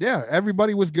yeah,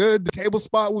 everybody was good. The table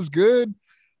spot was good.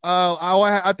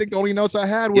 I think the only notes I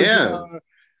had was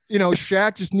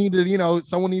Shaq just needed,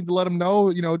 someone needed to let him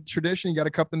know, tradition, you got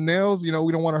to cut the nails, we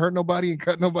don't want to hurt nobody and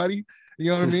cut nobody,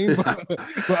 you know what I mean?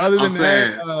 but other than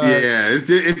that,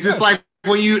 it's just like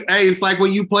it's like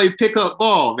when you play pickup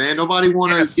ball, man. Nobody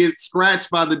want to get scratched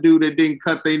by the dude that didn't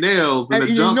cut their nails and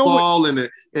the jump ball and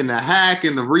the hack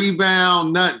and the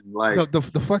rebound, nothing. Like the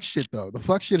fuck shit though. The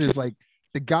fuck shit is like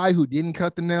the guy who didn't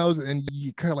cut the nails and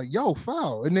you kind of like, yo,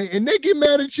 foul. And they get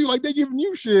mad at you like they giving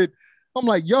you shit. I'm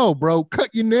like, yo, bro, cut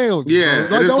your nails. Yeah,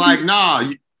 bro. It's like,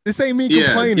 nah. This ain't me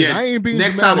complaining. Yeah. I ain't being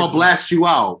next dramatic, time I'll blast you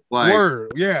out. Like,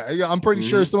 word. Yeah. I'm pretty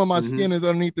sure some of my skin is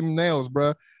underneath them nails,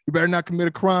 bro. You better not commit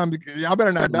a crime. Y'all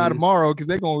better not die tomorrow because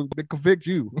they convict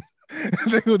you.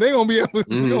 they gonna be able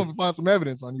to find some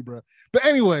evidence on you, bro. But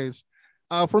anyways,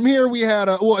 from here we had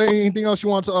anything else you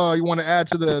want to add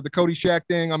to the Cody Shaq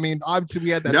thing? I mean, obviously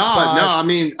we had that. I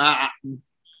mean,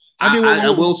 I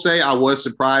will say I was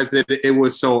surprised that it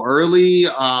was so early.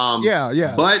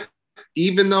 Yeah. But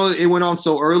even though it went on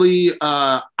so early,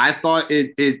 I thought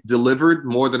it delivered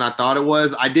more than I thought it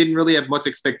was. I didn't really have much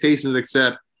expectations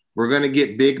except we're going to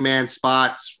get big man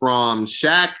spots from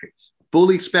Shaq.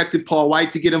 Fully expected Paul White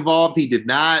to get involved. He did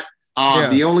not.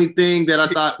 The only thing that I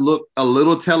thought looked a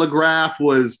little telegraphed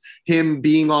was him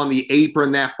being on the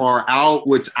apron that far out,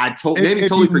 which I totally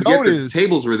forget that the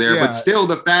tables were there. But still,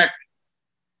 the fact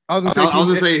I was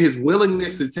gonna say his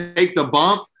willingness to take the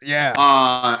bump,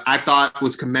 I thought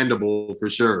was commendable for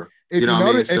sure. If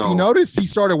you notice, he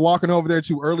started walking over there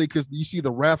too early because you see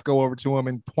the ref go over to him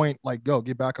and point like, "Go,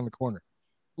 get back on the corner."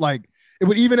 Like, it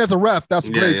would, even as a ref, that's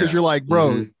great because you're like,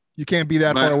 bro, you can't be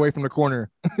that far away from the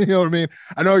corner. You know what I mean?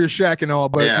 I know you're Shaq and all,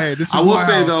 but hey, this is I will my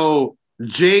say house. though,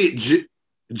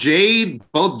 Jade,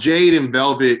 both Jade and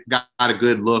Velvet got a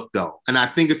good look though, and I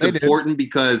think it's important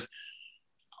because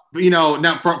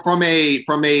now from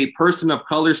a person of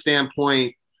color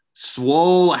standpoint,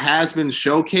 Swole has been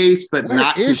showcased, but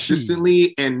not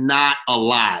consistently and not a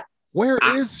lot. Where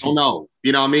is she? I don't know.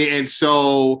 You know what I mean? And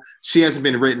so she hasn't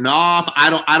been written off.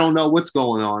 I don't know what's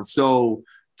going on. So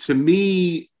to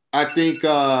me, I think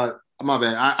my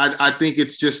bad. I think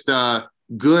it's just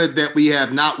good that we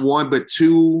have not one but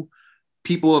two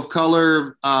people of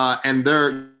color, and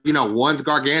they're one's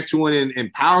gargantuan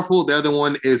and powerful. The other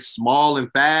one is small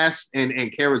and fast and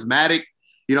charismatic.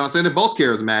 You know what I'm saying? They're both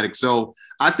charismatic. So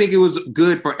I think it was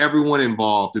good for everyone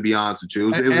involved, to be honest with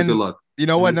you. It was a good look. You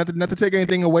know what? Not to take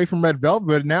anything away from Red Velvet,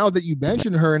 but now that you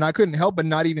mentioned her, and I couldn't help but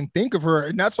not even think of her,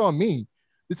 and that's on me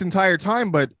this entire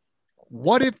time. But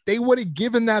what if they would have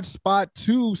given that spot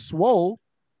to Swole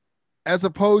as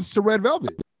opposed to Red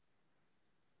Velvet?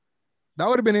 That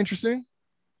would have been interesting.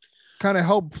 Kind of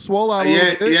help Swole out a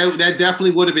little bit. Yeah, that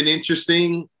definitely would have been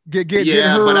interesting. Get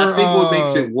her, but I think what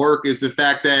makes it work is the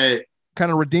fact that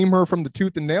kind of redeem her from the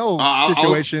tooth and nail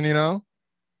situation,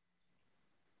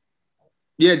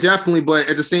 Yeah, definitely. But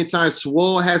at the same time,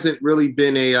 Swole hasn't really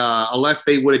been unless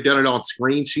they would have done it on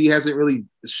screen, she hasn't really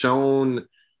shown,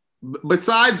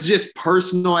 besides just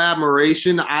personal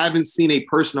admiration, I haven't seen a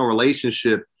personal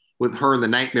relationship with her and the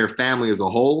Nightmare family as a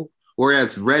whole.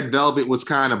 Whereas Red Velvet was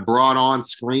kind of brought on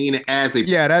screen as a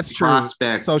that's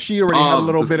prospect. True. So she already had a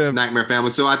little bit of Nightmare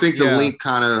Family. So I think the link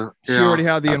kind of she already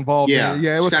had the involvement.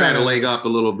 Yeah, it was kind of leg up a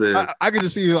little bit. I could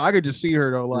just see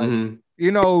her though, like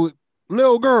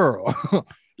little girl.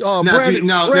 I get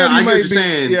what you're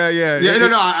saying. Yeah.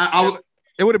 No.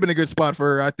 It would have been a good spot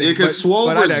for her, I think. Because Swole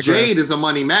vs. Jade is a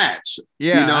money match.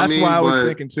 Yeah, that's why I was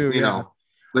thinking too.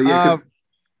 But yeah.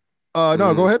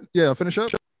 No, go ahead. Yeah, finish up.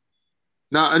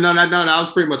 No. That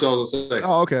was pretty much all I was saying.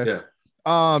 Oh, okay.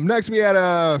 Yeah. Next we had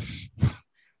I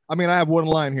have one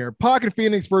line here. Pac and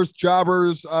Phoenix versus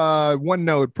Jobbers. One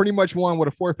note, pretty much won with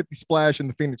a 450 splash in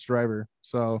the Phoenix Driver.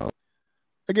 So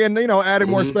again, adding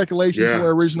more speculation to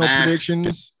our original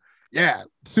predictions. Yeah,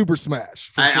 super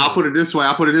smash. Sure. I'll put it this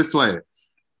way.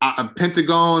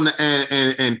 Pentagon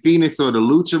and Phoenix are the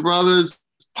Lucha Brothers.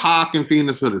 Pac and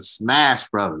Phoenix are the Smash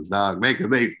Brothers, dog.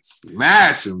 They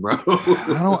smash him, bro.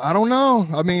 I don't know.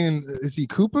 I mean, is he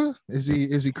Koopa? Is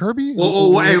he Kirby?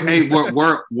 Hey,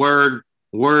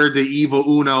 word to Evil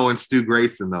Uno and Stu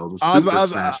Grayson though. I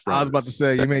was about to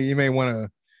say you may want to.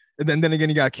 And then again,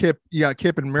 you got Kip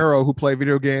and Miro who play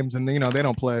video games, and they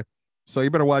don't play. So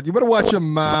you better watch your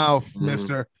mouth,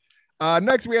 Mister.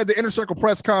 Next, we had the Inner Circle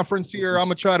press conference here. I'm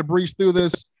gonna try to breeze through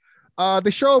this.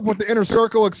 They show up with the Inner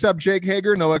Circle except Jake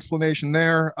Hager. No explanation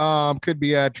there. Could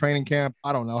be at training camp.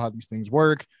 I don't know how these things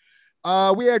work.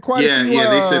 We had quite a few.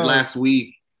 They said last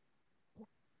week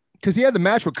because he had the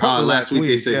match with Cutler last week.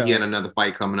 They said he had another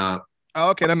fight coming up.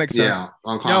 Oh, okay, that makes sense. Yeah,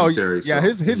 on commentary.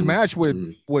 His match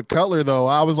with Cutler though.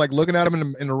 I was like looking at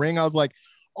him in the ring. I was like,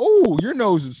 oh, your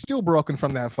nose is still broken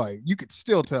from that fight. You could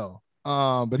still tell.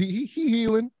 But he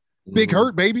healing. Big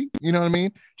hurt, baby. You know what I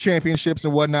mean? Championships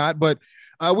and whatnot. But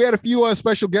we had a few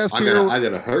special guests here. I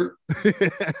got a hurt.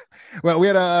 Well, we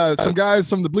had some guys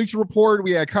from the Bleacher Report.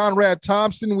 We had Conrad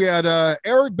Thompson. We had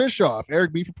Eric Bischoff.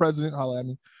 Eric B for president. Holla at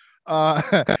me.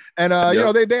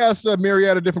 They asked a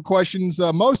myriad of different questions.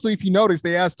 Mostly, if you notice,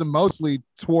 they asked them mostly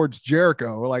towards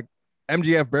Jericho. Like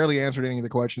MGF barely answered any of the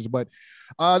questions, but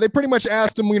they pretty much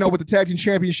asked him, what the tag team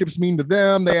championships mean to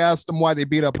them. They asked him why they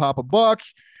beat up Papa Buck.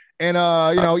 And,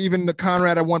 even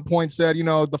Conrad at one point said,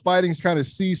 the fighting's kind of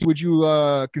ceased. Would you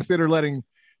consider letting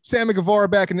Sammy Guevara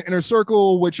back in the Inner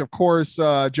Circle, which, of course,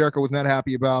 Jericho was not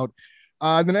happy about.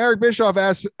 Then Eric Bischoff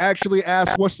actually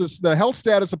asked, what's the health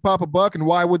status of Papa Buck and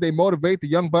why would they motivate the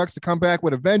Young Bucks to come back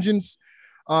with a vengeance?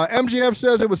 MGF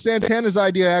says it was Santana's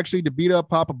idea, actually, to beat up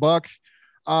Papa Buck.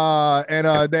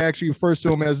 And they actually refers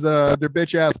to him as their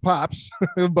bitch-ass Pops.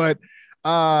 But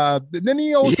then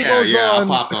he also goes on.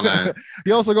 That.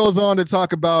 He also goes on to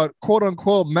talk about quote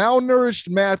unquote malnourished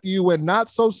Matthew and not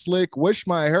so slick. Wish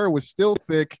my hair was still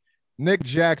thick. Nick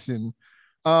Jackson.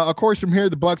 Of course, from here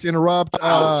the Bucks interrupt.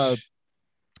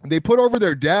 They put over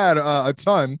their dad a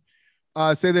ton.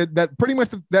 Say that pretty much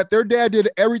that their dad did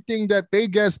everything that they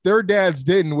guessed their dads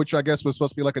didn't, which I guess was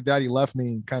supposed to be like a daddy left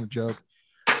me kind of joke.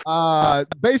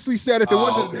 Basically said if it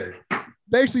wasn't. Okay.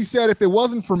 Basically said if it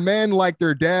wasn't for men like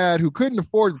their dad who couldn't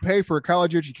afford to pay for a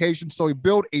college education, so he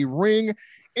built a ring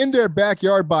in their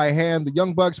backyard by hand, the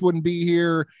Young Bucks wouldn't be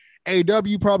here.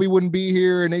 AW probably wouldn't be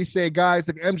here. And they say guys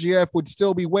like MGF would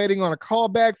still be waiting on a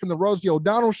callback from the Rosie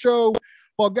O'Donnell show,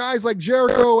 while guys like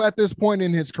Jericho at this point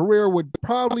in his career would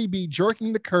probably be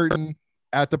jerking the curtain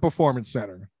at the Performance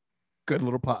Center. Good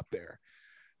little pop there.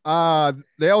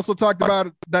 They also talked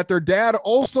about that their dad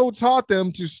also taught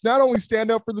them to not only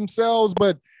stand up for themselves,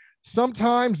 but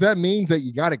sometimes that means that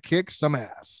you got to kick some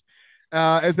ass.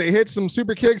 As they hit some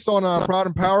super kicks on Proud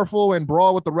and Powerful and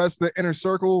brawl with the rest of the Inner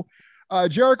Circle,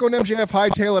 Jericho and MJF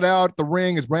hightail it out the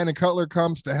ring as Brandon Cutler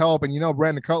comes to help. And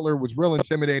Brandon Cutler was real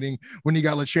intimidating when he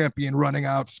got Le Champion running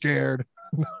out scared.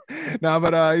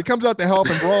 But he comes out to help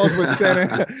and brawls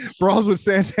with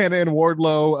Santana and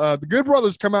Wardlow. The Good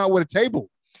Brothers come out with a table.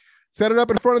 Set it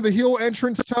up in front of the heel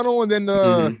entrance tunnel, and then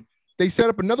they set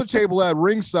up another table at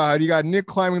ringside. You got Nick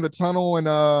climbing the tunnel,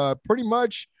 and pretty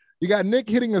much you got Nick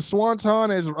hitting a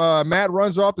swanton as Matt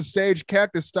runs off the stage,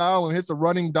 cactus style, and hits a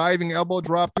running, diving elbow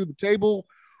drop through the table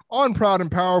on Proud and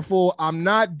Powerful. I'm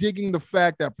not digging the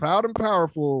fact that Proud and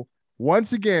Powerful,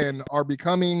 once again, are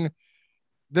becoming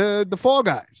the Fall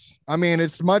Guys. I mean,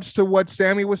 it's much to what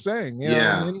Sammy was saying. You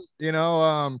know what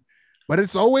I mean? But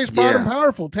it's always Proud and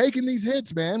Powerful taking these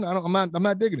hits, man. I'm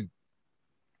not digging it.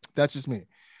 That's just me.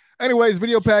 Anyways,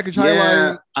 video package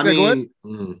highlighting. Go ahead.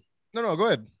 No, go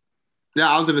ahead. Yeah,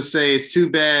 I was gonna say it's too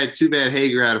bad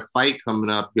Hager had a fight coming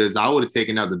up because I would have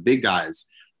taken out the big guys,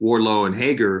 Wardlow and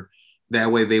Hager.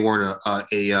 That way they weren't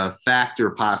a factor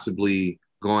possibly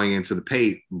going into the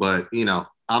pate. But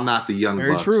I'm not the Young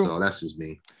Bucks, so that's just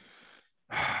me.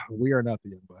 We are not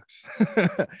the Young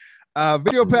Bucks.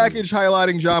 Video package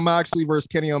highlighting John Moxley versus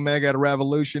Kenny Omega at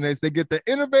Revolution as they get the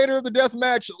innovator of the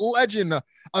deathmatch legend,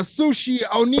 Asushi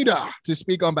Onita, to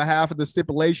speak on behalf of the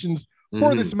stipulations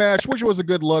for this match, which was a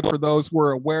good look for those who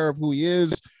are aware of who he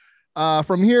is.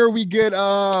 From here, we get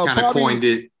kind of coined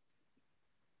it.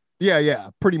 Yeah,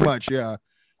 pretty much, yeah.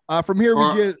 From here,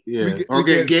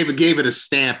 gave it a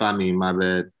stamp. I mean, my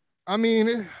bad. I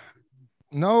mean,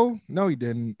 no, he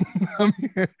didn't. I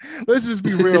mean, let's just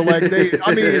be real. Like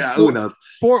who knows?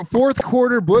 Fourth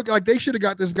quarter book, like they should have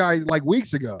got this guy like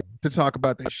weeks ago to talk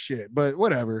about this shit. But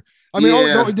whatever. I mean,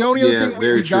 the only other thing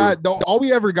we got, all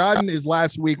we ever gotten is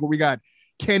last week where we got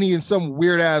Kenny in some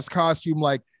weird ass costume,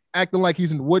 like acting like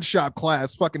he's in woodshop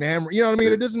class, fucking hammer. You know what I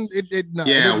mean? It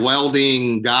doesn't.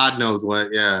 Welding, God knows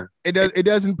what. Yeah, it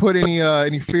doesn't put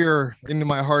any fear into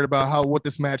my heart about what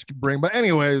this match could bring. But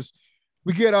anyways.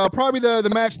 We get probably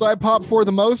the match that I popped for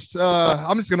the most.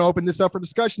 I'm just going to open this up for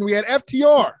discussion. We had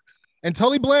FTR and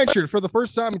Tully Blanchard for the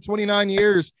first time in 29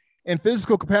 years in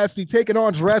physical capacity taking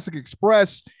on Jurassic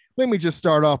Express. Let me just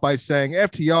start off by saying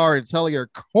FTR and Tully are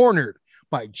cornered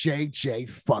by JJ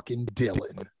fucking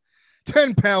Dillon.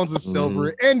 10 pounds of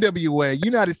silver, NWA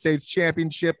United States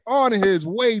Championship on his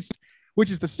waist,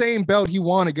 which is the same belt he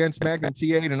won against Magnum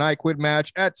TA in an I Quit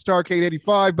match at Starrcade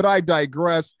 85, but I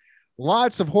digress.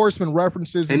 Lots of Horseman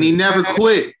references, and he never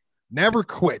quit. Never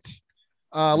quit.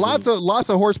 Lots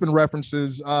of Horseman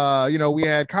references. We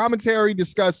had commentary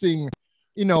discussing,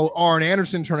 Arn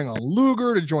Anderson turning on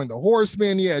Luger to join the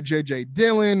Horsemen. Yeah, JJ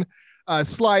Dillon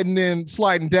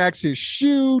sliding Dax his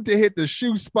shoe to hit the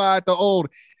shoe spot, the old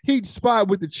heat spot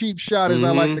with the cheap shot, as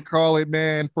I like to call it,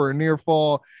 man, for a near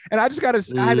fall. And I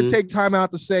had to take time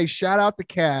out to say shout out to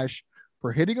Cash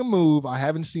for hitting a move I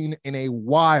haven't seen in a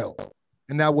while.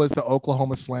 And that was the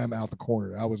Oklahoma Slam out the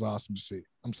corner. That was awesome to see.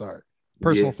 I'm sorry.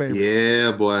 Personal favorite.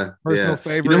 Yeah, boy. Personal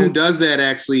favorite. You know who does that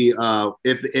actually?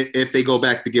 If they go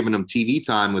back to giving them TV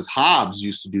time, was Hobbs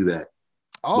used to do that.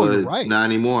 Oh, you're right. Not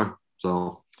anymore.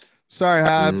 So sorry,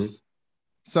 Hobbs.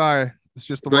 Sorry. It's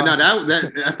just the but no,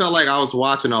 that I felt like I was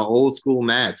watching an old school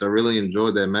match. I really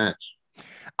enjoyed that match.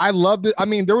 I loved it. I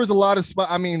mean, there was a lot of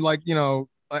like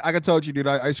I told you, dude,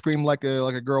 I screamed like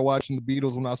a girl watching the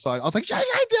Beatles when I saw it. I was like, JJ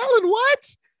Dillon,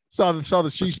 what? Saw the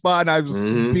she spot, and I was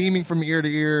beaming from ear to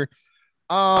ear.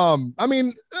 I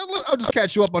mean, I'll just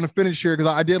catch you up on the finish here because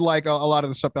I did like a lot of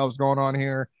the stuff that was going on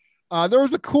here. There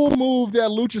was a cool move that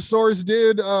Luchasaurus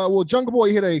did. Jungle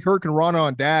Boy hit a Hurricane Rana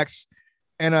on Dax,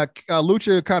 and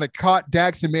Lucha kind of caught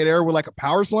Dax in midair with like a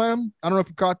power slam. I don't know if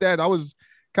you caught that. That was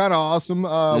kind of awesome.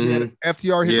 We had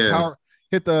FTR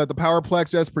hit the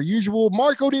powerplex as per usual.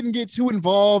 Marco didn't get too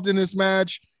involved in this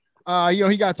match.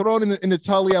 He got thrown in the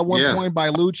Tully at one point by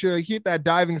Lucha. He hit that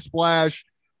diving splash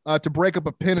to break up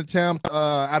a pin attempt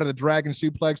out of the Dragon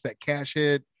Suplex that Cash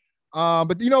hit.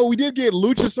 But we did get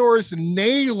Luchasaurus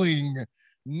nailing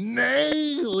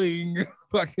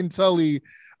fucking Tully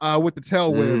with the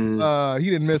tail whip. He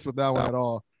didn't miss with that one at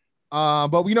all.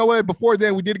 But you know what? Before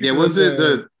then, we did get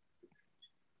the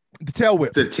tail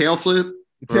whip, the tail flip.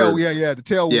 The tail whip. Yeah,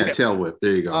 tail whip.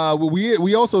 There you go.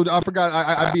 We also, I forgot,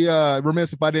 I'd be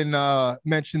remiss if I didn't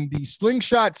mention the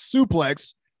slingshot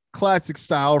suplex, classic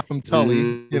style from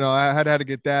Tully. I had to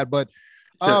get that, but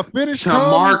finish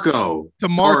comes to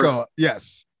Marco.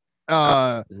 Yes.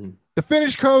 The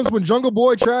finish comes when Jungle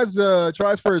Boy tries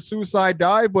for a suicide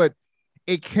dive, but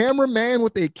a cameraman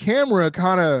with a camera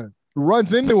kind of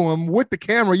runs into him with the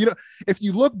camera. If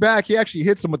you look back, he actually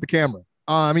hits him with the camera.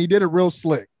 He did it real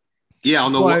slick. Yeah,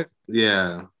 on the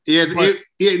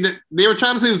they were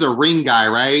trying to say it was a ring guy,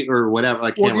 right, or whatever.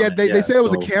 Like, they said it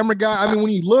was a camera guy. I mean,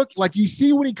 when you look, like you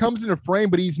see when he comes in a frame,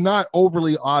 but he's not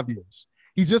overly obvious.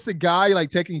 He's just a guy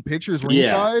like taking pictures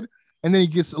ringside, and then he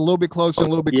gets a little bit closer,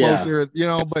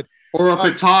 But or a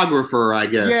photographer, I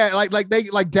guess. Yeah,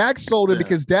 like Dax sold it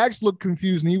because Dax looked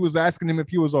confused, and he was asking him if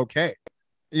he was okay.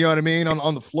 You know what I mean?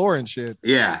 On the floor and shit.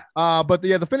 Yeah. But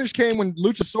the finish came when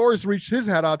Luchasaurus reached his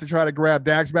head out to try to grab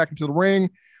Dax back into the ring.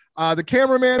 The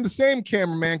cameraman, the same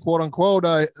cameraman, quote unquote,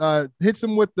 hits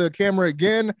him with the camera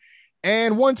again.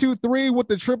 And 1, 2, 3 with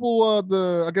the triple,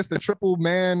 the triple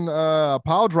man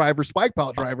pile driver, spike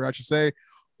pile driver, I should say,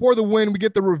 for the win. We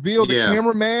get the reveal. The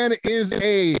cameraman is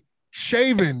a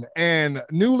shaven and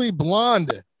newly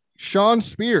blonde Sean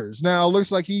Spears. Now it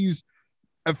looks like he's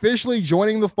officially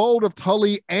joining the fold of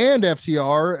Tully and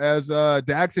FTR as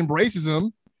Dax embraces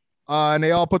him, and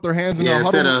they all put their hands in the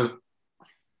huddle.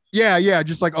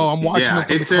 Just like, I'm watching them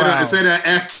from the crowd. Instead of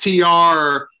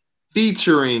FTR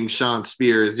featuring Sean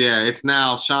Spears, it's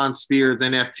now Sean Spears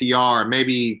and FTR.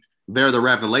 Maybe they're the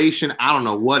revelation. I don't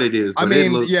know what it is. But I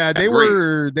mean, yeah, they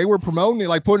great. were promoting it,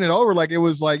 like putting it over, like it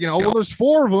was like, well, there's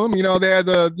 4 of them. They had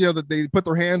they put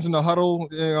their hands in the huddle.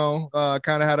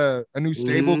 Kind of had a new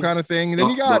stable kind of thing. And then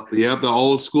you got the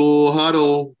old school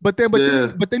huddle. But then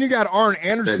you got Arn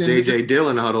Anderson, that JJ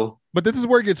Dillon huddle. But this is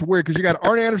where it gets weird because you got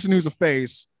Arn Anderson, who's a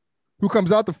face, who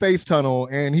comes out the face tunnel,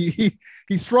 and he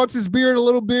strokes his beard a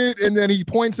little bit, and then he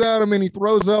points at him and he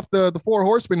throws up the 4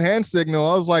 horsemen hand signal.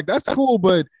 I was like, that's cool,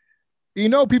 but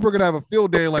people are gonna have a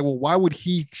field day. Like, well, why would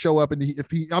he show up? And he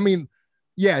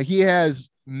has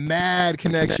mad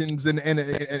connections and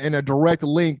a direct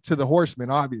link to the horsemen,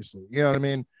 obviously. You know what I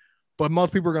mean? But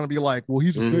most people are gonna be like, well,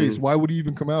 he's a face. Why would he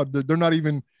even come out? They're not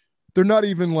even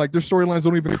like, their storylines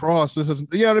don't even cross. This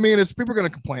isn't, you know what I mean? It's people are gonna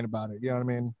complain about it. You know what I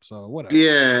mean? So whatever.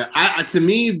 Yeah, to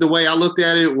me, the way I looked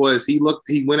at it was he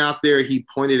went out there, he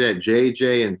pointed at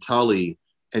JJ and Tully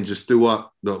and just threw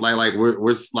up the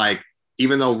we're like,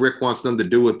 even though Rick wants them to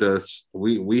do with us,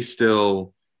 we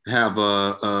still have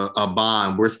a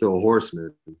bond. We're still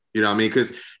horsemen. You know what I mean?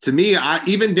 Because to me,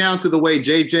 even down to the way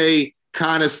JJ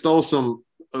kind of stole some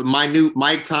minute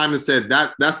mic time and said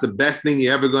that's the best thing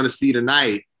you're ever going to see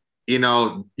tonight.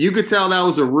 You could tell that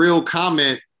was a real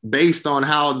comment based on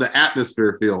how the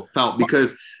atmosphere felt,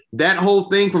 because that whole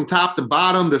thing from top to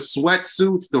bottom, the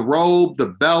sweatsuits, the robe, the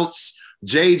belts,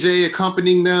 JJ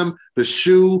accompanying them, the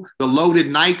shoe, the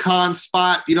loaded Nikon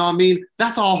spot, you know what I mean?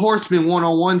 That's all Horseman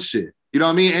 101 shit. You know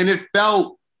what I mean? And it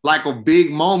felt like a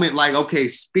big moment, like, okay,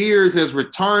 Spears has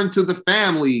returned to the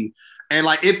family. And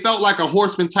like, it felt like a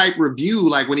Horseman type review.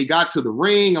 Like when he got to the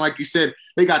ring, and like you said,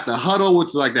 they got the huddle, which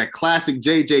is like that classic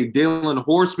JJ Dillon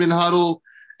Horseman huddle.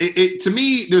 To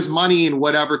me, there's money in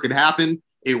whatever could happen.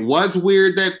 It was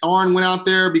weird that Arn went out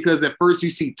there because at first you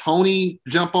see Tony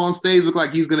jump on stage, look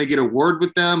like he's going to get a word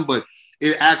with them, but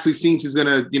it actually seems he's going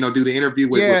to, do the interview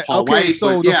with Paul White.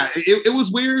 So it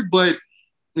was weird, but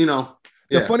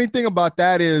The funny thing about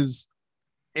that is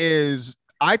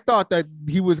I thought that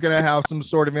he was going to have some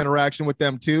sort of interaction with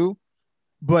them too,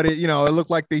 but it looked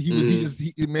like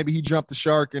that maybe he jumped the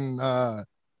shark and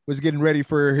was getting ready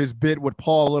for his bit with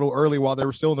Paul a little early while they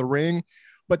were still in the ring.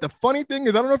 But the funny thing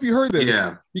is, I don't know if you heard this.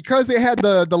 Yeah. Because they had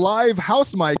the live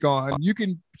house mic on, you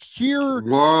can hear.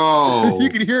 Whoa. You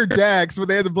can hear Dax when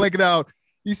they had to blank it out.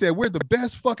 He said, "We're the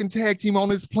best fucking tag team on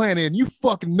this planet, and you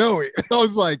fucking know it." I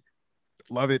was like,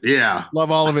 "Love it. Yeah.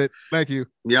 Love all of it. Thank you."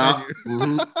 Yeah. Thank you.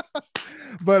 Mm-hmm.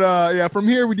 But from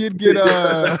here we did get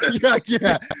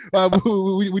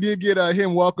we did get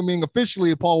him welcoming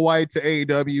officially Paul White to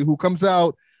AEW, who comes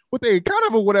out with a kind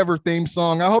of a whatever theme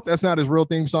song. I hope that's not his real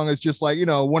theme song. It's just like,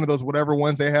 one of those whatever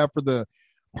ones they have for the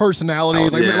personalities.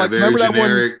 Remember that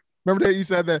one? Remember that you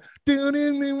said that?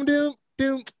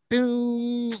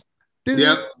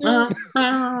 Yep.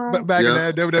 But back in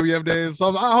the WWF days. So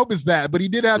I hope it's that. But he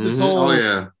did have this whole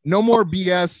no more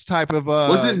BS type of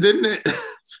didn't it?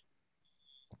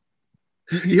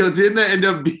 Didn't that end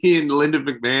up being Linda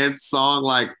McMahon's song,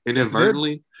 like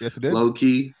inadvertently? Yes, it did. Low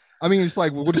key. I mean, it's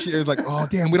like, what is she? It's like, oh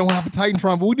damn, we don't have a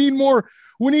Titantron, but we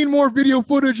need more video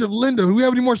footage of Linda. Do we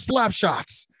have any more slap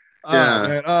shots?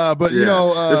 I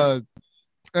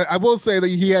will say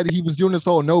that he was doing this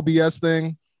whole no BS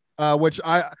thing, which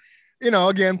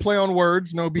again, play on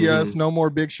words, no BS, no more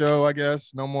Big Show, I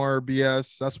guess, no more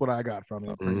BS. That's what I got from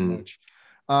it, pretty much.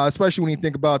 Especially when you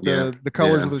think about the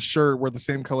colors of the shirt were the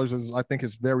same colors as I think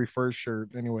his very first shirt.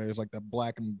 Anyway, it's like that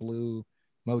black and blue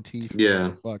motif.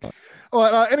 Yeah. Fuck.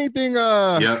 Anything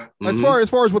as far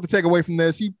as what to take away from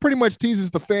this, he pretty much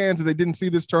teases the fans that they didn't see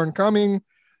this turn coming.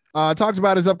 Talks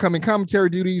about his upcoming commentary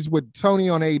duties with Tony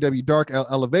on AEW Dark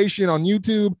Elevation on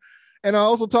YouTube, and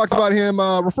also talks about him,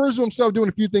 refers to himself doing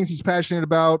a few things he's passionate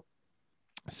about.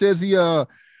 Says he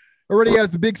already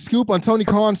has the big scoop on Tony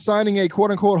Khan signing a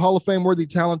quote-unquote Hall of Fame worthy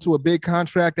talent to a big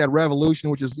contract at Revolution,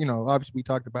 which is, obviously we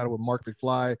talked about it with Marc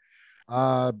McFly.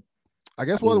 I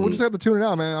guess we'll just have to tune it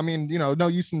out, man. I mean, no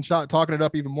use in talking it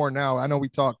up even more now. I know we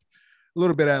talked a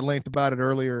little bit at length about it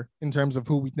earlier in terms of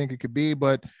who we think it could be,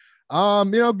 but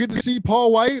good to see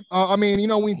Paul White. When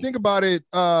you think about it,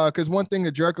 because one thing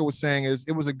that Jericho was saying is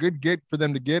it was a good get for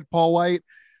them to get Paul White,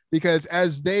 because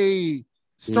as they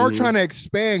start trying to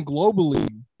expand globally,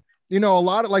 a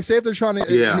lot of, like, say if they're trying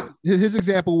to, his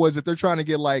example was if they're trying to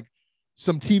get like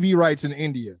some TV rights in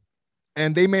India,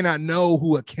 and they may not know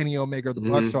who a Kenny Omega or the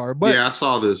Bucks are, but I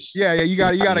saw this. You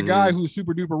got a guy who's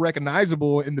super duper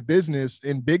recognizable in the business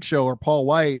in Big Show or Paul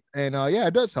White, and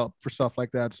it does help for stuff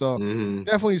like that. So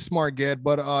definitely a smart get.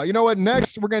 But you know what?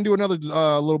 Next we're gonna do another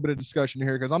little bit of discussion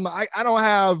here, because I don't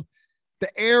have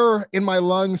the air in my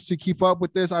lungs to keep up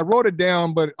with this. I wrote it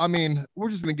down, but I mean, we're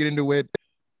just gonna get into it.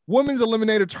 Women's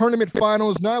Eliminator Tournament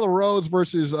Finals, Nyla Rose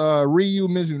versus Ryu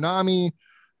Mizunami.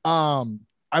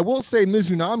 I will say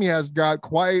Mizunami has got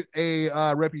quite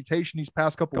a reputation these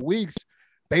past couple of weeks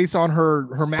based on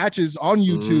her matches on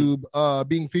YouTube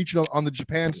being featured on the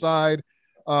Japan side,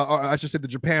 or I should say the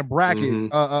Japan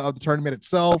bracket of the tournament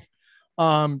itself.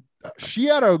 She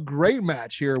had a great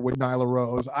match here with Nyla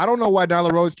Rose. I don't know why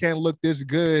Nyla Rose can't look this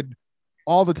good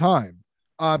all the time,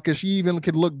 because she even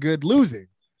could look good losing.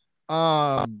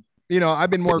 I've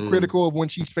been more critical of when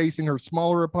she's facing her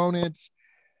smaller opponents,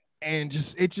 and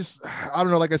I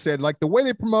don't know. Like I said, like the way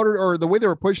they promoted or the way they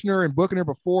were pushing her and booking her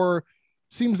before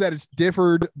seems that it's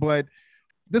differed, but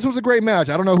this was a great match.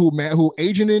 I don't know who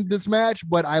agented this match,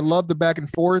 but I love the back and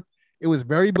forth. It was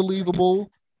very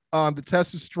believable. The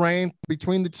test of strength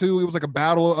between the two, it was like a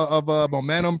battle of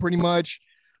momentum, pretty much.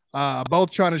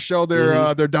 Both trying to show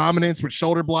their dominance with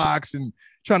shoulder blocks and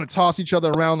trying to toss each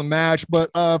other around the match. But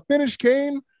finish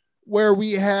came where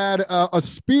we had a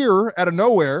spear out of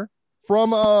nowhere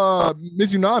from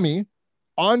Mizunami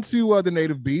onto the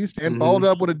Native Beast and followed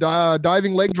up with a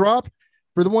diving leg drop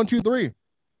for the 1-2-3.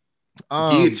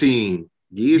 Guillotine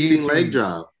leg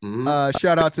drop.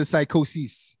 Shout out to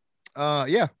Psychosis.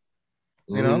 Yeah.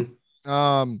 You know,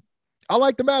 I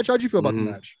like the match. How'd you feel about the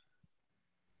match?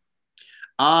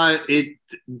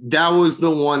 That was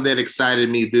the one that excited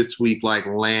me this week, like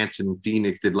Lance and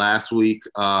Phoenix did last week.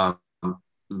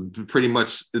 Pretty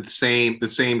much the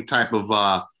same type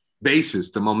of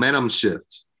basis. The momentum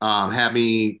shift had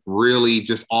me really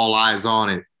just all eyes on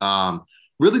it.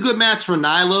 Really good match for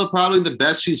Nyla, probably the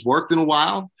best she's worked in a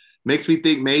while. Makes me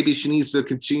think maybe she needs to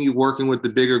continue working with the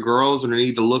bigger girls, and they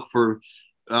need to look for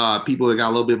people that got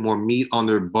a little bit more meat on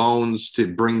their bones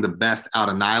to bring the best out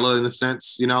of Nyla, in a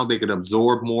sense. You know, they could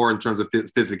absorb more in terms of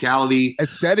physicality.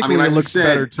 Aesthetically, like it looks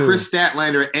better too. Chris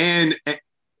Statlander and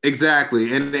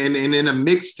exactly, and in a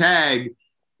mixed tag,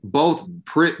 both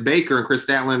Britt Baker and Chris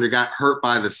Statlander got hurt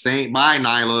by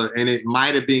Nyla, and it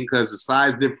might have been because of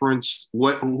size difference.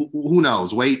 Who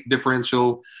knows? Weight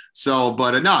differential. So,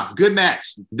 but no, good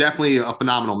match. Definitely a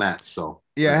phenomenal match. So.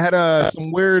 Yeah, I had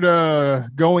some weird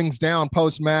goings down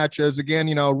post-match as, again,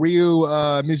 Ryu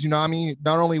Mizunami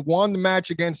not only won the match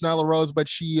against Nyla Rose, but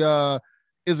she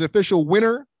is the official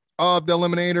winner of the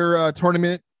Eliminator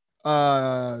tournament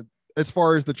as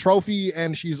far as the trophy,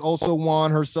 and she's also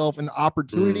won herself an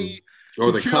opportunity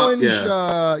or the challenge.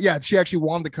 Cup, she actually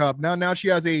won the cup. Now she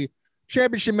has a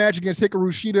championship match against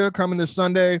Hikaru Shida coming this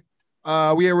Sunday.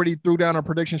 We already threw down our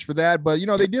predictions for that, but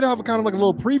they did have a kind of like a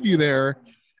little preview there.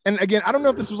 And again, I don't know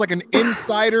if this was like an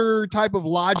insider type of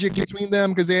logic between them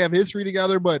because they have history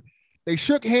together, but they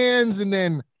shook hands and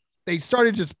then they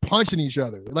started just punching each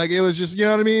other. Like it was just, you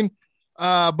know what I mean?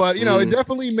 But it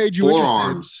definitely made you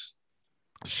forearms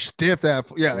stiff.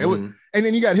 It was, and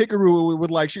then you got Hikaru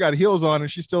with she got heels on and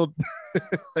she's still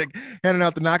like handing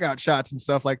out the knockout shots and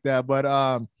stuff like that. But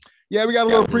we got a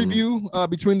little preview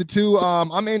between the two.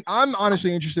 I'm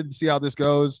honestly interested to see how this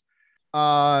goes.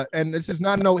 And this is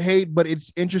not no hate, but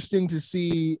it's interesting to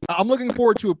see. I'm looking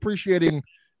forward to appreciating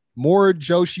more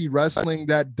Joshi wrestling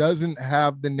that doesn't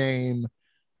have the name.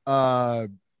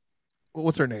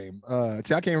 What's her name? I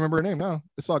can't remember her name now.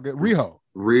 It's all good. Rio.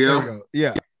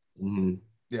 Yeah.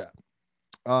 Yeah.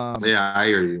 I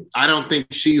hear you. I don't think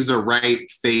she's the right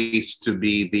face to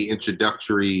be the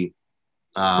introductory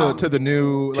to the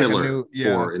new killer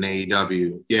for an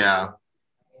AEW. Yeah.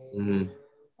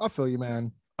 I feel you,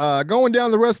 man. Going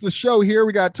down the rest of the show here,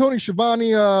 we got Tony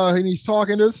Schiavone, and he's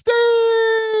talking to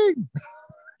Sting.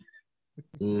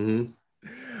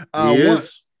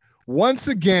 Once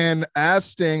again,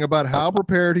 asked Sting about how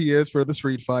prepared he is for the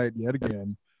street fight yet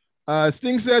again.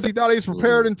 Sting says he thought he was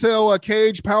prepared until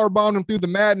Cage powerbombed him through the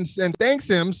mat and thanks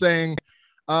him, saying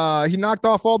he knocked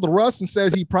off all the rust and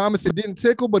says he promised it didn't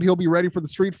tickle, but he'll be ready for the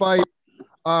street fight.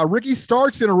 Ricky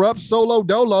Starks interrupts Solo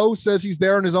Dolo, says he's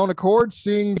there on his own accord,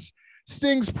 sings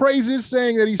Sting's praises,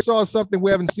 saying that he saw something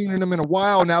we haven't seen in him in a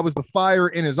while, and that was the fire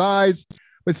in his eyes.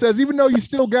 But says, even though you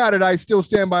still got it, I still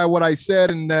stand by what I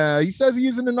said. And he says he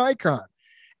isn't an icon.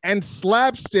 And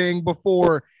slaps Sting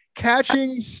before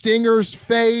catching Stinger's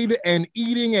fade and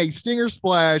eating a Stinger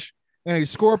splash and a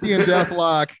Scorpion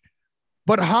deathlock.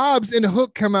 But Hobbs and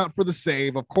Hook come out for the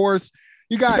save. Of course,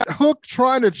 you got Hook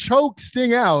trying to choke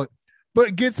Sting out,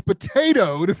 but gets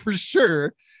potatoed for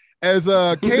sure. As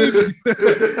Cage,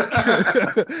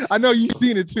 I know you've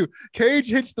seen it too. Cage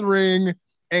hits the ring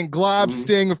and globs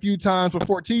Sting a few times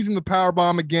before teasing the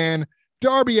powerbomb again.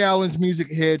 Darby Allin's music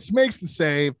hits, makes the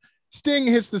save. Sting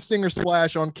hits the Stinger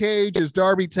splash on Cage as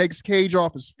Darby takes Cage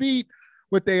off his feet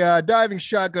with a diving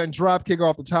shotgun drop kick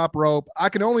off the top rope. I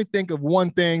can only think of one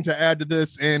thing to add to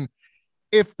this, and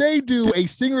if they do a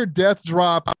Stinger death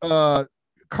drop,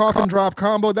 coffin drop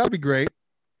combo, that'd be great.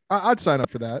 I'd sign up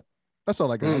for that. That's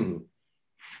all I got.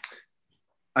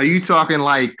 Are you talking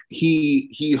like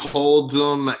he holds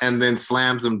him and then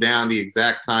slams him down the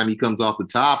exact time he comes off the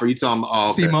top? Or are you talking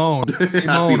Simone? I see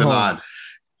the nod.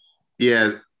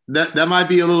 Yeah, that might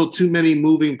be a little too many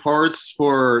moving parts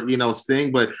for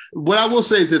Sting. But what I will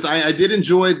say is this: I did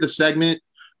enjoy the segment.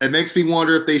 It makes me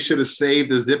wonder if they should have saved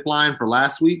the zip line for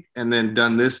last week and then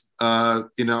done this,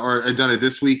 or done it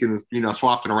this week and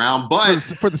swapped it around. But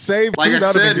for the save, like too,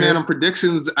 I said, man, on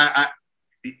predictions, but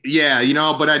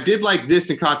I did like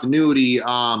this in continuity.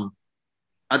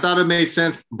 I thought it made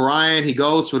sense. Brian, he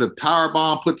goes for the power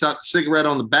bomb, puts out the cigarette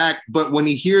on the back, but when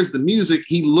he hears the music,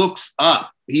 he looks up.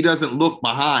 He doesn't look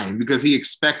behind because he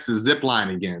expects the zip line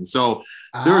again. So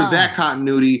there is that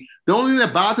continuity. The only thing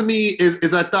that bothered me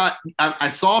is I thought I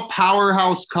saw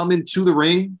Powerhouse come into the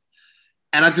ring,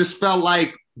 and I just felt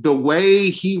like the way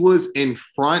he was in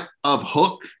front of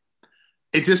Hook,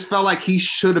 it just felt like he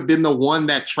should have been the one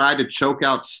that tried to choke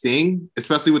out Sting,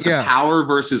 especially with the power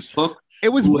versus Hook. It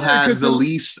was who weird has the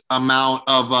least amount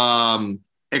of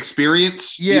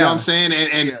experience. You know what I'm saying?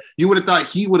 And you would have thought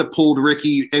he would have pulled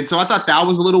Ricky. And so I thought that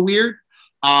was a little weird.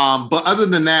 But other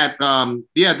than that,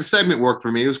 the segment worked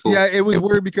for me. It was cool. Yeah, it was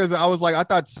weird because I was like, I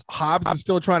thought Hobbs is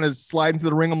still trying to slide into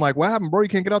the ring. I'm like, what happened, bro? You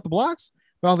can't get out the blocks?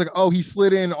 But I was like, oh, he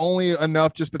slid in only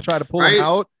enough just to try to pull him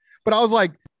out. But I was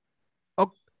like,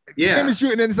 oh, same as you.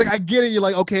 And then it's like, I get it. You're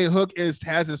like, okay, Hook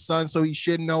has his son, so he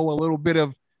should know a little bit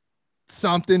of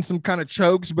something, some kind of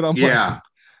chokes. But I'm like,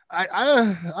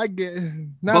 I get.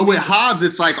 But with Hobbs,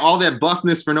 it's like all that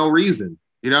buffness for no reason.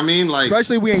 You know what I mean? Like,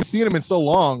 especially we ain't seen him in so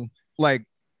long. Like,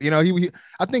 I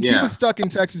think he was stuck in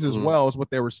Texas as well, is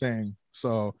what they were saying.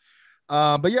 So,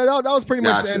 but yeah, that was pretty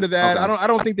much the end of that. Okay. I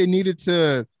don't think they needed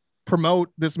to promote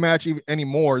this match any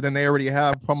more than they already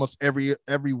have almost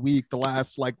every week the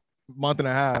last like month and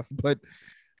a half. But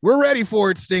we're ready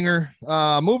for it, Stinger.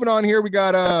 Moving on here, we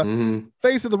got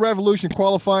Face of the Revolution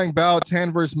qualifying bout,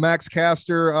 10 versus Max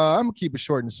Caster. I'm gonna keep it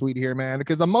short and sweet here, man,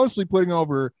 because I'm mostly putting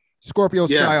over Scorpio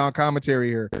Sky on commentary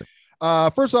here.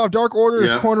 First off, Dark Order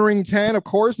is cornering 10, of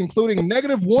course, including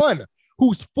 -1,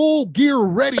 who's full gear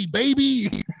ready,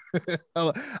 baby.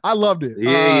 I loved it.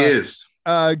 Yeah, he is.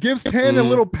 Gives 10 a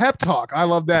little pep talk. I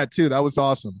love that too. That was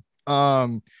awesome.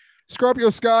 Scorpio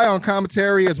Sky on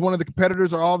commentary as one of the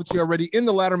competitors are obviously already in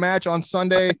the ladder match on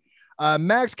Sunday.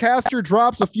 Max Caster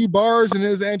drops a few bars in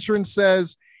his entrance,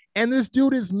 says, and this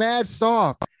dude is mad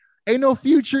soft. Ain't no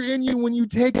future in you when you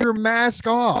take your mask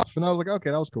off. And I was like,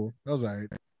 okay, that was cool. That was all right.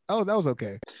 Oh, that was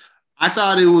okay. I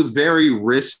thought it was very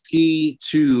risky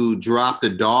to drop the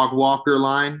dog walker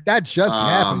line. That just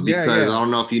happened. Because I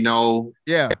don't know if you know.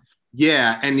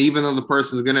 Yeah. And even though the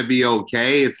person's going to be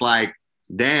okay, it's like,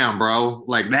 damn, bro,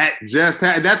 like that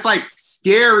that's like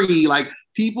scary. Like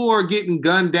people are getting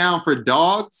gunned down for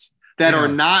dogs that are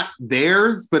not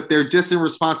theirs, but they're just in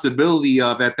responsibility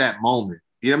of at that moment.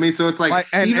 You know what I mean? So it's like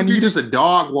even if you're just a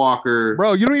dog walker,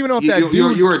 bro, you don't even know if that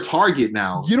dude, you're a target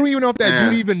now. You don't even know if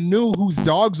that dude even knew whose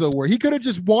dogs they were. He could have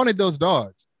just wanted those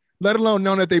dogs, let alone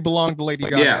known that they belonged to Lady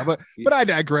Gaga. Yeah. But I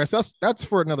digress. That's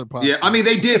for another podcast. Yeah, I mean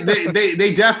they did.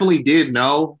 They definitely did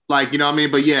know. Like, you know what I mean?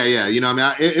 But yeah. You know what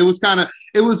I mean?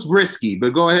 It was risky,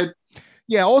 but go ahead.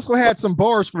 Yeah, also had some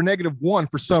bars for -1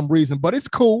 for some reason, but it's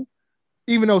cool.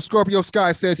 Even though Scorpio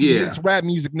Sky says he hates rap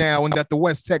music now and that the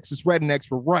West Texas rednecks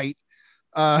were right.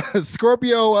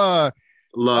 Scorpio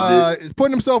loved it. Is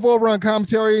putting himself over on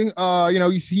commentary.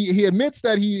 He admits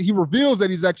that he reveals that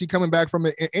he's actually coming back from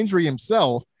an injury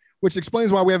himself, which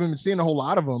explains why we haven't been seeing a whole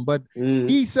lot of them. But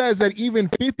he says that even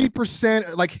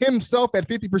 50%, like himself at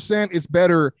 50%, is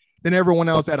better than everyone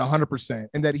else at 100%,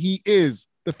 and that he is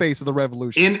the face of the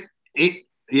revolution. And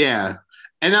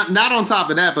not on top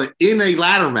of that, but in a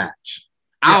ladder match,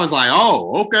 I was like,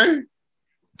 oh, okay.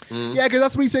 Yeah, because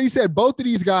that's what he said. He said both of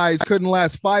these guys couldn't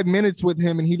last 5 minutes with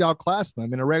him, and he'd outclass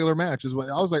them in a regular match. Is what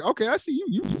I was like. Okay, I see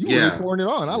you. You really pouring it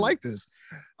on. I like this.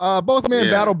 Both men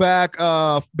battle back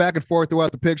and forth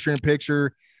throughout the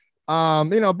picture-in-picture.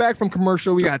 Back from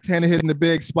commercial, we got 10 hitting the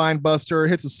big spine buster,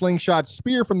 hits a slingshot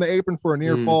spear from the apron for a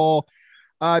near fall.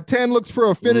 10 looks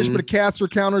for a finish, but a Caster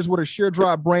counters with a sheer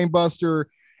drop brain buster.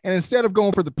 And instead of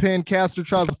going for the pin, Caster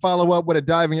tries to follow up with a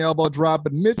diving elbow drop,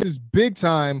 but misses big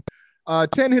time.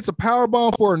 10 hits a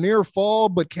powerbomb for a near fall,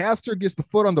 but Caster gets the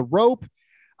foot on the rope.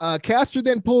 Caster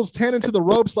then pulls 10 into the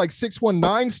ropes like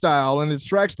 619 style and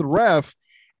distracts the ref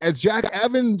as Jack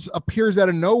Evans appears out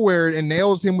of nowhere and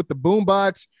nails him with the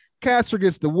boombox. Caster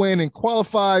gets the win and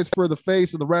qualifies for the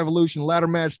face of the Revolution ladder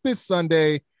match this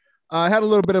Sunday. Had a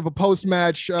little bit of a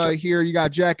post-match here. You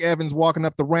got Jack Evans walking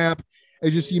up the ramp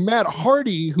as you see Matt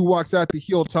Hardy, who walks out the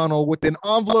heel tunnel with an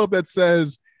envelope that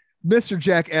says Mr.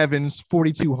 Jack Evans,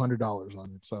 $4,200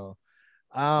 on it. So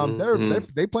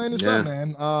they playing this up,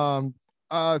 man.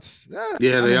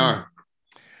 They are.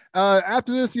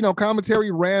 After this,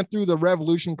 commentary ran through the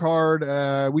Revolution card.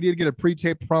 We did get a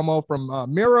pre-tape promo from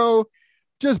Miro,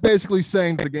 just basically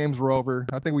saying the games were over.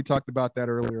 I think we talked about that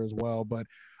earlier as well. But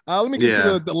let me get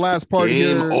to the last part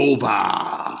here. Game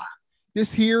over.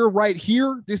 This right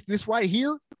here is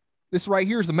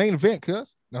the main event,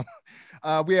 cuz. No.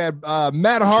 We had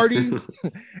Matt Hardy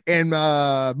and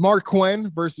Mark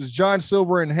Quinn versus John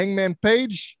Silver and Hangman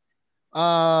Page.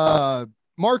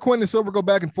 Mark Quinn and Silver go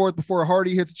back and forth before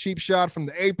Hardy hits a cheap shot from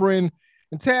the apron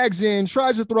and tags in,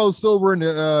 tries to throw Silver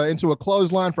into a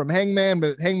clothesline from Hangman,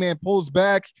 but Hangman pulls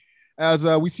back as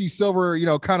we see Silver,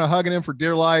 kind of hugging him for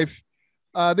dear life.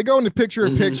 They go into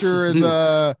picture-in-picture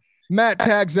as Matt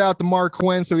tags out the Mark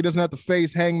Quinn so he doesn't have to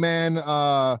face Hangman.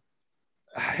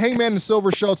 Hangman and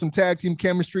Silver show some tag team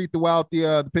chemistry throughout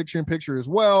the picture-in-picture as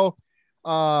well.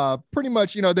 Pretty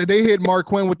much, they hit Mark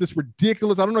Quinn with this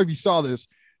ridiculous, I don't know if you saw this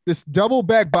double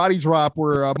back body drop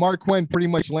where Mark Quinn pretty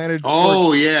much landed.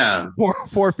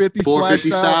 450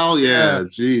 style. Yeah.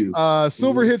 Jeez.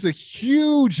 Silver hits a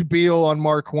huge Beal on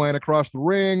Mark Quinn across the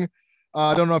ring.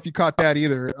 I don't know if you caught that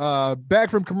either. Back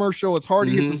from commercial, it's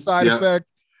Hardy hits a side effect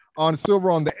on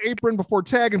Silver on the apron before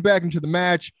tagging back into the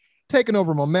match, taking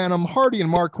over momentum. Hardy and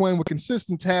Mark Quinn with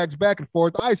consistent tags back and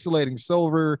forth, isolating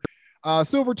Silver.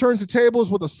 Silver turns the tables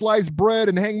with a sliced bread,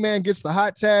 and Hangman gets the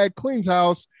hot tag, cleans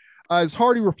house. As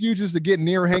Hardy refuses to get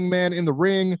near Hangman in the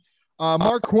ring.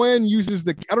 Mark Quinn uses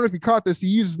I don't know if you caught this, he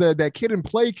uses that kid and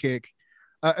play kick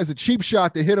as a cheap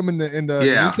shot to hit him in the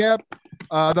kneecap.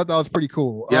 I thought that was pretty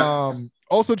cool. Yep.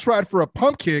 Also tried for a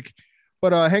pump kick,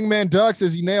 but Hangman ducks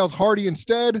as he nails Hardy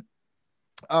instead.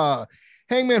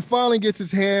 Hangman finally gets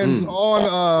his hands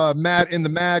on Matt in the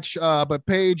match, but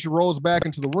Page rolls back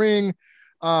into the ring.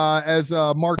 As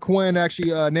Mark Quinn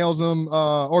actually nails him,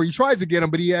 or he tries to get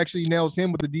him, but he actually nails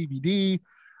him with the DVD.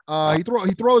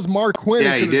 He throws Mark Quinn.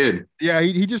 Yeah, he did. Yeah,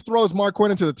 he just throws Mark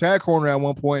Quinn into the tag corner at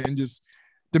one point and just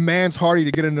demands Hardy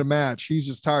to get into the match. He's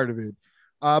just tired of it.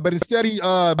 But instead,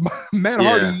 Matt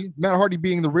Hardy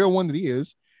being the real one that he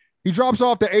is, he drops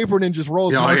off the apron and just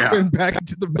rolls Mark Quinn back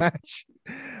into the match.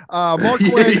 Mark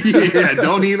Quinn,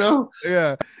 don't he though?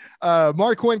 Yeah.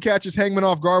 Mark Quinn catches Hangman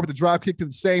off guard with a drop kick to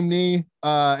the same knee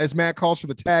as Matt calls for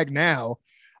the tag now.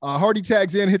 Hardy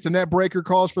tags in, hits a net breaker,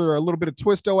 calls for a little bit of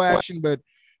twisto action, but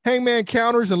Hangman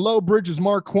counters and low bridges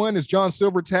Mark Quinn as John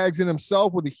Silver tags in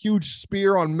himself with a huge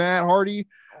spear on Matt Hardy.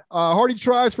 Hardy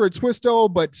tries for a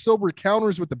twisto, but Silver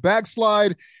counters with the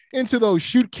backslide into those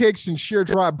shoot kicks and sheer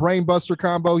drop brainbuster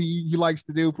combo he likes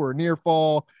to do for a near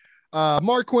fall.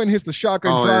 Mark Quinn hits the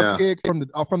shotgun drop kick from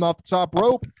off the top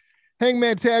rope.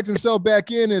 Hangman tags himself back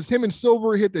in as him and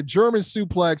Silver hit the German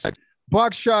suplex,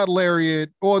 box shot lariat.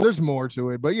 Oh, there's more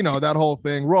to it, but that whole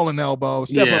thing, rolling elbow.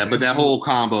 That whole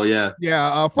combo,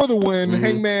 for the win.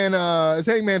 Hangman, as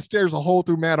Hangman stares a hole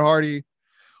through Matt Hardy,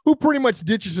 who pretty much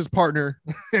ditches his partner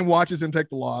and watches him take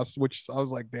the loss, which I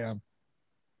was like, damn.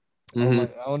 I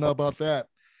don't know about that.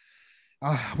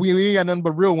 We ain't got nothing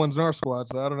but real ones in our squad,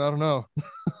 so I don't know.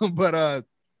 But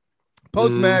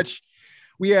post match.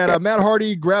 We had Matt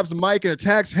Hardy grabs the mic and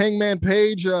attacks Hangman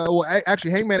Page.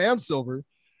 Actually, Hangman and Silver.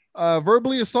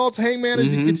 Verbally assaults Hangman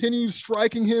as he continues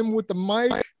striking him with the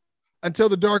mic until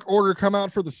the Dark Order come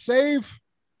out for the save.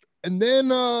 And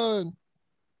then, I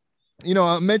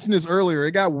mentioned this earlier.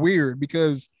 It got weird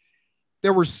because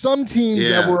there were some teams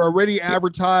that were already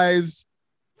advertised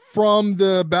from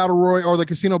the Battle Royale or the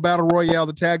Casino Battle Royale,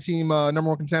 the tag team number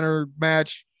one contender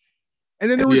match. And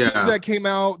then there were teams that came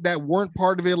out that weren't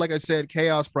part of it. Like I said,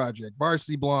 Chaos Project,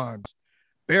 Varsity Blondes,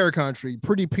 Bear Country,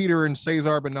 Pretty Peter and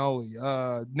Cesar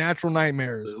Benoli, Natural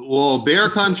Nightmares. Well, Bear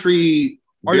Country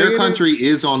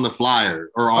is on the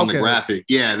flyer or on the graphic.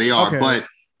 Yeah, they are. Okay. But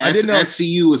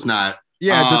SCU is not.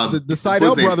 Yeah, the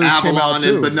Seidel brothers Avalon came out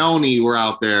too. And Benoni were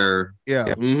out there. Yeah.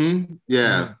 Mm-hmm.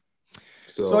 Yeah.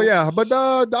 So but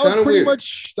that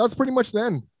was pretty much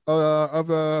then. Of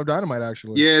Dynamite,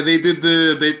 actually. Yeah, they did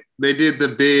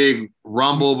the big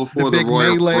Rumble before the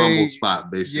Royal Rumble spot,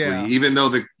 basically. Yeah. Even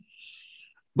though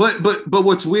but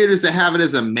what's weird is to have it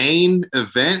as a main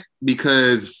event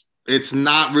because it's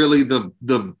not really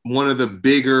the one of the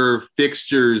bigger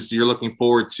fixtures you're looking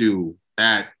forward to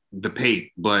at the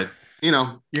Pate, but. I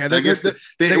guess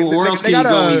where else can you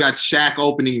go? We got Shaq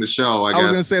opening the show. I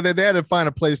was gonna say that they had to find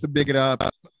a place to big it up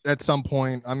at some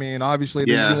point. I mean, obviously,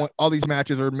 all these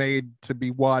matches are made to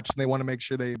be watched, and they want to make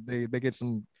sure they get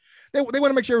some. they want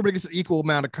to make sure everybody gets an equal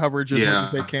amount of coverage as much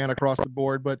as they can across the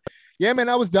board. But yeah, man,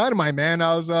 that was Dynamite, man.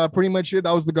 That was pretty much it.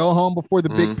 That was the go home before the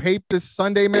big pape this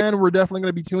Sunday, man. We're definitely going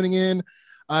to be tuning in,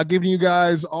 giving you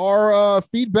guys our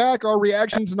feedback, our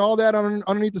reactions, and all that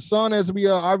underneath the sun, as we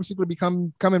obviously going to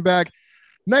be coming back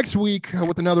next week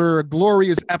with another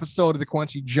glorious episode of the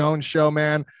Quincy Jones Show,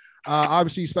 man.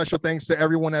 Obviously, special thanks to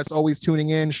everyone that's always tuning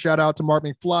in. Shout out to Marc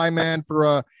McFly, man,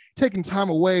 for taking time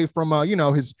away from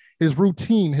his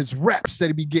routine, his reps that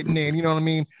he be getting in. You know what I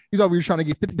mean? He's over here trying to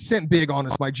get 50 Cent big on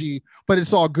us, my G. But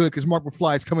it's all good because Marc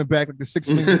McFly is coming back like the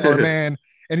 $6 million man,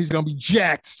 and he's gonna be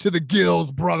jacked to the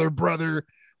gills, brother.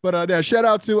 But shout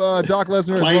out to Doc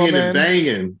Lesnar as well, man. And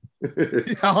banging.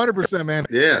 100%, man.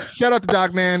 Yeah. Shout out to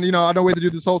Doc, man. I know we have to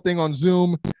do this whole thing on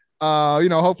Zoom.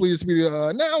 Hopefully this will be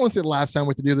now I won't say the last time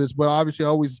we have to do this, but obviously I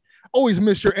always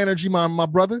miss your energy, my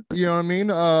brother. You know what I mean?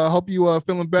 Hope you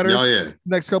feeling better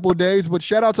next couple of days. But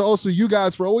shout out to also you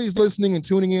guys for always listening and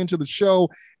tuning in to the show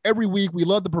every week. We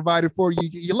love to provide it for you.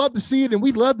 You love to see it, and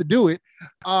we love to do it.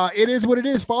 It is what it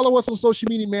is. Follow us on social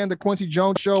media, man. The Quincy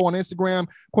Jones Show on Instagram,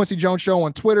 Quincy Jones Show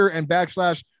on Twitter, and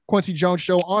 / Quincy Jones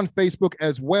Show on Facebook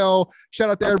as well. Shout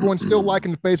out to everyone still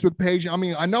liking the Facebook page. I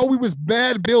mean, I know we was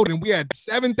bad building. We had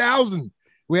 7,000.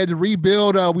 We had to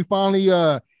rebuild. We finally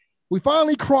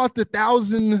crossed the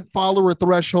 1,000 follower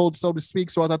threshold, so to speak.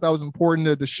 So I thought that was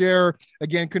important to share.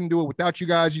 Again, couldn't do it without you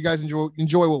guys. You guys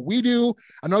enjoy what we do.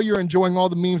 I know you're enjoying all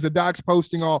the memes that Doc's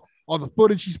posting, all the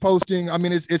footage he's posting. I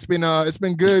mean, it's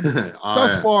been good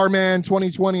thus far, man.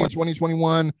 2020 and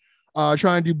 2021.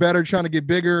 Trying to do better, trying to get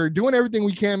bigger, doing everything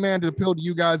we can, man, to appeal to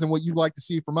you guys and what you'd like to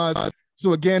see from us.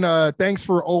 So again, thanks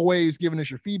for always giving us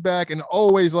your feedback and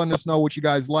always letting us know what you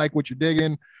guys like, what you're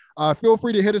digging. Feel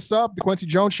free to hit us up, the Quincy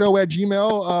Jones Show at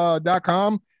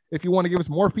gmail.com. If you want to give us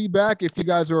more feedback, if you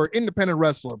guys are an independent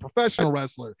wrestler, professional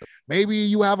wrestler, maybe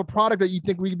you have a product that you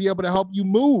think we could be able to help you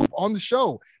move on the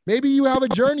show. Maybe you have a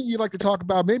journey you'd like to talk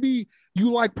about. Maybe you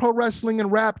like pro wrestling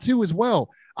and rap too as well.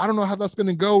 I don't know how that's going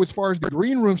to go as far as the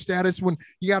green room status when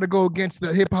you got to go against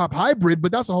the hip hop hybrid,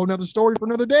 but that's a whole nother story for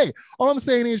another day. All I'm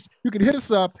saying is you can hit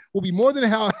us up. We'll be more than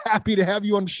happy to have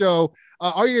you on the show.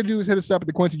 All you got to do is hit us up at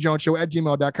the Quincy Jones Show at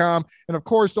gmail.com. And of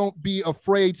course, don't be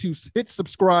afraid to hit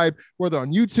subscribe, whether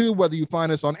on YouTube, whether you find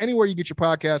us on anywhere you get your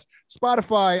podcast,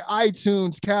 Spotify,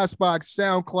 iTunes, Castbox,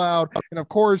 SoundCloud, and of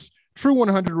course, True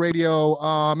 100 Radio.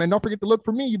 And don't forget to look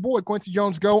for me, your boy, Quincy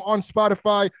Jones Go on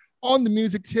Spotify, on the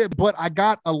music tip. But I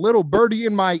got a little birdie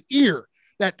in my ear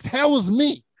that tells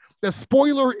me the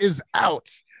spoiler is out,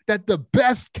 that the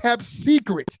best kept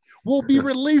secret will be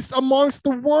released amongst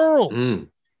the world.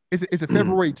 Is it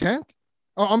February 10th?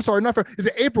 Oh, I'm sorry, not February. Is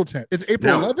it April 10th? Is it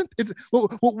April 11th? Is it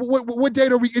what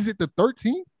date are we? Is it the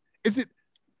 13th? Is it?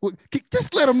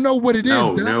 Just let them know what it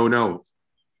is. No.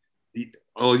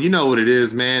 Oh, you know what it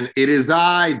is, man. It is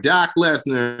I, Doc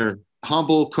Lesnar,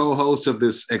 humble co-host of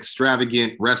this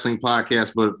extravagant wrestling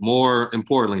podcast, but more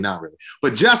importantly, not really,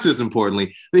 but just as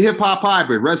importantly, the hip-hop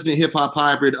hybrid, resident hip-hop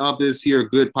hybrid of this here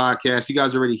good podcast. You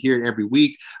guys already hear it every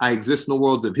week. I exist in the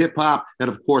worlds of hip-hop and,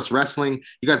 of course, wrestling.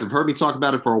 You guys have heard me talk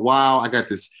about it for a while. I got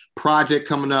this project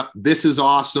coming up. This is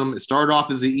awesome. It started off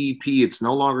as an EP. It's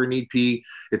no longer an EP.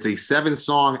 It's a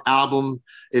 7-song album.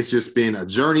 It's just been a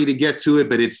journey to get to it,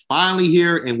 but it's finally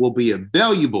here and will be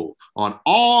available on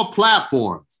all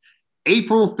platforms.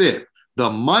 April 5th, the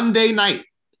Monday night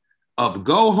of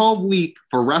go home week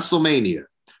for WrestleMania.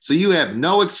 So you have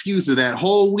no excuses that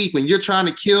whole week when you're trying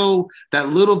to kill that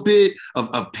little bit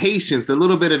of patience, a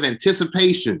little bit of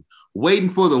anticipation, waiting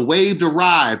for the wave to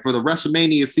ride for the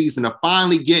WrestleMania season to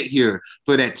finally get here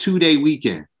for that 2-day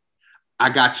weekend. I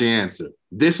got your answer.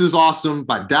 This is Awesome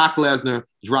by Doc Lesnar,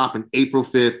 dropping April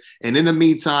 5th. And in the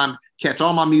meantime, catch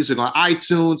all my music on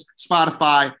iTunes,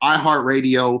 Spotify,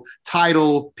 iHeartRadio,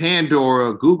 Tidal,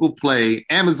 Pandora, Google Play,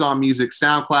 Amazon Music,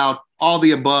 SoundCloud, all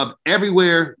the above,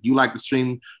 everywhere you like to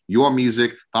stream your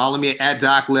music. Follow me at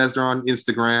Doc Lesnar on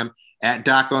Instagram, at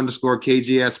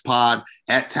Doc_KJS pod,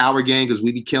 at Tower Gang, because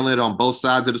we be killing it on both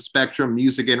sides of the spectrum,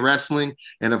 music and wrestling.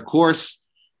 And of course,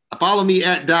 follow me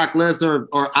at Doc Lesnar,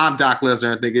 or I'm Doc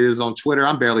Lesnar, I think it is on Twitter.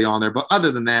 I'm barely on there. But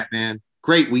other than that, man,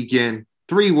 great weekend.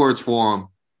 3 words for them.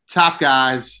 Top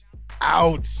guys.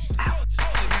 Out.